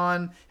ranked it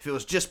on. If it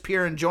was just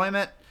pure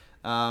enjoyment,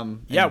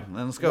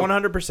 Let's go.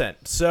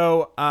 100%.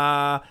 So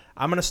I'm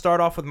gonna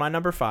start off with my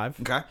number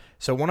 5. Okay.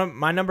 So one of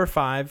my number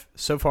 5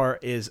 so far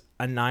is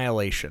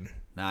Annihilation.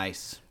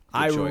 Nice.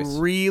 I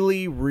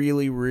really,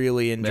 really,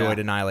 really enjoyed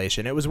Yeah.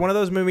 Annihilation. It was one of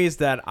those movies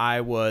that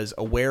I was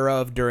aware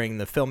of during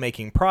the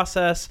filmmaking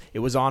process. It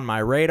was on my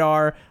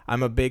radar.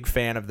 I'm a big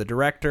fan of the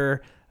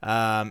director.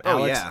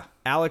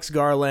 Alex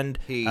Garland.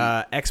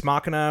 Ex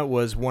Machina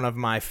was one of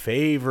my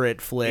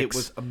favorite flicks. It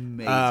was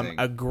amazing.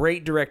 A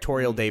great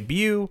directorial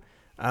debut.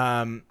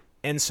 And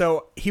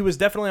so he was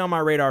definitely on my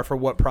radar for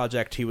what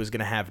project he was going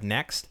to have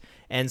next.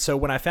 And so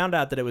when I found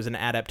out that it was an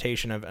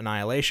adaptation of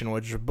Annihilation,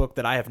 which is a book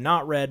that I have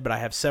not read, but I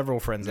have several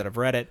friends that have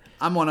read it.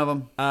 I'm one of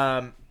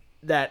them.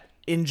 That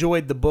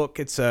enjoyed the book.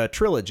 It's a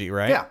trilogy,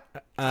 right? Yeah.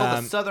 It's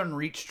called the Southern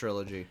Reach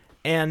trilogy.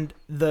 And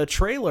the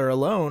trailer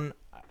alone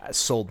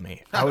sold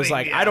me. I was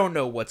like, I don't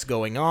know what's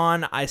going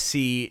on. I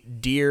see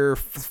deer,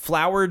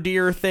 flower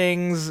deer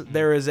things.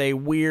 There is a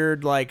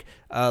weird, like,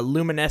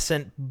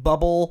 luminescent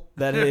bubble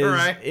that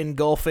is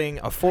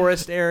engulfing a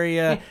forest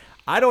area.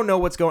 I don't know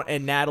what's going.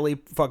 And Natalie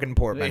fucking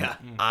Portman. Yeah.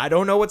 I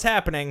don't know what's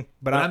happening,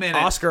 but I'm in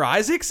it. Oscar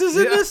Isaacs is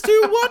in this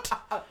too.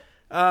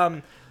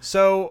 What?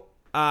 So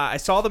I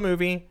saw the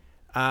movie.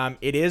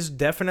 It is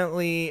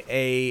definitely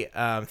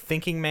a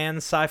thinking man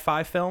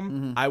sci-fi film.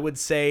 Mm-hmm. I would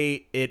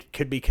say it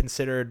could be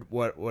considered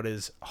what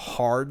is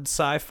hard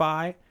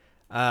sci-fi.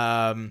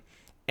 And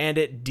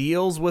it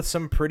deals with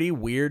some pretty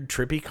weird,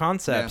 trippy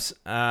concepts.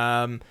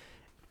 Yeah.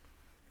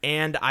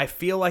 And I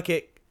feel like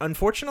it,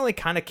 unfortunately,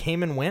 kind of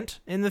came and went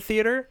in the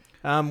theater.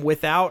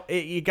 Without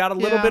it, you got a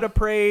little bit of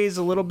praise,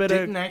 a little bit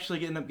didn't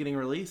actually end up getting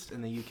released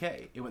in the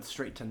UK. It went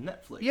straight to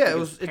Netflix. Yeah, it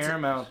was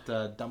Paramount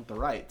dumped the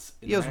rights.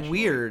 Yeah, it was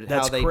weird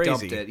how they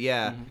dumped it.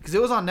 Yeah, because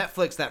it was on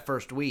Netflix that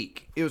first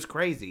week. It was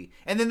crazy,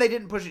 and then they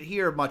didn't push it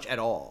here much at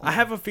all. I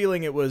have a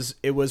feeling it was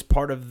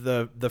part of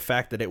the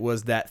fact that it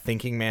was that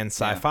thinking man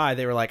sci-fi.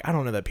 They were like, I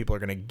don't know that people are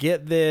going to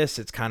get this.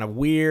 It's kind of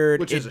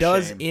weird. Which is it a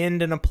does shame.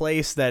 end in a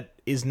place that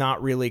is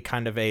not really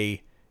kind of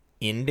a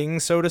ending,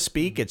 so to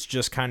speak. It's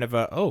just kind of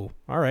a, all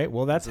right,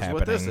 well, that's happening.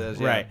 What this is,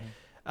 yeah.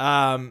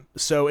 Right.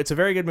 So it's a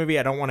very good movie.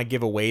 I don't want to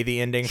give away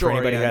the ending for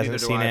anybody who hasn't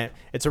seen it.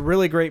 It's a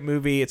really great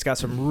movie. It's got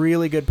some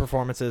really good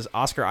performances.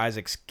 Oscar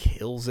Isaacs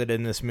kills it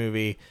in this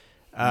movie.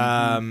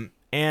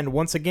 And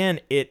once again,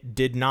 it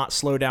did not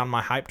slow down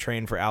my hype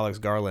train for Alex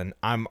Garland.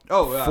 I'm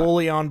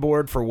fully on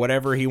board for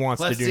whatever he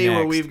wants to do next. Let's see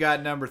where we've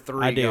got number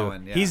 3 I do.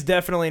 going. Yeah. He's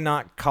definitely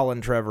not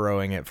Colin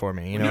Trevorrowing it for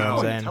me. You know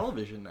what I'm saying?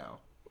 Television now.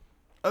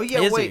 Oh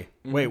yeah, Is wait.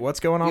 he? Wait, what's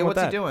going on with what's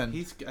that? he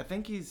doing? I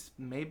think he's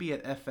maybe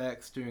at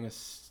FX doing a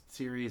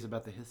series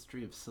about the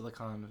history of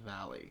Silicon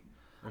Valley.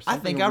 Or I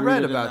think I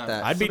read about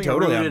that. I'd be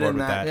totally on board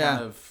with that.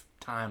 Kind of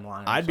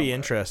timeline. I'd be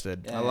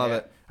interested. Yeah, I love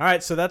it. All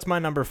right, so that's my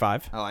number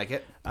 5. I like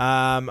it.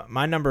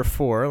 My number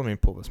 4. Let me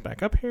pull this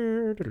back up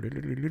here.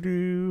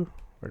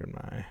 Where did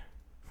my?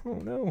 Oh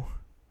no.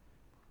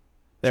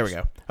 There we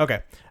go. Okay.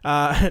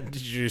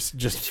 Did you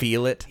just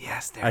feel it?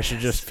 Yes, there I should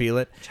just feel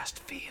it. Just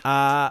feel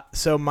it.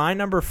 So my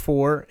number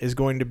 4 is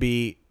going to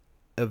be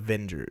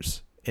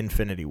Avengers: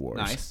 Infinity Wars.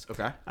 Nice.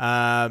 Okay.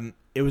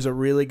 It was a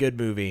really good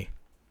movie.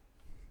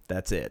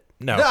 That's it.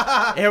 No,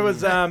 it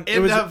was. It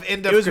End was of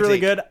really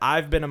critique. good.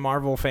 I've been a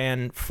Marvel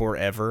fan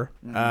forever.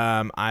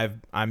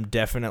 I'm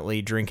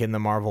definitely drinking the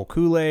Marvel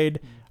Kool-Aid.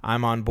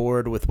 I'm on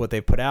board with what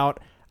they put out.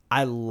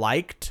 I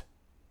liked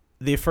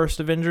the first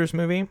Avengers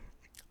movie.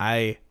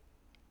 I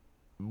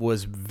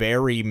was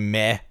very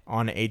meh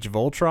on Age of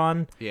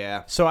Ultron.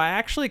 Yeah. So I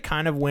actually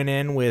kind of went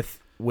in with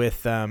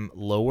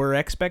lower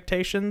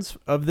expectations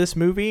of this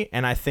movie,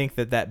 and I think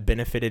that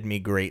benefited me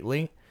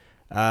greatly.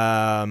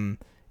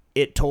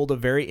 It told a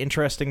very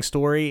interesting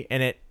story,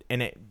 and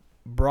it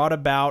brought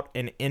about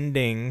an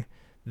ending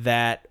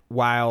that,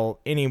 while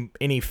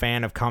any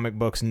fan of comic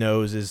books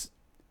knows, is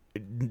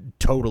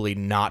totally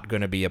not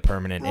going to be a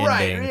permanent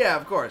ending. Right? Yeah,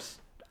 of course.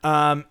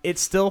 It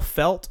still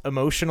felt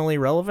emotionally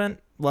relevant.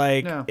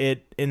 Like,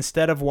 it,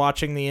 instead of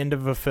watching the end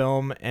of a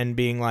film and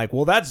being like,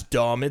 well, that's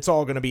dumb, it's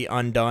all going to be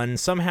undone,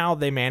 somehow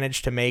they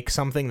managed to make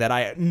something that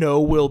I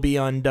know will be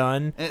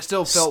undone. And it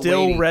still felt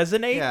weighty.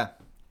 resonate. Yeah.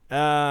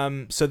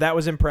 So that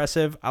was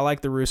impressive. I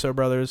like the Russo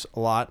brothers a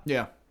lot.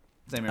 Yeah.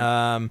 Same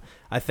here.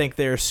 I think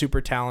they're super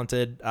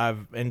talented.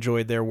 I've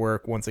enjoyed their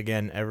work once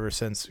again ever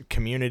since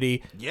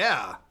Community.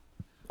 Yeah.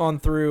 On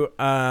through.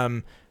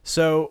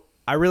 So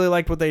I really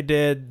liked what they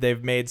did.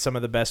 They've made some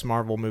of the best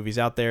Marvel movies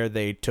out there.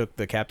 They took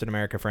the Captain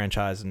America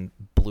franchise and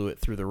blew it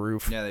through the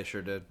roof. Yeah, they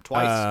sure did.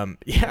 Twice.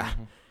 Yeah.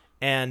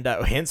 And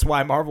hence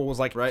why Marvel was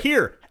like,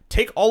 here,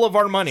 take all of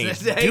our money.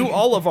 Do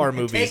all of our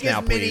movies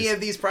now, please. Take as many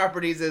of these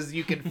proproperties as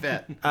you can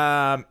fit.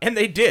 And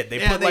they did. They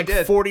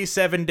put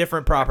 47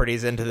 different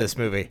properties into this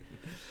movie.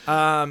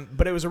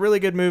 But it was a really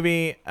good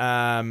movie.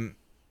 I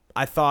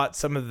thought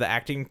some of the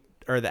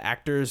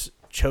actors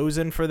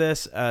chosen for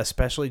this,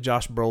 especially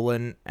Josh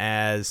Brolin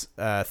as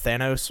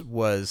Thanos,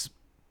 was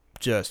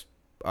just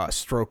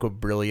stroke of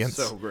brilliance.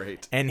 So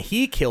great. And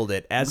he killed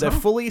it. As a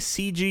fully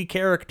CG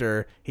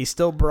character, he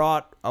still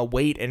brought a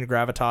weight and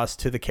gravitas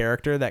to the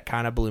character that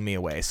kind of blew me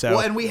away. So, well,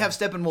 and we have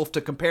Steppenwolf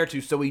to compare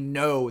to, so we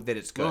know that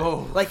it's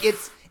good. Like,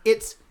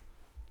 it's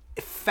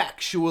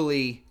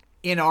factually,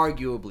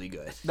 inarguably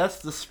good. That's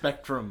the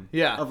spectrum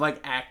of, like,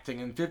 acting.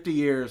 In 50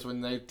 years,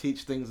 when they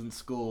teach things in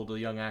school to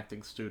young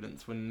acting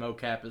students, when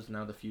mocap is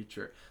now the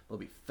future, there'll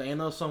be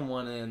Thanos on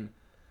one end,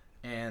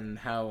 and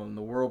how in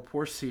the world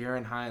poor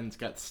Ciarán Hinds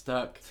got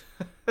stuck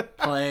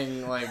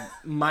playing like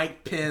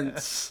Mike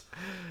Pence,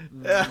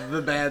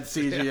 the bad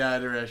CGI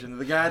direction.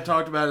 The guy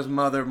talked about his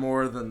mother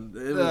more than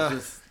it was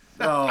just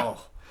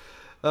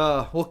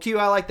well, Q,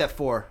 I like that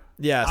 4.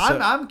 Yeah, so,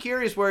 I'm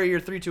curious where your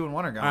 3, 2, and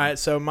 1 are going. All right,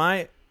 so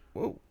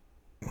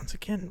once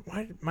again,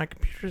 why my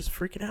computer's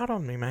freaking out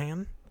on me,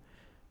 man?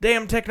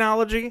 Damn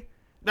technology!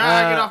 Get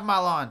off my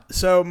lawn.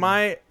 So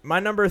my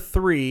number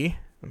 3.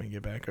 Let me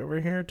get back over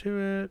here to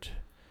it.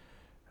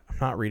 I'm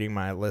not reading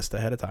my list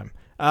ahead of time.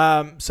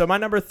 So my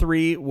number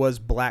 3 was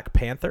Black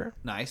Panther.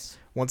 Nice.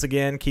 Once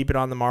again, keep it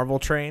on the Marvel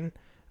train.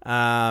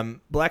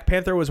 Black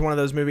Panther was one of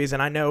those movies,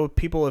 and I know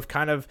people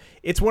have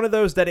it's one of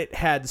those that it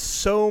had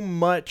so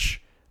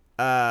much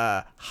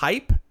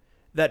hype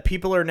that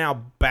people are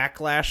now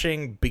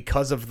backlashing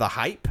because of the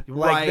hype.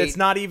 Like, it's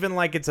not even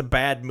like it's a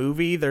bad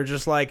movie. They're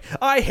just like,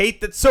 I hate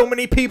that so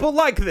many people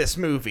like this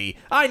movie.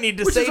 I need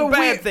to say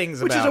bad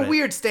things about it. Which is a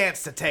weird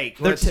stance to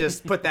take. Let's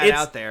just put that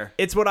out there.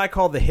 It's what I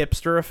call the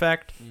hipster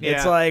effect. Yeah.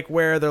 It's like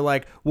where they're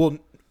like, you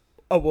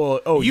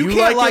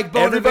can't like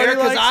Bon Iver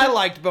because I it?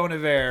 liked Bon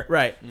Iver.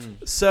 Right.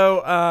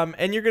 So,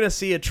 and you're going to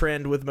see a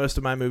trend with most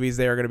of my movies.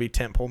 They are going to be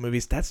tentpole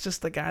movies. That's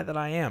just the guy that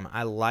I am.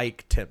 I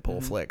like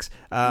tentpole flicks.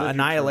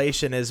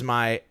 Annihilation is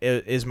my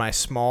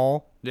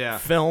small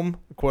film,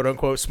 quote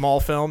unquote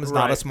small film. It's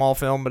not a small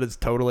film, but it's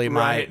totally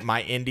my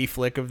indie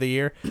flick of the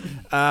year.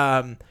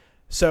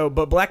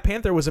 But Black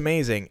Panther was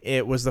amazing.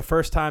 It was the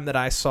first time that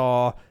I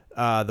saw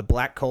the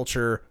black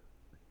culture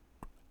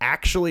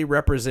actually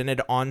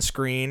represented on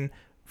screen,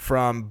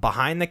 from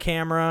behind the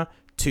camera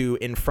to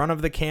in front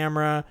of the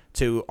camera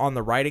to on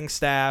the writing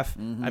staff.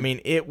 I mean,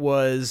 it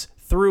was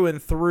through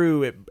and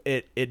through.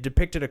 It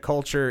depicted a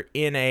culture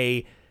in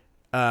a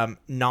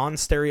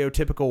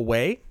non-stereotypical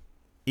way,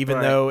 even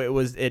though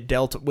it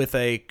dealt with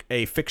a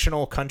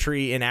fictional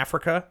country in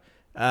Africa.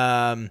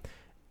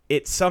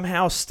 It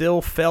somehow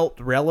still felt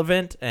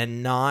relevant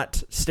and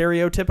not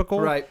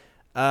stereotypical. Right.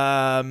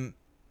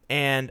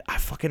 And I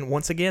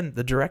once again,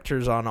 the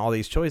directors on all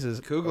these choices,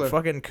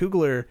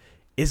 Coogler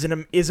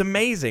is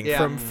amazing.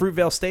 From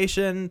Fruitvale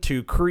Station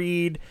to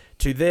Creed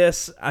to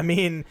this. I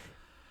mean,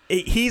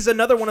 he's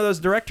another one of those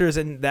directors,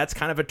 and that's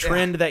kind of a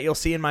trend that you'll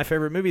see in my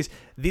favorite movies.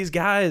 These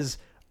guys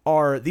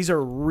are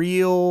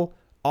real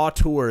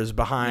auteurs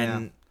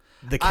behind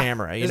the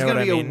camera. You know what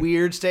I mean? It's going to be a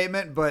weird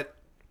statement, but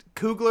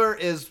Coogler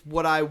is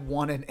what I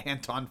wanted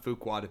Anton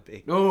Fuqua to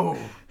be. Oh,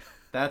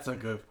 that's a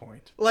good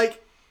point.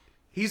 Like,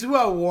 he's who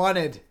I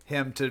wanted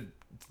him to.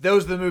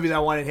 Those are the movies I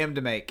wanted him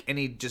to make, and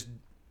he just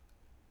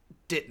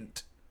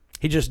didn't.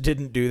 He just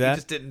didn't do that? He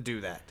just didn't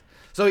do that.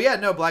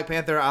 So, Black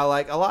Panther I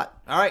like a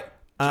lot. All right.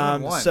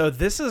 So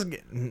this is...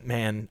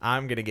 Man,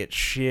 I'm going to get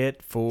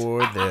shit for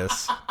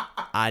this.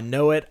 I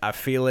know it. I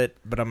feel it.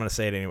 But I'm going to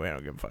say it anyway. I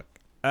don't give a fuck.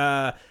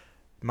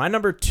 My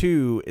number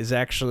 2 is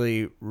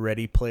actually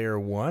Ready Player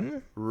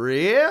One.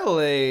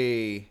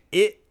 Really?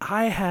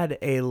 I had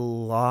a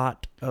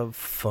lot of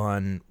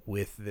fun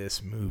with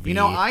this movie.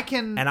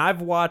 And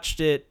I've watched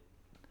it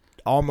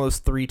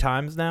almost 3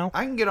 times now.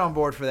 I can get on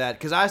board for that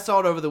because I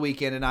saw it over the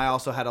weekend and I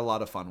also had a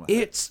lot of fun with it.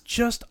 It's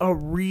just a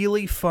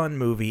really fun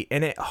movie,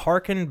 and it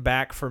harkened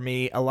back for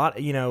me a lot.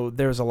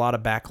 There's a lot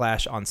of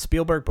backlash on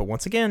Spielberg, but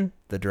once again,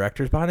 the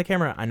director's behind the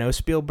camera. I know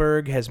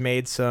Spielberg has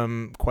made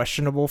some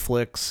questionable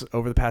flicks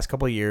over the past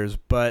couple of years,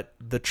 but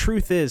the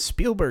truth is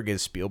Spielberg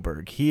is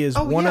Spielberg. He is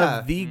one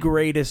of the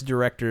greatest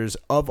directors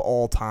of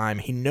all time.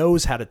 He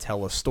knows how to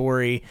tell a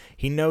story.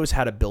 He knows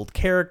how to build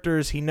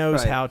characters. He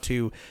knows how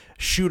to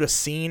shoot a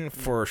scene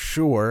for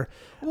sure.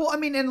 Well, I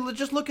mean, and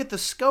just look at the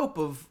scope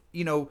of,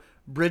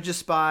 Bridge of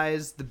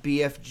Spies, the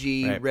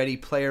BFG, Ready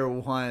Player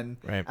One.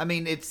 Right. I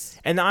mean, it's...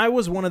 And I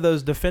was one of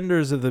those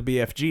defenders of the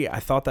BFG. I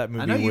thought that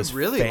movie was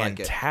really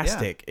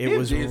fantastic. Like it.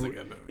 It's a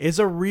good movie. It's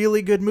a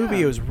really good movie.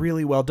 Yeah. It was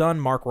really well done.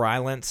 Mark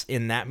Rylance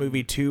in that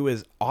movie, too,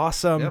 is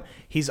awesome. Yep.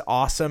 He's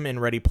awesome in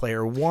Ready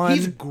Player One.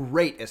 He's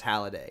great as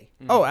Halliday.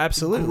 Oh,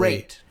 absolutely.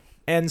 Great.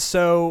 And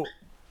so,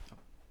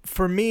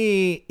 for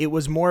me, it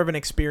was more of an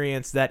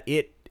experience that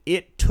it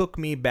took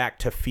me back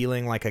to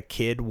feeling like a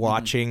kid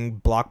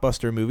watching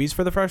blockbuster movies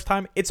for the first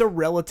time. It's a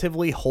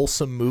relatively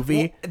wholesome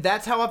movie. Well,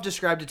 that's how I've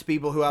described it to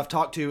people who I've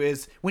talked to,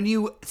 is when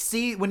you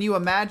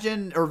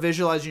imagine or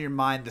visualize in your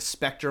mind the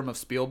spectrum of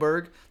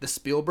Spielberg, the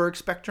Spielberg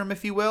spectrum,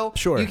 if you will.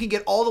 Sure. You can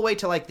get all the way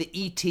to like the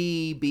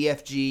E.T.,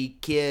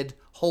 BFG, kid,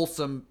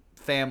 wholesome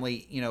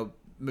family,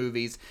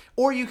 movies,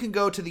 or you can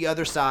go to the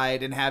other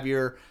side and have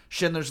your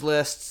Schindler's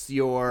Lists,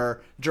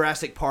 your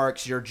Jurassic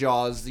Parks, your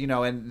Jaws,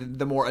 and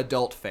the more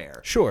adult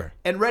fare. Sure.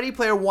 And Ready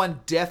Player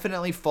One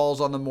definitely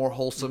falls on the more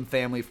wholesome,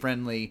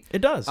 family-friendly It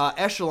does.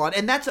 echelon,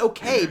 and that's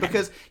okay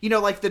because,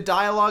 like the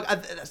dialogue,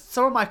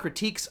 some of my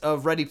critiques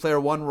of Ready Player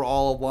One were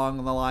all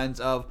along the lines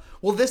of,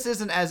 well, this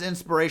isn't as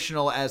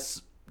inspirational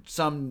as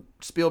some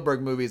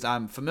Spielberg movies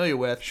I'm familiar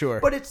with. Sure.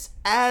 But it's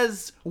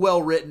as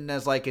well written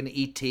as like an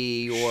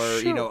E.T. or,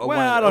 Sure.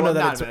 I don't know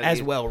that it's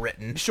as well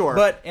written. Sure.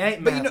 But you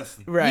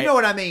know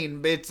what I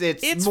mean.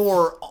 It's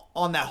more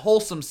on that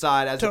wholesome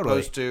side as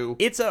opposed to...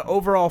 It's an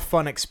overall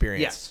fun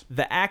experience. Yes.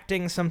 The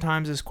acting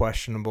sometimes is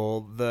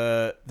questionable.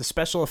 The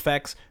special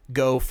effects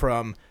go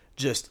from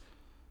just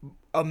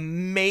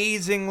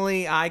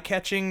amazingly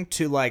eye-catching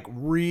to like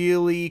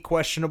really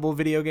questionable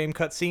video game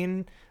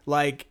cutscene.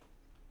 Like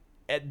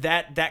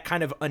that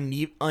kind of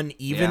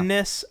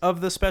unevenness of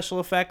the special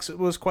effects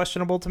was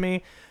questionable to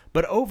me.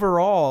 But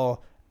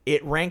overall,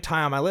 it ranked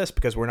high on my list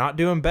because we're not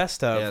doing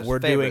best of. We're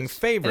doing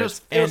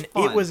favorites. And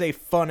it was a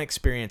fun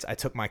experience. I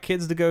took my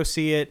kids to go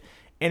see it,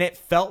 and it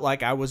felt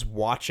like I was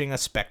watching a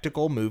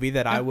spectacle movie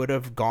that I would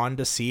have gone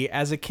to see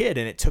as a kid,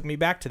 and it took me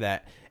back to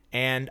that.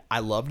 And I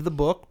loved the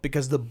book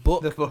because the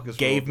book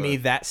gave me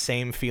that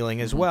same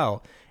feeling as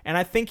well. And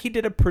I think he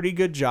did a pretty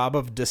good job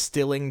of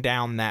distilling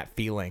down that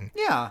feeling.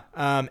 Yeah.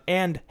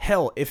 And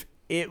hell, if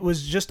it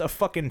was just a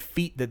fucking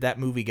feat that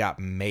movie got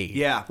made.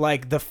 Yeah.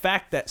 Like the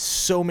fact that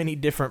so many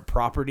different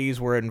properties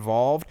were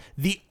involved,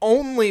 the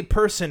only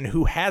person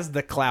who has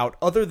the clout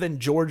other than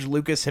George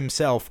Lucas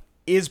himself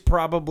is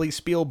probably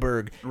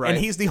Spielberg. Right.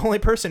 And he's the only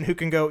person who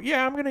can go,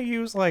 yeah, I'm going to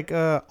use like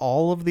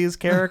all of these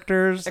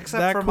characters.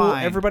 Except for cool?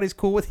 mine. Everybody's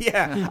cool with,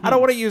 yeah. I don't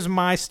want to use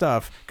my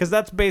stuff because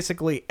that's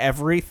basically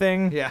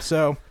everything. Yeah.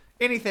 So...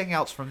 anything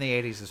else from the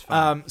 80s is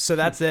fine. So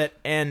that's it.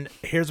 And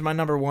here's my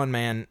number one,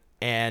 man.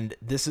 And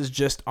this is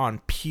just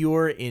on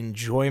pure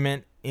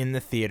enjoyment in the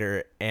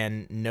theater.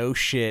 And no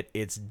shit,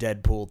 it's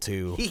Deadpool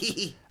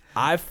 2.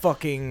 I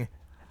fucking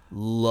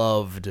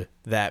loved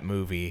that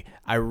movie.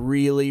 I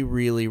really,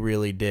 really,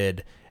 really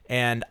did.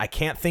 And I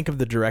can't think of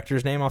the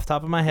director's name off the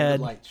top of my head.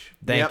 Leitch.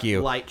 Thank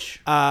you.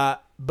 Leitch.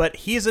 But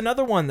he's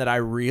another one that I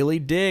really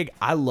dig.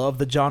 I love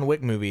the John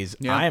Wick movies.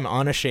 Yeah. I am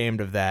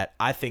unashamed of that.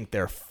 I think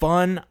they're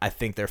fun. I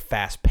think they're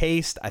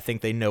fast-paced. I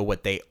think they know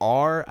what they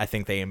are. I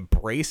think they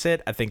embrace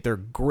it. I think they're a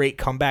great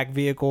comeback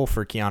vehicle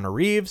for Keanu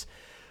Reeves.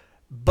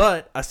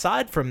 But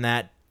aside from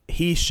that,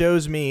 he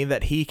shows me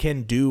that he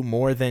can do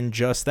more than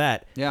just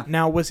that. Yeah.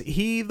 Now, was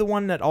he the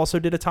one that also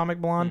did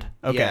Atomic Blonde?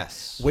 Okay.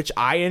 Yes. Which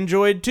I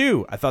enjoyed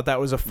too. I thought that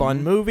was a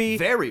fun movie.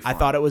 Very fun. I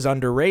thought it was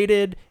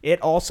underrated.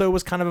 It also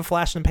was kind of a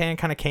flash in the pan,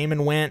 kind of came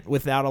and went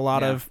without a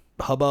lot of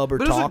hubbub or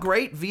but talk. it was a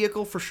great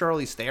vehicle for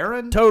Charlize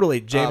Theron. Totally.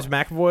 James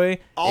McAvoy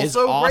also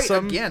is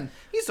awesome. Great. Again,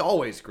 he's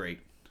always great.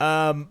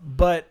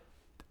 But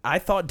I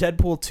thought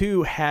Deadpool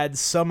 2 had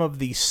some of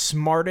the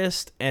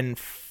smartest and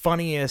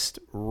funniest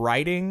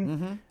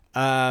writing.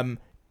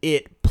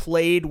 It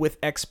played with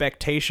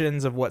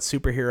expectations of what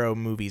superhero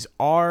movies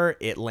are.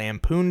 It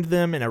lampooned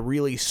them in a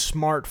really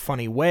smart,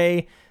 funny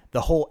way.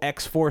 The whole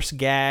X-Force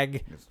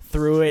gag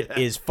through it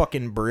is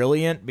fucking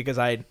brilliant because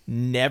I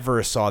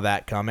never saw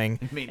that coming.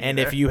 And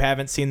if you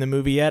haven't seen the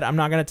movie yet, I'm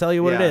not going to tell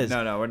you what it is.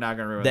 No, we're not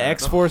going to ruin The that.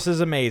 X-Force is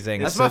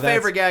amazing. That's So my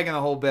favorite gag in the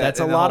whole bit. That's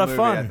a in the lot whole of movie,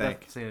 fun. I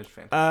think. It's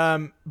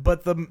fantastic.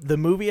 But the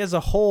movie as a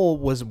whole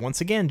was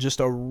once again just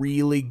a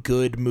really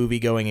good movie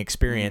going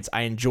experience.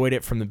 I enjoyed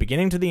it from the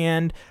beginning to the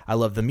end. I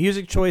love the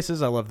music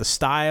choices. I love the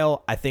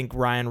style. I think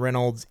Ryan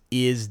Reynolds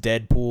is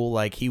Deadpool.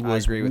 Like he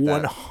was agree with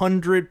that.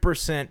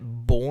 100%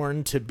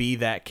 born to be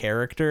that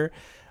character.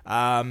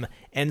 And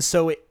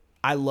so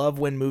I love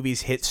when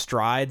movies hit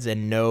strides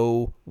and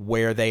know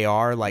where they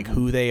are, like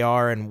who they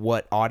are and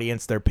what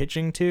audience they're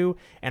pitching to.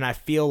 And I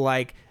feel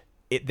like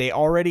they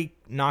already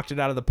knocked it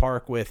out of the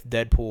park with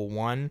Deadpool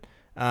 1,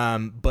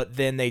 but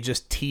then they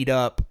just teed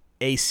up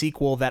a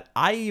sequel that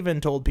I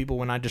even told people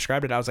when I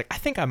described it, I was like, I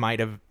think I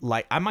might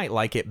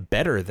like it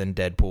better than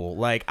Deadpool.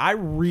 Like I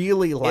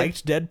really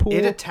liked Deadpool.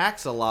 It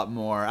attacks a lot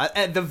more.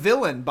 The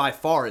villain by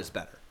far is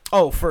better.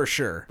 Oh, for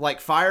sure.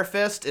 Like Fire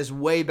Fist is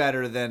way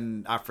better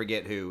than I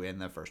forget who in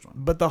the first one.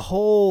 But the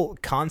whole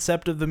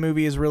concept of the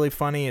movie is really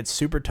funny. It's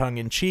super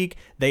tongue-in-cheek.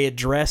 They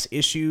address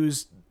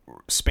issues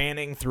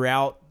spanning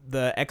throughout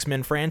the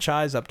X-Men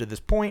franchise up to this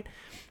point.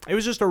 It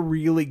was just a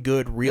really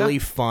good, really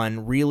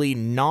fun, really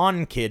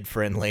non-kid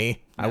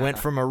friendly. I went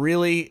from a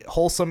really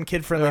wholesome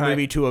kid-friendly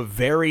movie to a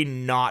very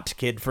not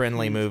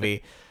kid-friendly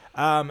movie.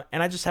 And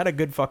I just had a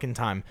good fucking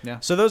time. Yeah.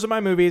 So those are my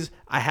movies.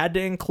 I had to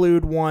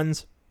include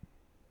ones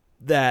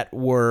that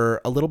were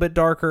a little bit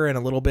darker and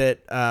a little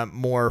bit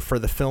more for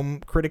the film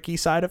critic-y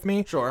side of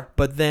me. Sure.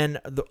 But then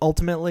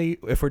ultimately,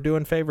 if we're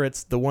doing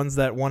favorites, the ones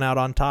that won out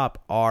on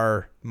top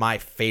are my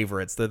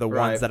favorites. They're the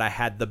ones that I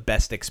had the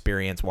best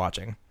experience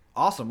watching.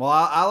 Awesome. Well,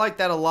 I like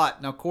that a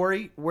lot. Now,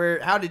 Corey,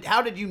 how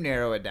did you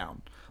narrow it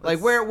down? Like,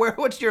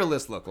 what's your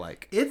list look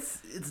like? It's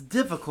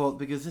difficult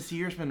because this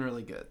year's been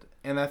really good,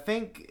 and I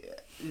think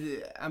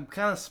I'm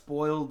kind of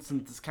spoiled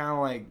since it's kind of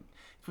like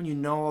when you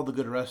know all the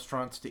good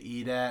restaurants to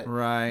eat at.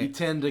 Right. You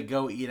tend to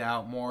go eat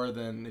out more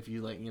than if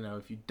you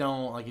if you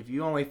don't, if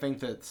you only think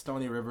that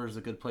Stony River is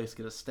a good place to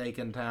get a steak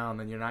in town,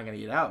 then you're not going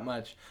to eat out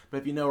much. But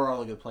if you know where all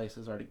the good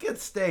places are to get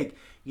steak,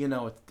 you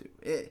know what to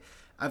do.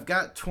 I've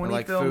got 20 I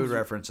like films. food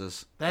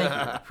references. Thank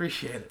you.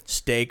 Appreciate it.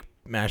 Steak,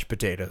 mashed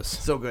potatoes.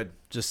 So good.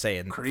 Just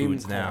saying Cream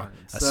foods now. corn.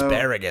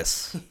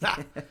 Asparagus.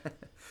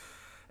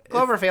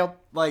 Cloverfield.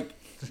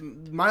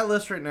 My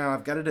list right now,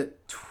 I've got it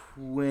at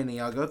 20.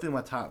 I'll go through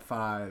my top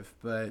 5,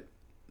 but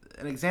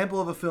an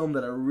example of a film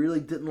that I really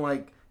didn't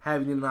like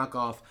having to knock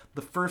off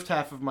the first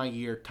half of my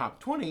year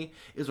top 20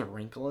 is A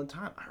Wrinkle in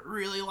Time. I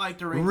really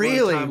liked A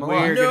Wrinkle in Time a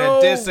lot. We're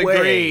going to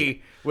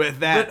disagree with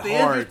that But the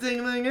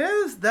interesting thing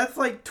is, that's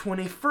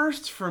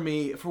 21st for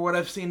me for what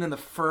I've seen in the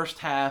first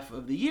half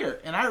of the year.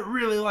 And I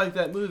really like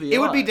that movie. It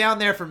would be down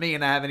there for me,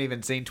 and I haven't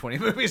even seen 20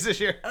 movies this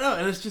year. I know,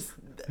 and it's just...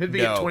 It'd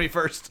be at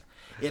 21st.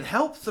 It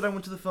helps that I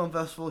went to the film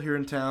festival here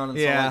in town and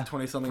saw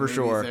 20-something movies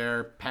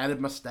there,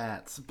 padded my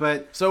stats.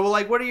 But so,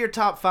 what are your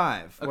top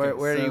 5? Okay,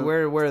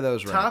 where are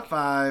those ranked? Top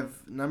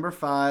 5, number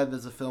 5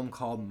 is a film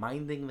called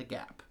Minding the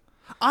Gap.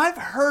 I've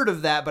heard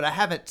of that, but I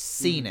haven't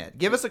seen it.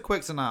 Give us a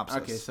quick synopsis.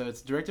 Okay, so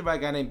it's directed by a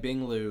guy named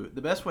Bing Liu.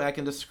 The best way I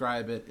can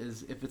describe it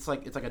is if it's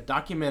like a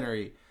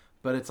documentary,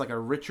 but it's like a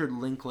Richard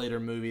Linklater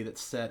movie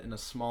that's set in a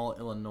small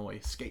Illinois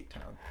skate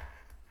town.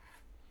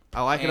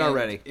 I like it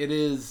already. It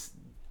is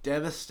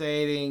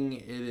devastating.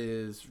 It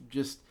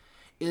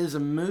is a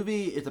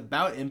movie. It's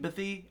about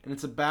empathy, and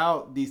it's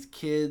about these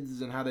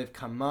kids and how they've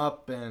come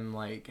up and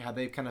how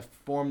they've kind of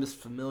formed this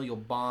familial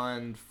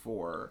bond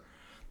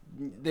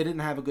they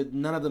didn't have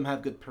none of them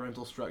have good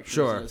parental structures.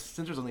 Sure. And it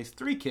centers on these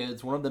 3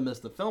 kids. One of them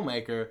is the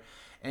filmmaker,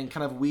 and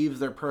kind of weaves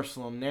their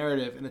personal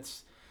narrative, and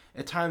it's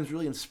at times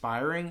really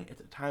inspiring. It's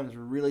at times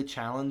really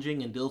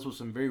challenging, and deals with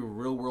some very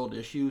real world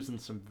issues in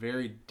some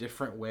very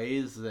different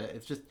ways. That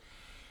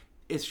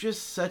it's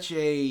just such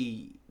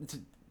a.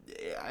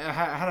 I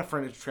had a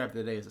friend describe it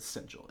today as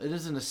essential. It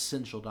is an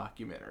essential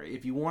documentary.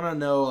 If you want to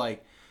know,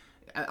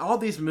 all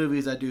these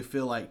movies, I do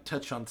feel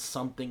touch on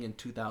something in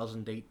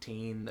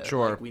 2018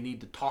 that we need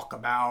to talk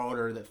about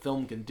or that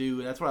film can do.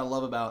 And that's what I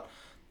love about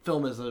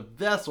film as a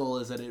vessel,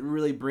 is that it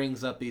really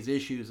brings up these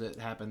issues that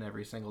happen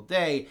every single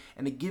day,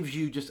 and it gives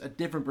you just a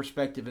different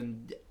perspective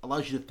and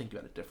allows you to think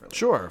about it differently.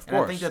 Sure, of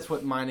course. I think that's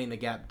what Minding the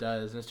Gap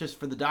does, and it's just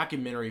for the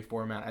documentary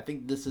format. I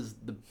think this is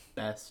the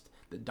best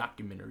that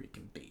documentary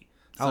can be.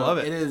 So I love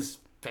it. It is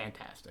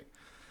fantastic.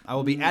 I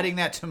will be adding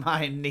that to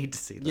my need to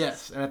see this.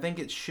 Yes, and I think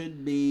it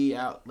should be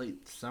out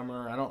late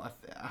summer.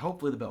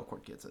 Hopefully the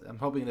Belcourt gets it. I'm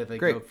hoping that if they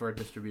go for a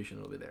distribution,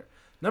 it'll be there.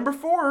 Number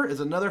 4 is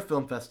another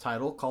Film Fest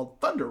title called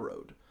Thunder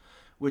Road,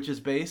 which is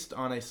based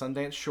on a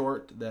Sundance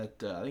short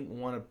that I think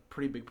won a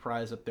pretty big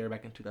prize up there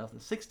back in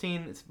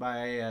 2016. It's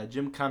by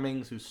Jim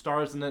Cummings, who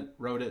stars in it,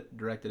 wrote it,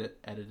 directed it,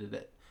 edited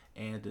it,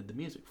 and did the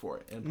music for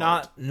it.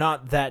 Not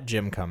that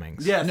Jim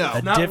Cummings. Yes, no,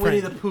 it's not Winnie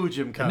the Pooh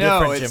Jim Cummings.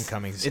 No, Jim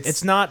Cummings.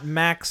 It's not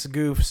Max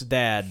Goof's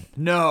dad.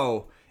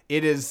 No,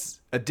 it is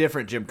a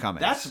different Jim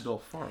Cummings. That's Bill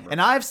Farmer.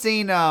 And I've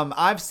seen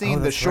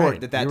the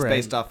short that's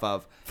based off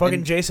of.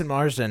 Fucking Jason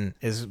Marsden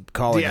is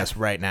calling us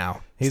right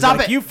now. He's Stop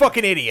like, it. you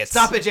fucking idiots.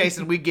 Stop it,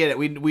 Jason. We get it.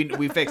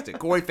 We fixed it.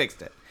 Corey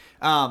fixed it.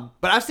 But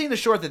I've seen the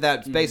short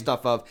that's based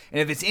off of, and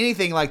if it's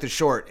anything like the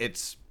short,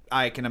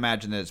 I can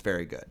imagine that it's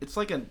very good. It's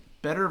like a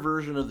better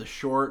version of the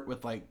short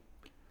with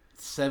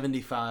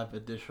 75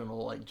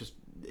 additional just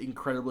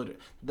incredibly.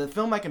 The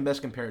film I can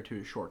best compare it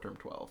to is Short Term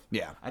 12.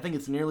 Yeah, I think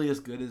it's nearly as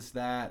good as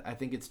that. I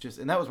think it's just,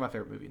 and that was my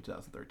favorite movie in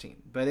 2013.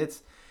 But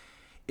it's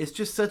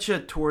just such a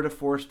tour de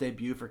force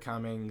debut for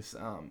Cummings.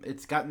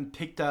 It's gotten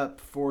picked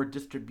up for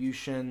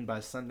distribution by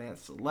Sundance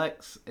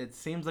Selects. It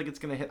seems like it's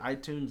going to hit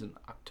iTunes in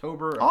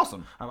October.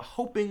 Awesome. I'm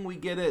hoping we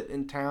get it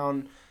in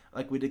town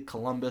like we did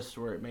Columbus,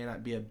 where it may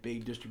not be a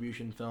big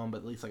distribution film, but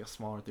at least a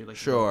smaller theater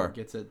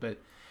gets it. But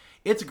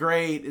it's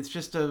great. It's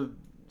just the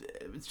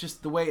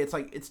way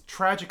it's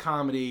tragic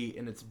comedy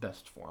in its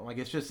best form.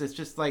 It's just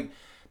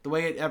the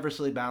way it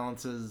effortlessly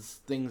balances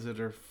things that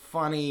are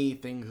funny,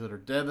 things that are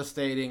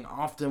devastating,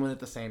 often when at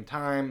the same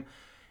time.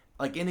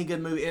 Like any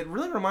good movie, it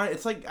really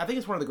reminds. I think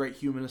it's one of the great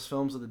humanist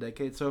films of the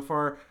decade so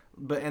far.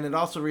 And it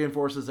also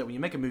reinforces that when you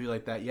make a movie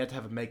like that, you have to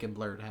have a Macon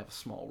Blair to have a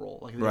small role,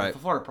 like the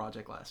Florida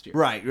Project last year.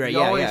 Right.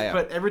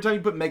 But every time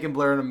you put Macon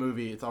Blair in a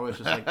movie, it's always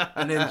just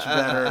an inch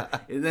better,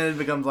 and then it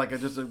becomes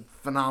just a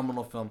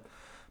phenomenal film.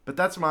 But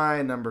that's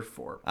my number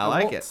 4.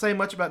 I won't say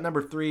much about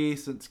number 3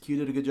 since Q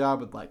did a good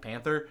job with Black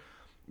Panther.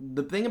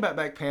 The thing about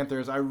Black Panther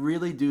is I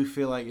really do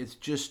feel like it's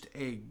just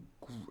I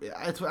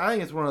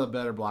think it's one of the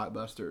better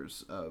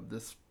blockbusters of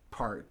this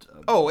part.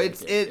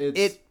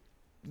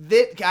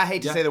 I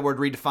hate to say the word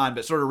redefine,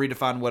 but sort of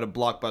redefine what a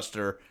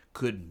blockbuster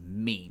could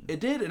mean. It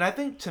did, and I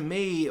think to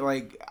me,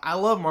 I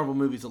love Marvel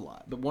movies a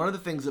lot, but one of the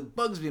things that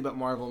bugs me about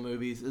Marvel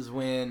movies is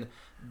when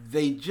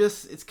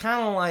it's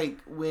kind of like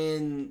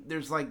when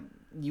there's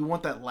you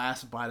want that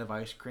last bite of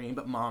ice cream,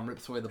 but mom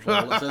rips away the bowl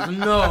and says,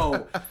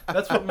 no.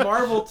 That's what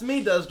Marvel, to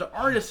me, does to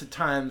artists at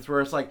times, where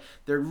it's like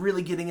they're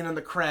really getting into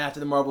the craft,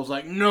 and the Marvel's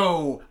like,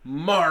 no,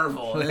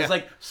 Marvel. And it's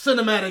like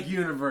cinematic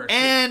universe.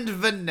 And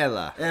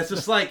vanilla. And it's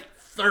just like,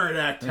 third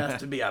act has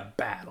to be a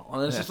battle.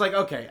 And it's just like,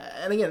 okay.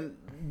 And again,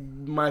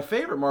 my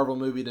favorite Marvel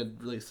movie to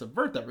really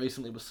subvert that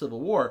recently was Civil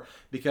War,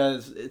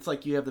 because it's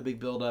like you have the big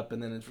build-up,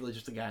 and then it's really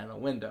just a guy in a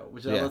window,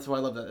 which that's why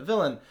I love that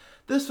villain.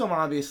 This film,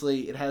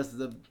 obviously, it has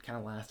the kind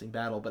of lasting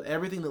battle, but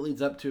everything that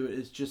leads up to it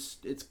is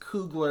just, it's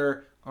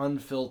Coogler,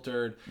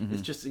 unfiltered.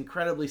 It's just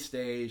incredibly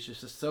staged. It's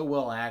just so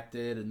well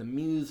acted, and the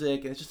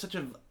music, and it's just such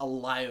a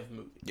alive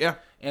movie. Yeah.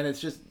 And it's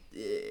just,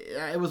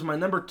 it was my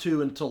number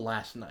 2 until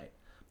last night.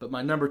 But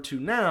my number 2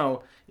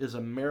 now is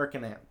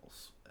American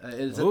Animals. It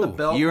is at the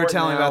Belcourt. You were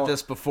telling me now. about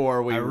this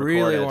before we recorded. I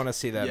really want to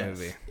see that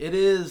movie. It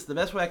is, the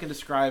best way I can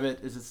describe it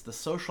is it's The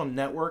Social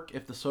Network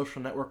if The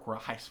Social Network were a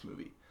heist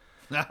movie.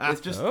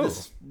 It's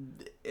just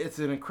it's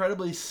an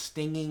incredibly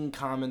stinging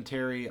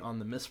commentary on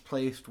the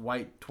misplaced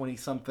white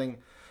 20-something.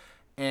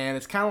 And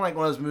it's kind of like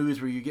one of those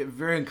movies where you get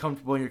very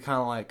uncomfortable and you're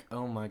kind of like,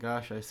 oh my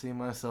gosh, I see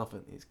myself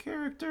in these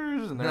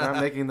characters and they're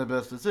not making the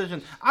best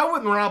decision. I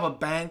wouldn't rob a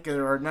bank,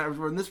 or not.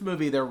 In this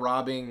movie, they're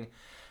robbing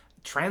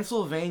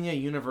Transylvania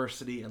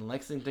University in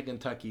Lexington,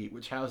 Kentucky,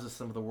 which houses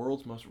some of the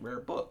world's most rare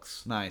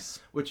books. Nice.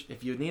 Which,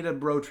 if you need a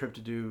road trip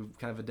to do,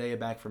 kind of a day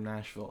back from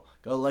Nashville,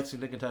 go to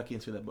Lexington, Kentucky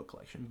and see that book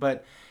collection.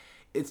 But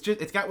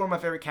it's got one of my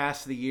favorite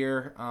casts of the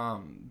year.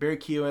 Barry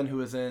Keoghan, who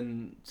was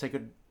in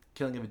Sacred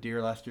Killing of a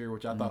Deer last year,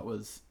 which I thought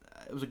was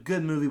a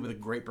good movie with a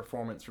great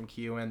performance from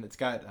Keoghan. It's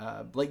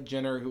got Blake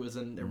Jenner, who was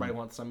in Everybody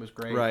Wants Some, who's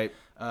great. Right.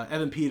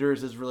 Evan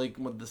Peters is really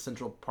the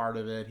central part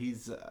of it. He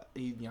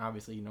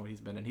obviously, you know what he's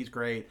been in. He's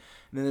great.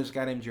 And then there's a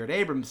guy named Jared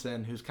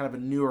Abramson, who's kind of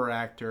a newer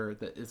actor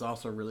that is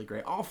also really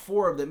great. All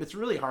 4 of them, it's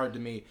really hard to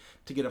me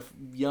to get a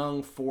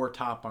young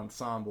 4-top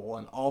ensemble,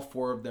 and all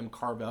 4 of them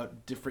carve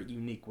out different,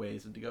 unique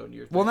ways to go into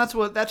your thing. Well,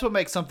 that's what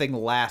makes something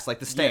last, like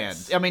The Stand.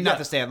 Yes. I mean, not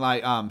The Stand,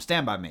 like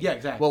Stand By Me. Yeah,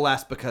 exactly. Will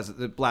last because of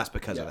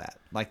that,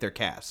 like their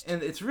cast.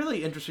 And it's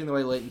really interesting the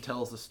way Leighton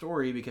tells the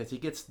story, because he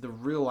gets the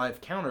real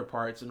life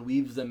counterparts and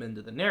weaves them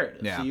into the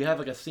narrative. Yeah. So you have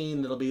like a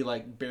scene that'll be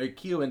like Barry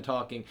Keoghan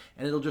talking,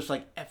 and it'll just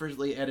like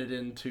effortlessly edit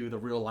into the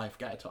real life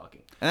guy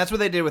talking. And that's what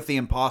they did with The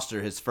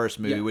Imposter, his first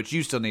movie, which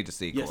you still need to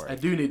see, Yes, Corey. I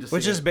do need to see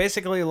Which is it.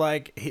 basically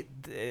like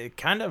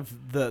kind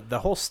of the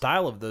whole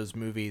style of those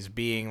movies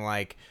being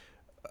like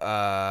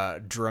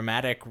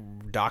dramatic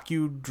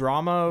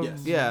docudrama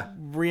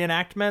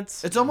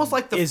reenactments. It's almost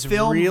like the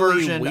film really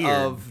version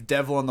of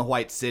Devil in the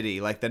White City,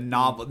 like the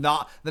novel,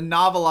 the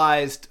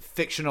novelized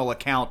fictional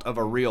account of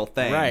a real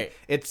thing. Right.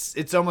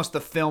 It's almost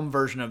the film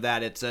version of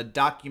that. It's a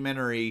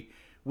documentary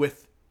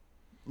with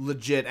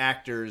legit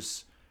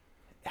actors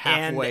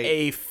halfway. And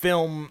a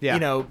film,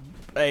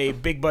 a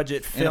big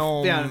budget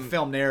film, and a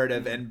film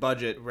narrative and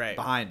budget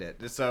behind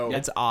it. So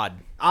it's odd.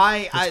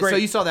 So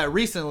you saw that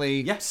recently.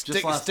 Yes,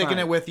 sticking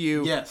it with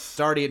you. Yes, it's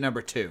already at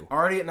number 2.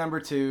 Already at number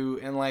 2,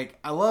 and like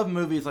I love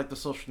movies like The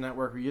Social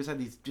Network, where you just have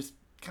these just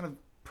kind of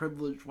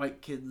privileged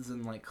white kids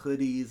in like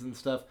hoodies and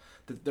stuff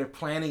that they're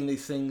planning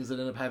these things that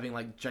end up having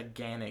like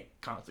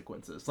gigantic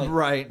consequences.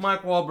 Like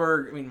Mark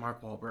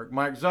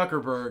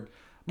Zuckerberg.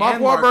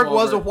 Mark Wahlberg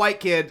was a white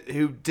kid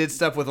who did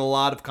stuff with a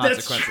lot of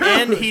consequences.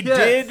 And he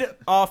did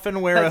often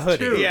wear a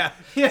hoodie. True. Yeah.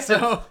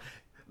 So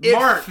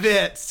Mark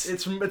fits.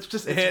 There's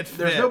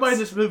nobody in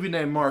this movie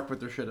named Mark, but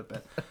there should have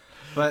been.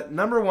 But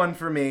number 1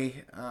 for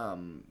me,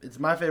 it's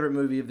my favorite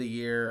movie of the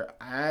year.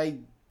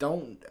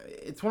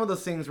 It's one of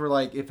those things where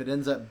like if it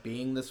ends up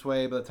being this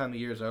way by the time the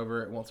year's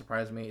over, it won't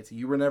surprise me. It's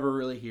You Were Never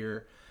Really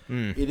Here.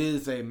 It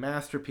is a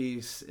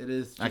masterpiece. It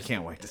is. I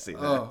can't wait to see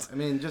that. Oh, I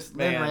mean, just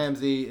Lynn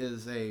Ramsey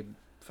is a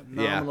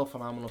phenomenal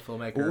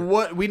filmmaker.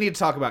 What we need to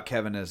talk about,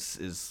 Kevin,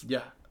 is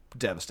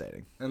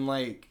devastating. And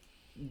like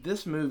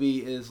this movie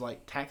is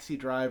like Taxi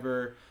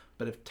Driver,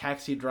 but if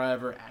Taxi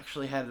Driver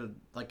actually had a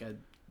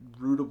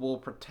rootable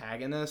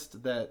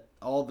protagonist, that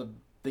all the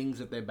things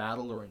that they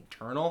battle are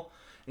internal.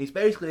 And he's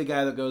basically a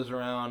guy that goes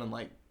around and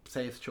like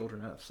saves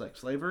children out of sex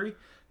slavery.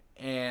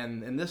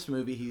 And in this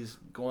movie, he's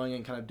going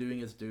and kind of doing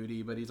his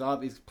duty, but he's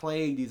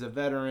plagued. He's a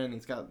veteran.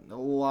 He's got a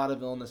lot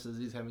of illnesses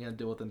he's having to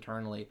deal with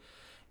internally.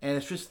 And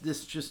it's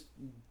just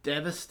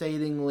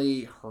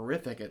devastatingly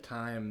horrific at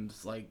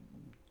times, like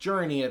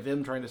journey of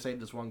him trying to save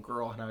this one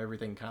girl and how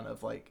everything kind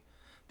of like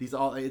it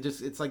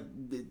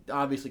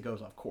obviously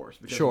goes off course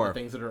because of the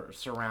things that are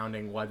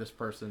surrounding why this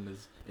person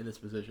is in this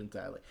position,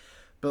 sadly.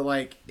 But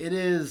like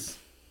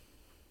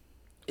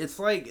it's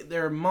like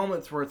there are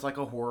moments where it's like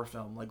a horror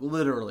film, like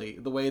literally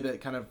the way that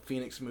kind of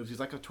Phoenix moves.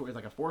 He's like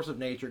a force of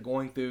nature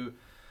going through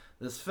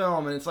this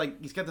film, and it's like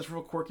he's got this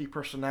real quirky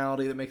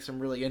personality that makes him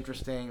really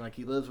interesting. Like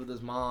he lives with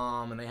his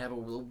mom and they have a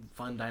real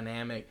fun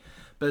dynamic,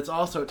 but it's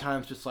also at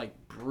times just like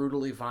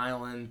brutally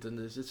violent. And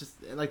it's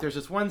just like there's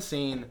this one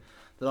scene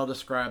that I'll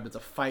describe. It's a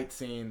fight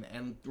scene,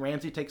 and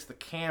Ramsey takes the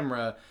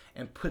camera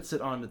and puts it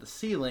onto the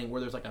ceiling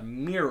where there's like a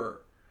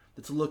mirror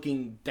that's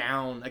looking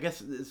down. I guess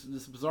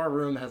this bizarre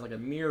room has like a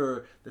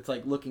mirror that's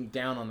like looking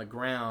down on the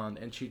ground,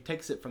 and she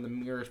takes it from the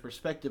mirror's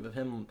perspective of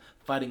him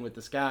fighting with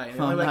this guy. And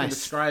the only way I can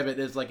describe it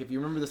is like if you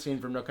remember the scene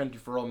from No Country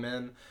for Old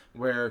Men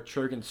where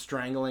Chergen's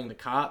strangling the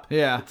cop.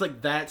 Yeah. It's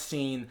like that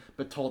scene,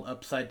 but told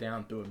upside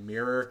down through a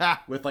mirror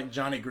with like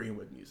Johnny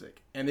Greenwood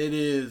music, and it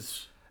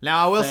is.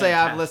 Now I will say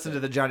I've fantastic. listened to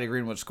the Johnny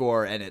Greenwood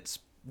score, and it's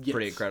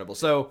pretty incredible.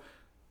 So.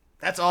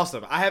 That's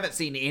awesome. I haven't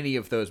seen any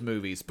of those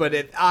movies, but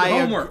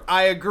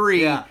I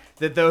agree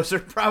that those are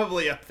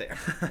probably up there.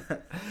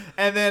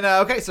 And then,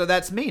 okay, so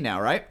that's me now,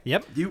 right?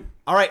 Yep.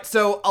 All right,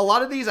 so a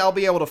lot of these I'll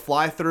be able to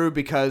fly through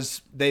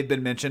because they've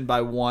been mentioned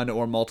by one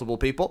or multiple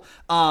people.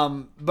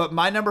 But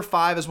my number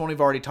 5 is one we've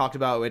already talked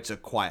about. It's A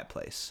Quiet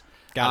Place.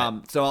 Got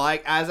it. So,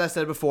 as I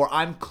said before,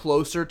 I'm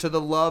closer to the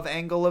love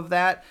angle of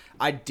that.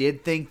 I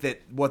did think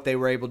that what they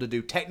were able to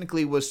do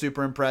technically was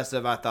super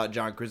impressive. I thought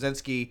John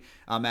Krasinski,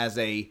 as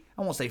I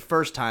won't say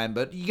first time,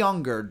 but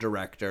younger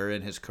director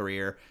in his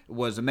career,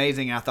 was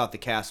amazing. I thought the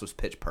cast was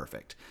pitch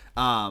perfect.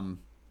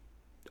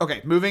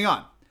 Okay, moving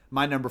on.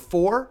 My number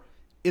 4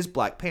 is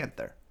Black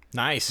Panther.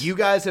 Nice. You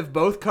guys have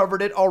both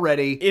covered it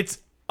already. It's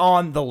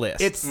on the list.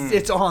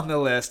 It's on the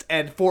list,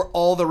 and for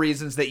all the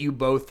reasons that you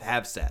both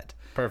have said.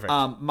 Perfect.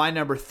 My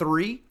number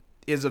 3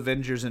 is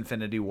Avengers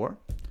Infinity War.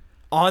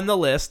 On the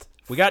list.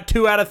 We got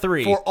 2 out of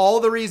 3. For all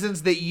the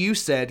reasons that you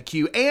said,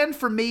 Q, and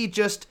for me,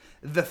 just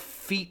the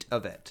feat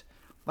of it.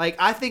 Like,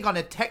 I think on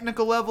a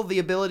technical level, the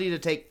ability to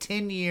take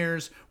 10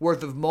 years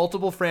worth of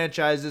multiple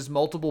franchises,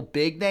 multiple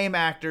big-name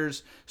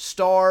actors,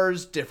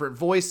 stars, different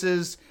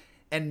voices,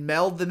 and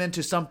meld them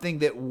into something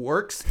that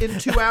works in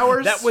 2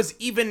 hours. That was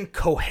even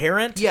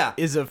coherent. Yeah.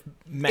 Is a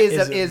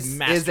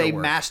masterwork.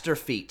 Master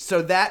feat.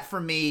 So that, for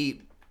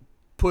me,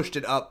 pushed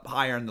it up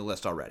higher in the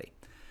list already.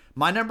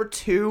 My number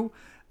 2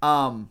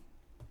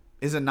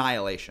 is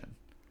Annihilation.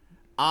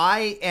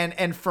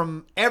 And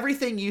from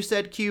everything you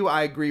said, Q,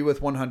 I agree with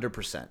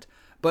 100%.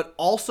 But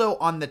also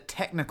on the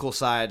technical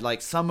side,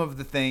 like some of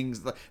the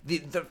things,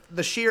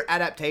 the sheer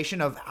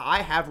adaptation of,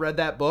 I have read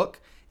that book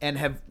and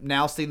have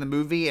now seen the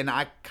movie, and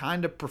I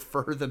kind of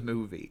prefer the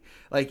movie.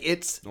 Like,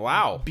 it's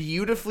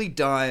beautifully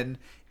done.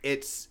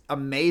 It's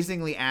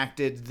amazingly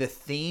acted. The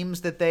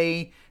themes that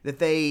they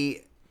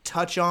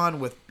touch on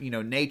with,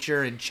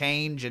 nature and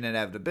change and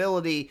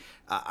inevitability,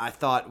 I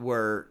thought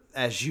were,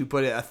 as you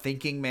put it, a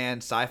thinking man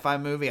sci-fi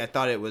movie. I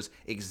thought it was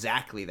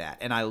exactly that,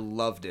 and I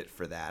loved it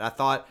for that.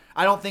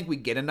 I don't think we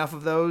get enough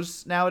of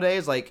those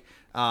nowadays. Like,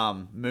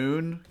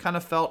 Moon kind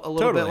of felt a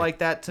little bit like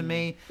that to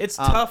me. It's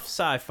tough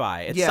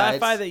sci-fi. It's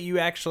sci-fi it's that you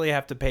actually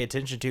have to pay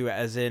attention to,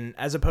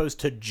 as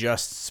opposed to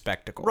just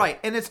spectacle. Right,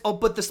 and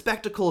but the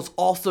spectacle is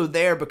also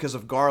there because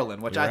of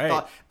Garland, which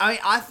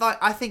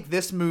I think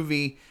this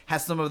movie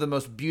has some of the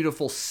most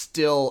beautiful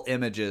still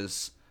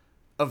images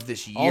of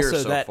this year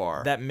so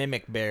far. That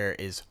mimic bear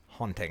is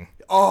haunting.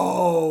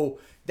 Oh,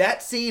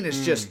 that scene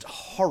is just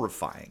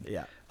horrifying.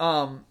 Yeah.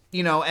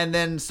 And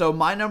then so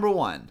my number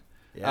 1.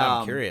 Yeah,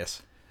 I'm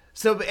curious.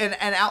 So,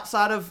 and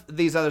outside of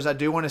these others, I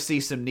do want to see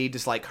some need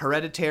to, like,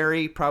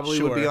 Hereditary probably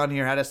would be on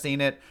here had I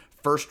seen it.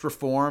 First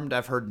Reformed,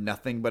 I've heard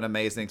nothing but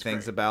amazing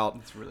things about.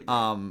 It's really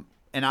great.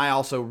 And I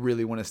also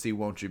really want to see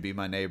Won't You Be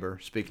My Neighbor,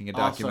 speaking of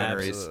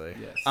documentaries. Absolutely.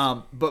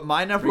 Yes. But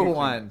my number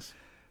 1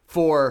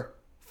 for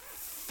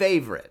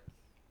favorite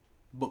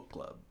book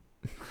club.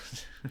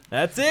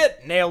 That's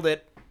it. Nailed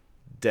it.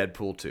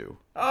 Deadpool 2.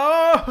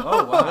 Oh,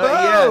 wow.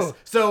 Yes.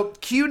 So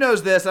Q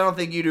knows this. I don't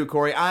think you do,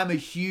 Corey. I'm a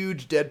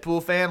huge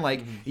Deadpool fan.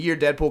 Like, the year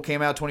Deadpool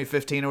came out,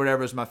 2015 or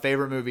whatever, is my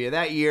favorite movie of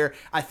that year.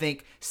 I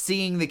think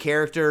seeing the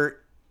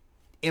character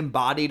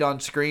embodied on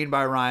screen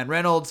by Ryan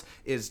Reynolds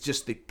is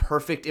just the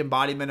perfect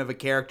embodiment of a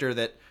character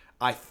that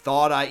I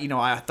thought I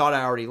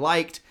already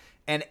liked.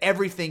 And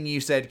everything you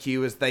said,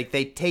 Q, is they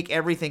take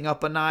everything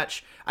up a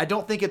notch. I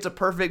don't think it's a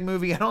perfect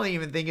movie. I don't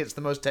even think it's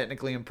the most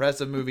technically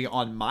impressive movie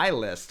on my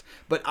list.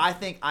 But I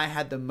think I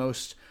had the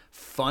most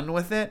fun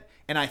with it.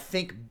 And I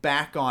think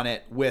back on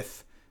it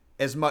with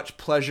as much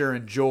pleasure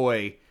and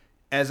joy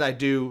as I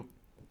do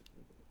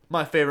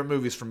my favorite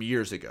movies from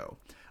years ago.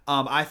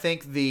 I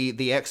think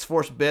the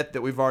X-Force bit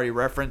that we've already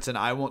referenced and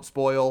I won't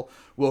spoil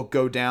will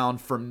go down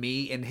for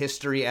me in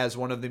history as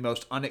one of the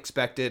most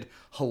unexpected,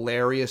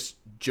 hilarious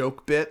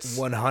joke bits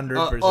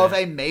 100% of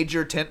a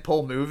major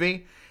tentpole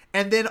movie.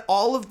 And then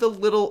all of the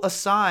little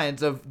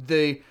asides of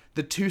the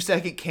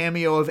 2-second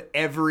cameo of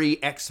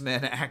every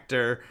X-Men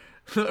actor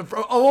from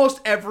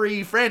almost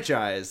every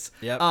franchise.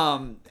 Yep.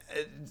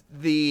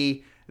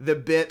 The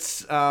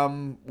bits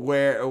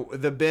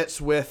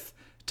with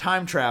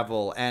time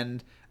travel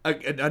and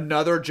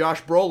another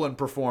Josh Brolin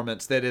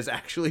performance that is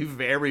actually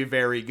very,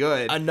 very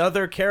good.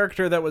 Another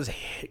character that was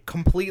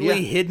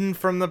completely hidden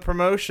from the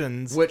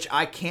promotions, which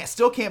I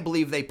still can't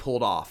believe they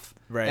pulled off.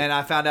 Right. And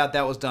I found out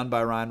that was done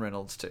by Ryan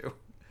Reynolds too.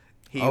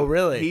 Oh,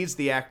 really? He's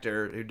the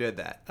actor who did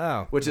that.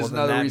 Oh, which is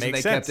another reason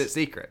they kept it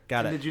secret.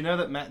 Got And it. did you know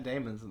that Matt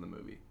Damon's in the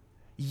movie?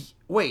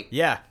 Wait.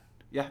 Yeah.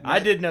 Yeah, I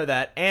did know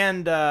that.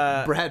 And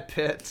Brad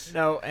Pitt.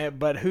 No,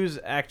 but who's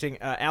acting?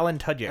 Alan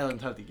Tudyk. Alan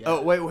Tudyk. Yeah.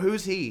 Oh wait,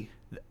 who's he?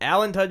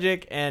 Alan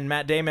Tudyk and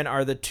Matt Damon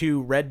are the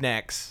two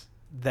rednecks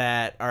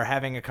that are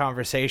having a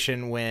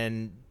conversation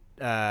when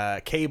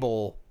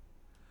Cable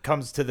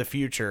comes to the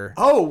future.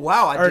 Oh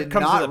wow, I Or did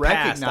comes to not the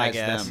past, I recognize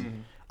guess.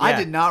 them. I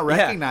did not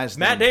recognize them.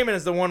 Matt Damon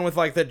is the one with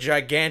like the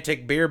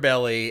gigantic beer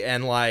belly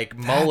and like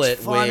mullet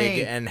funny.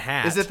 wig and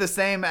hat. Is it the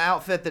same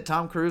outfit that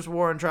Tom Cruise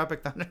wore in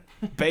Tropic Thunder?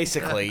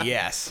 Basically,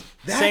 yes.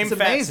 That's Same fat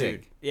amazing.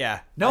 suit.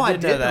 Yeah. No, I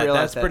did know didn't that.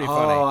 realize That's that. pretty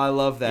funny. Oh, I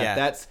love that.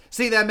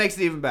 Yeah. That makes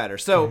it even better.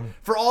 So,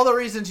 for all the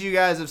reasons you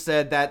guys have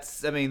said, that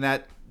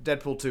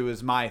Deadpool 2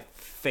 is my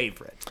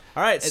favorite.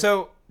 All right,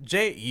 so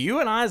Jay, you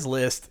and I's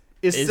list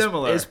is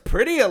similar. Is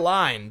pretty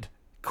aligned.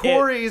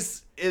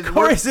 Corey's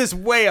is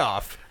way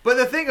off. But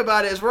the thing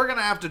about it is we're going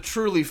to have to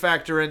truly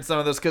factor in some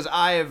of this because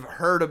I have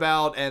heard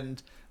about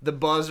and the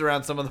buzz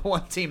around some of the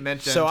ones he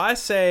mentioned. So I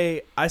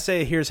say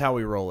here's how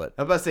we roll it.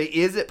 I was about to say,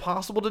 is it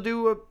possible to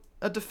do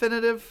a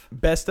definitive?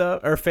 Best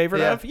of or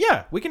favorite of?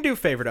 Yeah, we can do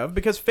favorite of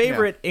because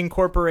favorite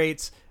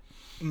incorporates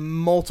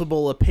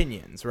multiple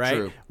opinions, right?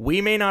 True.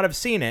 We may not have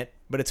seen it,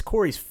 but it's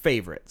Corey's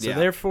favorite. So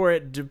therefore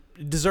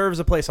it deserves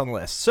a place on the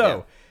list.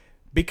 So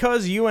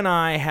because you and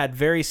I had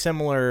very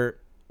similar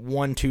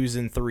 1, 2s,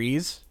 and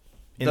 3s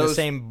in the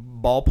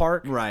same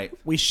ballpark, right?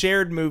 We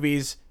shared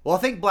movies. Well, I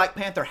think Black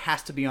Panther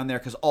has to be on there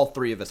because all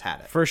three of us had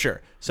it. For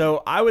sure.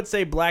 So I would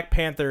say Black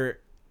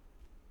Panther,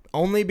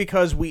 only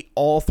because we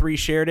all three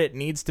shared it,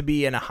 needs to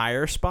be in a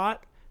higher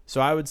spot. So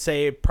I would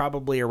say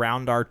probably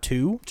around our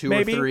 2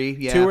 maybe? or 3.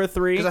 Yeah. 2 or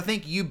 3. Because I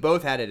think you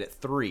both had it at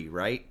 3,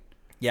 right?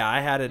 Yeah,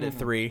 I had it at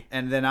 3.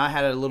 And then I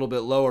had it a little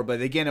bit lower,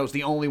 but again, it was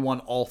the only one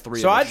all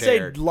three so of us I'd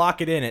shared. say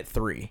lock it in at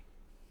 3.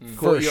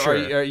 Cool. For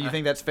sure. You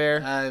think that's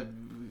fair?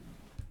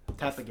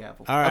 Tap the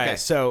gavel. All right,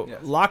 so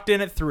locked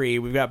in at 3,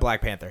 we've got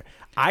Black Panther.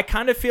 I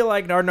kind of feel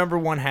like our number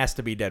 1 has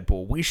to be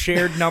Deadpool. We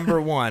shared number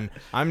 1.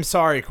 I'm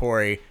sorry,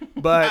 Corey,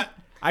 but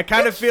I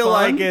kind of feel fun.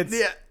 like it's...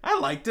 Yeah, I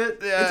liked it.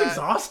 It's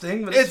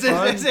exhausting, but it's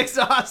fun. It's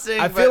exhausting.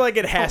 I feel like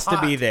it has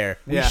to be hot. there.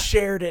 We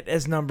shared it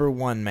as number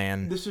 1,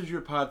 man. This is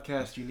your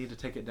podcast. You need to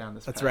take it down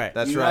this That's path.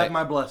 right. You have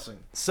my blessing.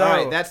 So, all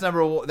right, that's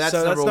number 1. That's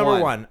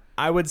number 1.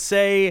 I would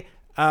say...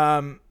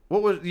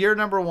 what was your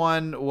number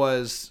 1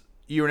 was...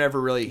 You Were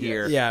Never Really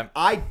Here. Yeah.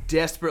 I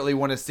desperately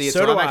want to see it,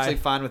 so I'm actually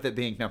fine with it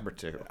being number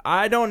 2.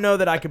 I don't know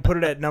that I could put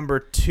it at number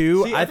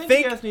 2. See, I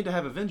think you guys need to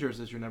have Avengers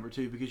as your number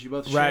 2 because you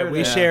both shared it. Right,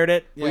 we shared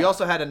it. We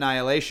also had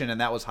Annihilation,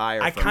 and that was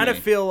higher. I for kind me.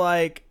 of feel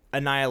like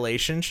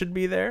Annihilation should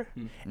be there.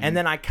 Mm-hmm. And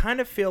then I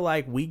kind of feel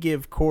like we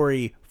give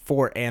Corey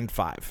 4 and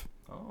 5.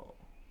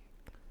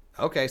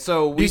 Okay,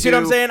 so we do you see what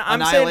I'm saying?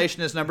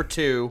 Annihilation is number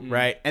 2,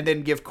 right? And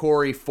then give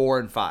Corey 4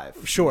 and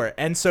 5. Sure.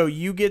 And so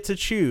you get to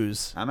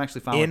choose. I'm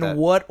actually fine with that. In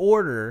what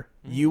order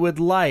you would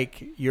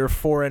like your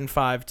 4 and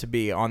 5 to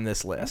be on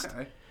this list.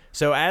 Okay.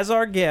 So as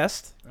our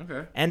guest,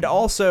 and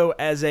also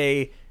as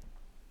a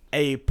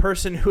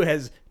person who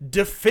has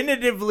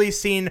definitively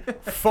seen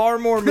far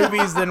more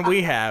movies than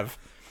we have,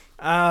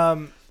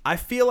 I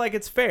feel like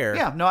it's fair.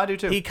 Yeah, no, I do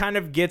too. He kind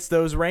of gets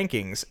those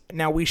rankings.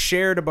 Now we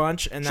shared a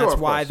bunch, and that's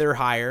why they're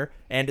higher,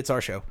 and it's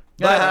our show.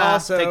 But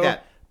also, take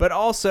that. But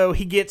also,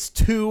 he gets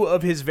 2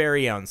 of his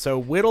very own. So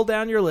whittle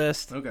down your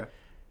list.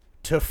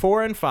 To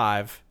 4 and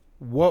 5.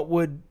 What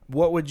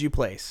would you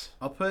place?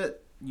 I'll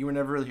put You Were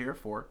Never Really Here at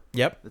 4.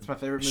 Yep, that's my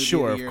favorite movie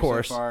sure, of the year of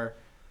course. so far.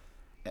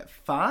 At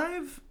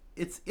 5,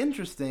 it's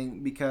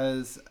interesting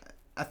because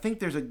I think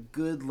there's a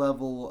good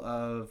level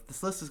of...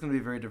 This list is going to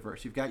be very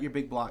diverse. You've got your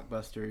big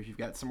blockbusters. You've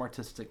got some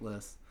artistic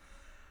lists.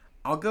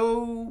 I'll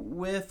go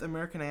with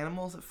American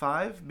Animals at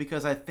 5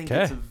 because I think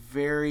it's a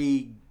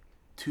very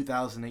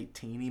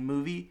 2018-y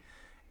movie.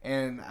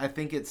 And I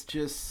think it's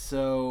just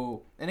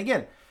so... And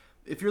again,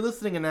 if you're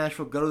listening in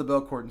Nashville, go to the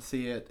Belcourt and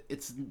see it.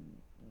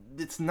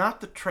 It's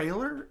not the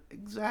trailer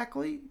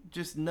exactly.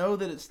 Just know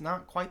that it's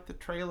not quite the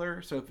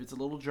trailer. So if it's a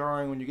little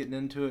jarring when you're getting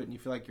into it and you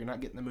feel like you're not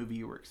getting the movie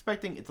you were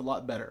expecting, it's a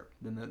lot better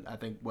than I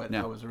think what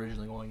I was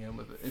originally going in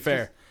with it. It's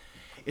fair.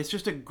 It's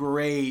just a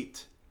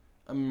great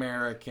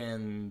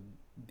American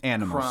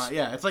animals.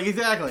 Yeah, it's like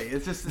exactly.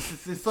 It's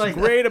just it's like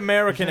great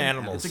American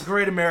animals. It's a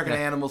great American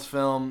animals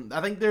film.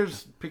 I think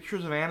there's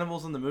pictures of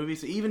animals in the movie,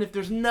 so even if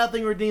there's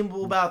nothing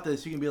redeemable about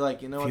this, you can be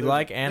like, you know, if you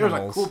like animals,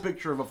 there's a cool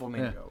picture of a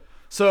flamingo. Yeah.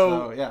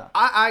 So yeah,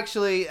 I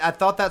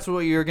thought that's what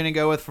you were going to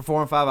go with for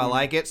 4 and 5. I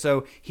like it.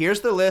 So here's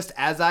the list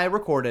as I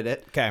recorded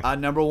it. Okay.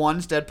 Number 1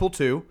 is Deadpool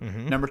 2.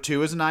 Number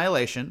 2 is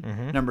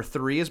Annihilation. Number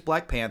 3 is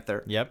Black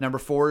Panther. Yep. Number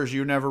 4 is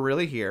You Never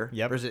Really Here.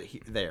 Yep. Or is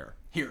it there?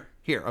 Here.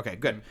 Okay,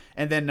 good.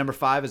 And then number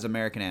 5 is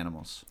American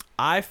Animals.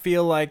 I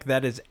feel like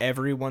that is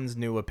everyone's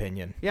new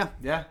opinion. Yeah.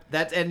 Yeah.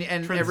 That's and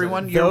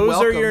everyone, you're those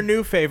welcome. are your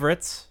new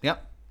favorites.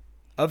 Yep.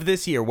 Of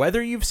this year,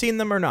 whether you've seen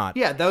them or not.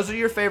 Yeah, those are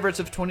your favorites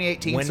of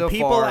 2018 when so far. When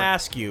people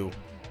ask you,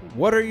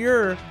 what are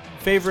your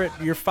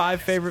your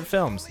 5 favorite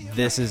films.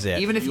 This is it.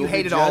 Even if you You'll be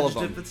hated all of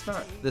judged them, if it's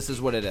not. this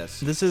is what it is.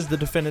 This is the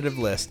definitive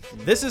list.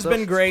 This has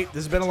been great.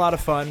 This has been a lot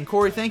of fun.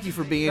 Corey, thank you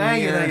for being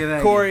Thank you, here. thank you,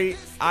 thank you. Corey,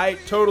 I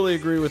totally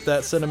agree with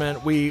that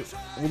sentiment. We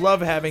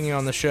love having you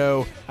on the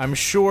show. I'm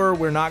sure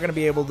we're not going to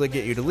be able to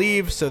get you to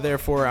leave, so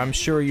therefore I'm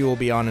sure you will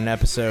be on an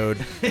episode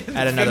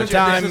at another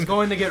time. This is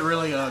going to get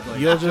really ugly.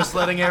 You'll I'm just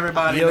letting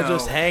everybody You'll know.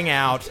 just hang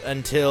out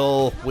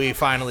until we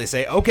finally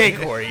say, okay,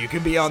 Corey, you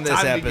can be on this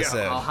Time to go.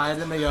 episode. I'll hide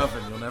in the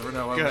oven. You'll never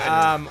know what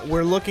I'm doing.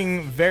 We're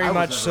looking very was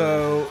much never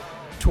so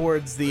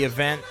towards the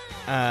event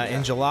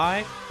in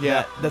July.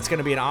 Yeah. That's going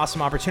to be an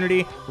awesome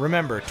opportunity.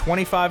 Remember,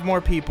 25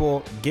 more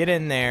people. Get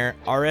in there.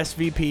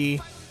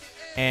 RSVP.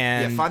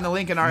 And find the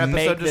link in our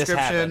make episode this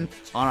description, happen.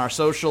 on our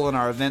social and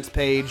our events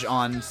page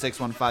on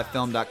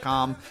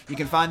 615film.com. You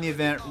can find the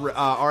event,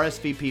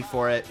 RSVP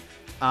for it,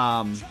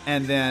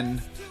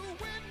 and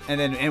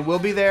we'll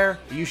be there.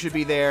 You should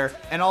be there.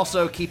 And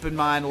also keep in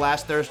mind,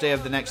 last Thursday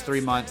of the next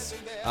 3 months,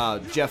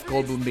 Jeff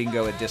Goldblum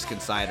bingo at Disc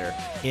and Cider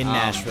in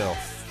Nashville.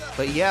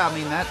 But yeah, I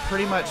mean, that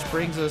pretty much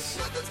brings us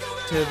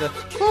to the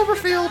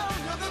Cloverfield.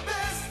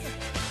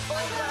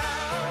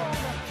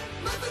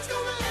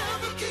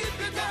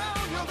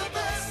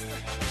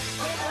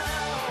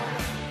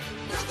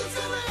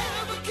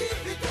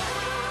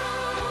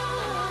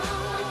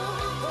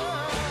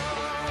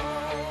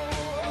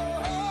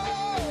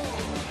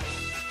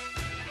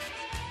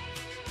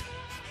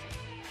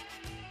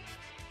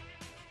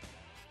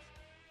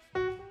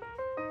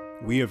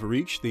 We have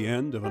reached the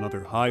end of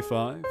another High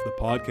Five, the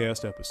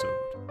podcast episode.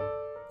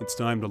 It's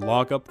time to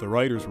lock up the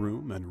writer's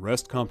room and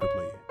rest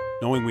comfortably,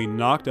 knowing we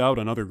knocked out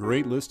another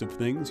great list of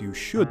things you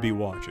should be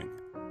watching.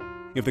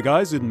 If the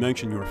guys didn't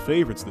mention your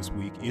favorites this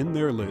week in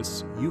their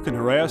lists, you can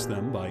harass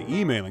them by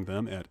emailing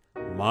them at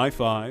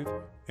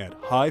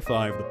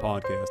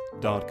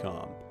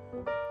my5@highfivethepodcast.com.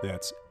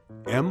 That's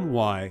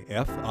MYFIVE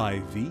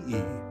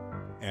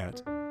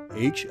at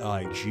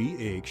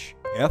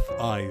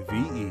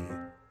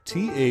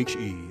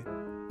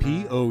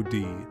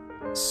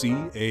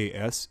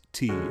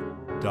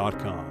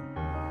HIGHFIVETHEPODCAST.com.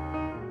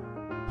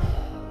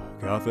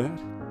 Got that?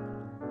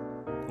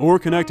 Or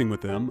connecting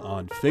with them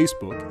on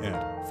Facebook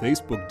at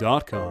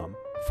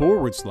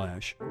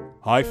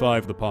facebook.com/High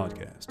Five the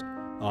Podcast,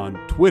 on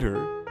Twitter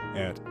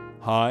at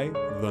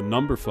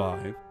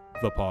High5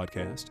 the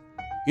Podcast,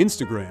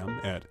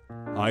 Instagram at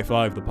High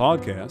Five the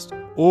Podcast,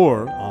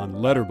 or on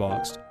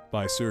Letterboxd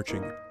by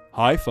searching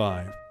High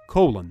Five: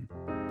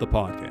 the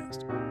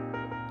Podcast.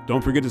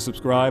 Don't forget to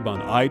subscribe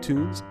on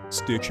iTunes,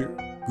 Stitcher,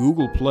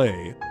 Google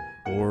Play,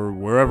 or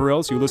wherever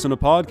else you listen to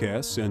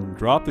podcasts, and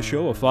drop the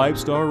show a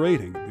 5-star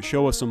rating to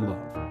show us some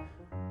love.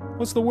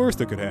 What's the worst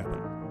that could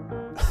happen?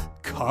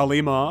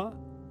 Kali Ma?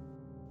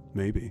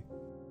 Maybe.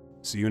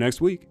 See you next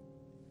week.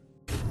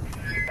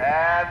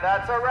 And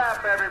that's a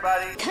wrap,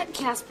 everybody. Cut,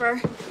 Casper.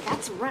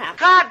 That's a wrap.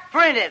 Cut!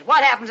 Printed!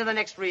 What happens in the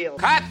next reel?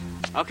 Cut!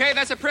 Okay,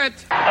 that's a print.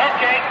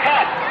 Okay,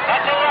 cut.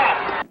 That's a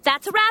wrap.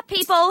 That's a wrap,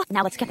 people.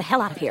 Now let's get the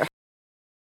hell out of here.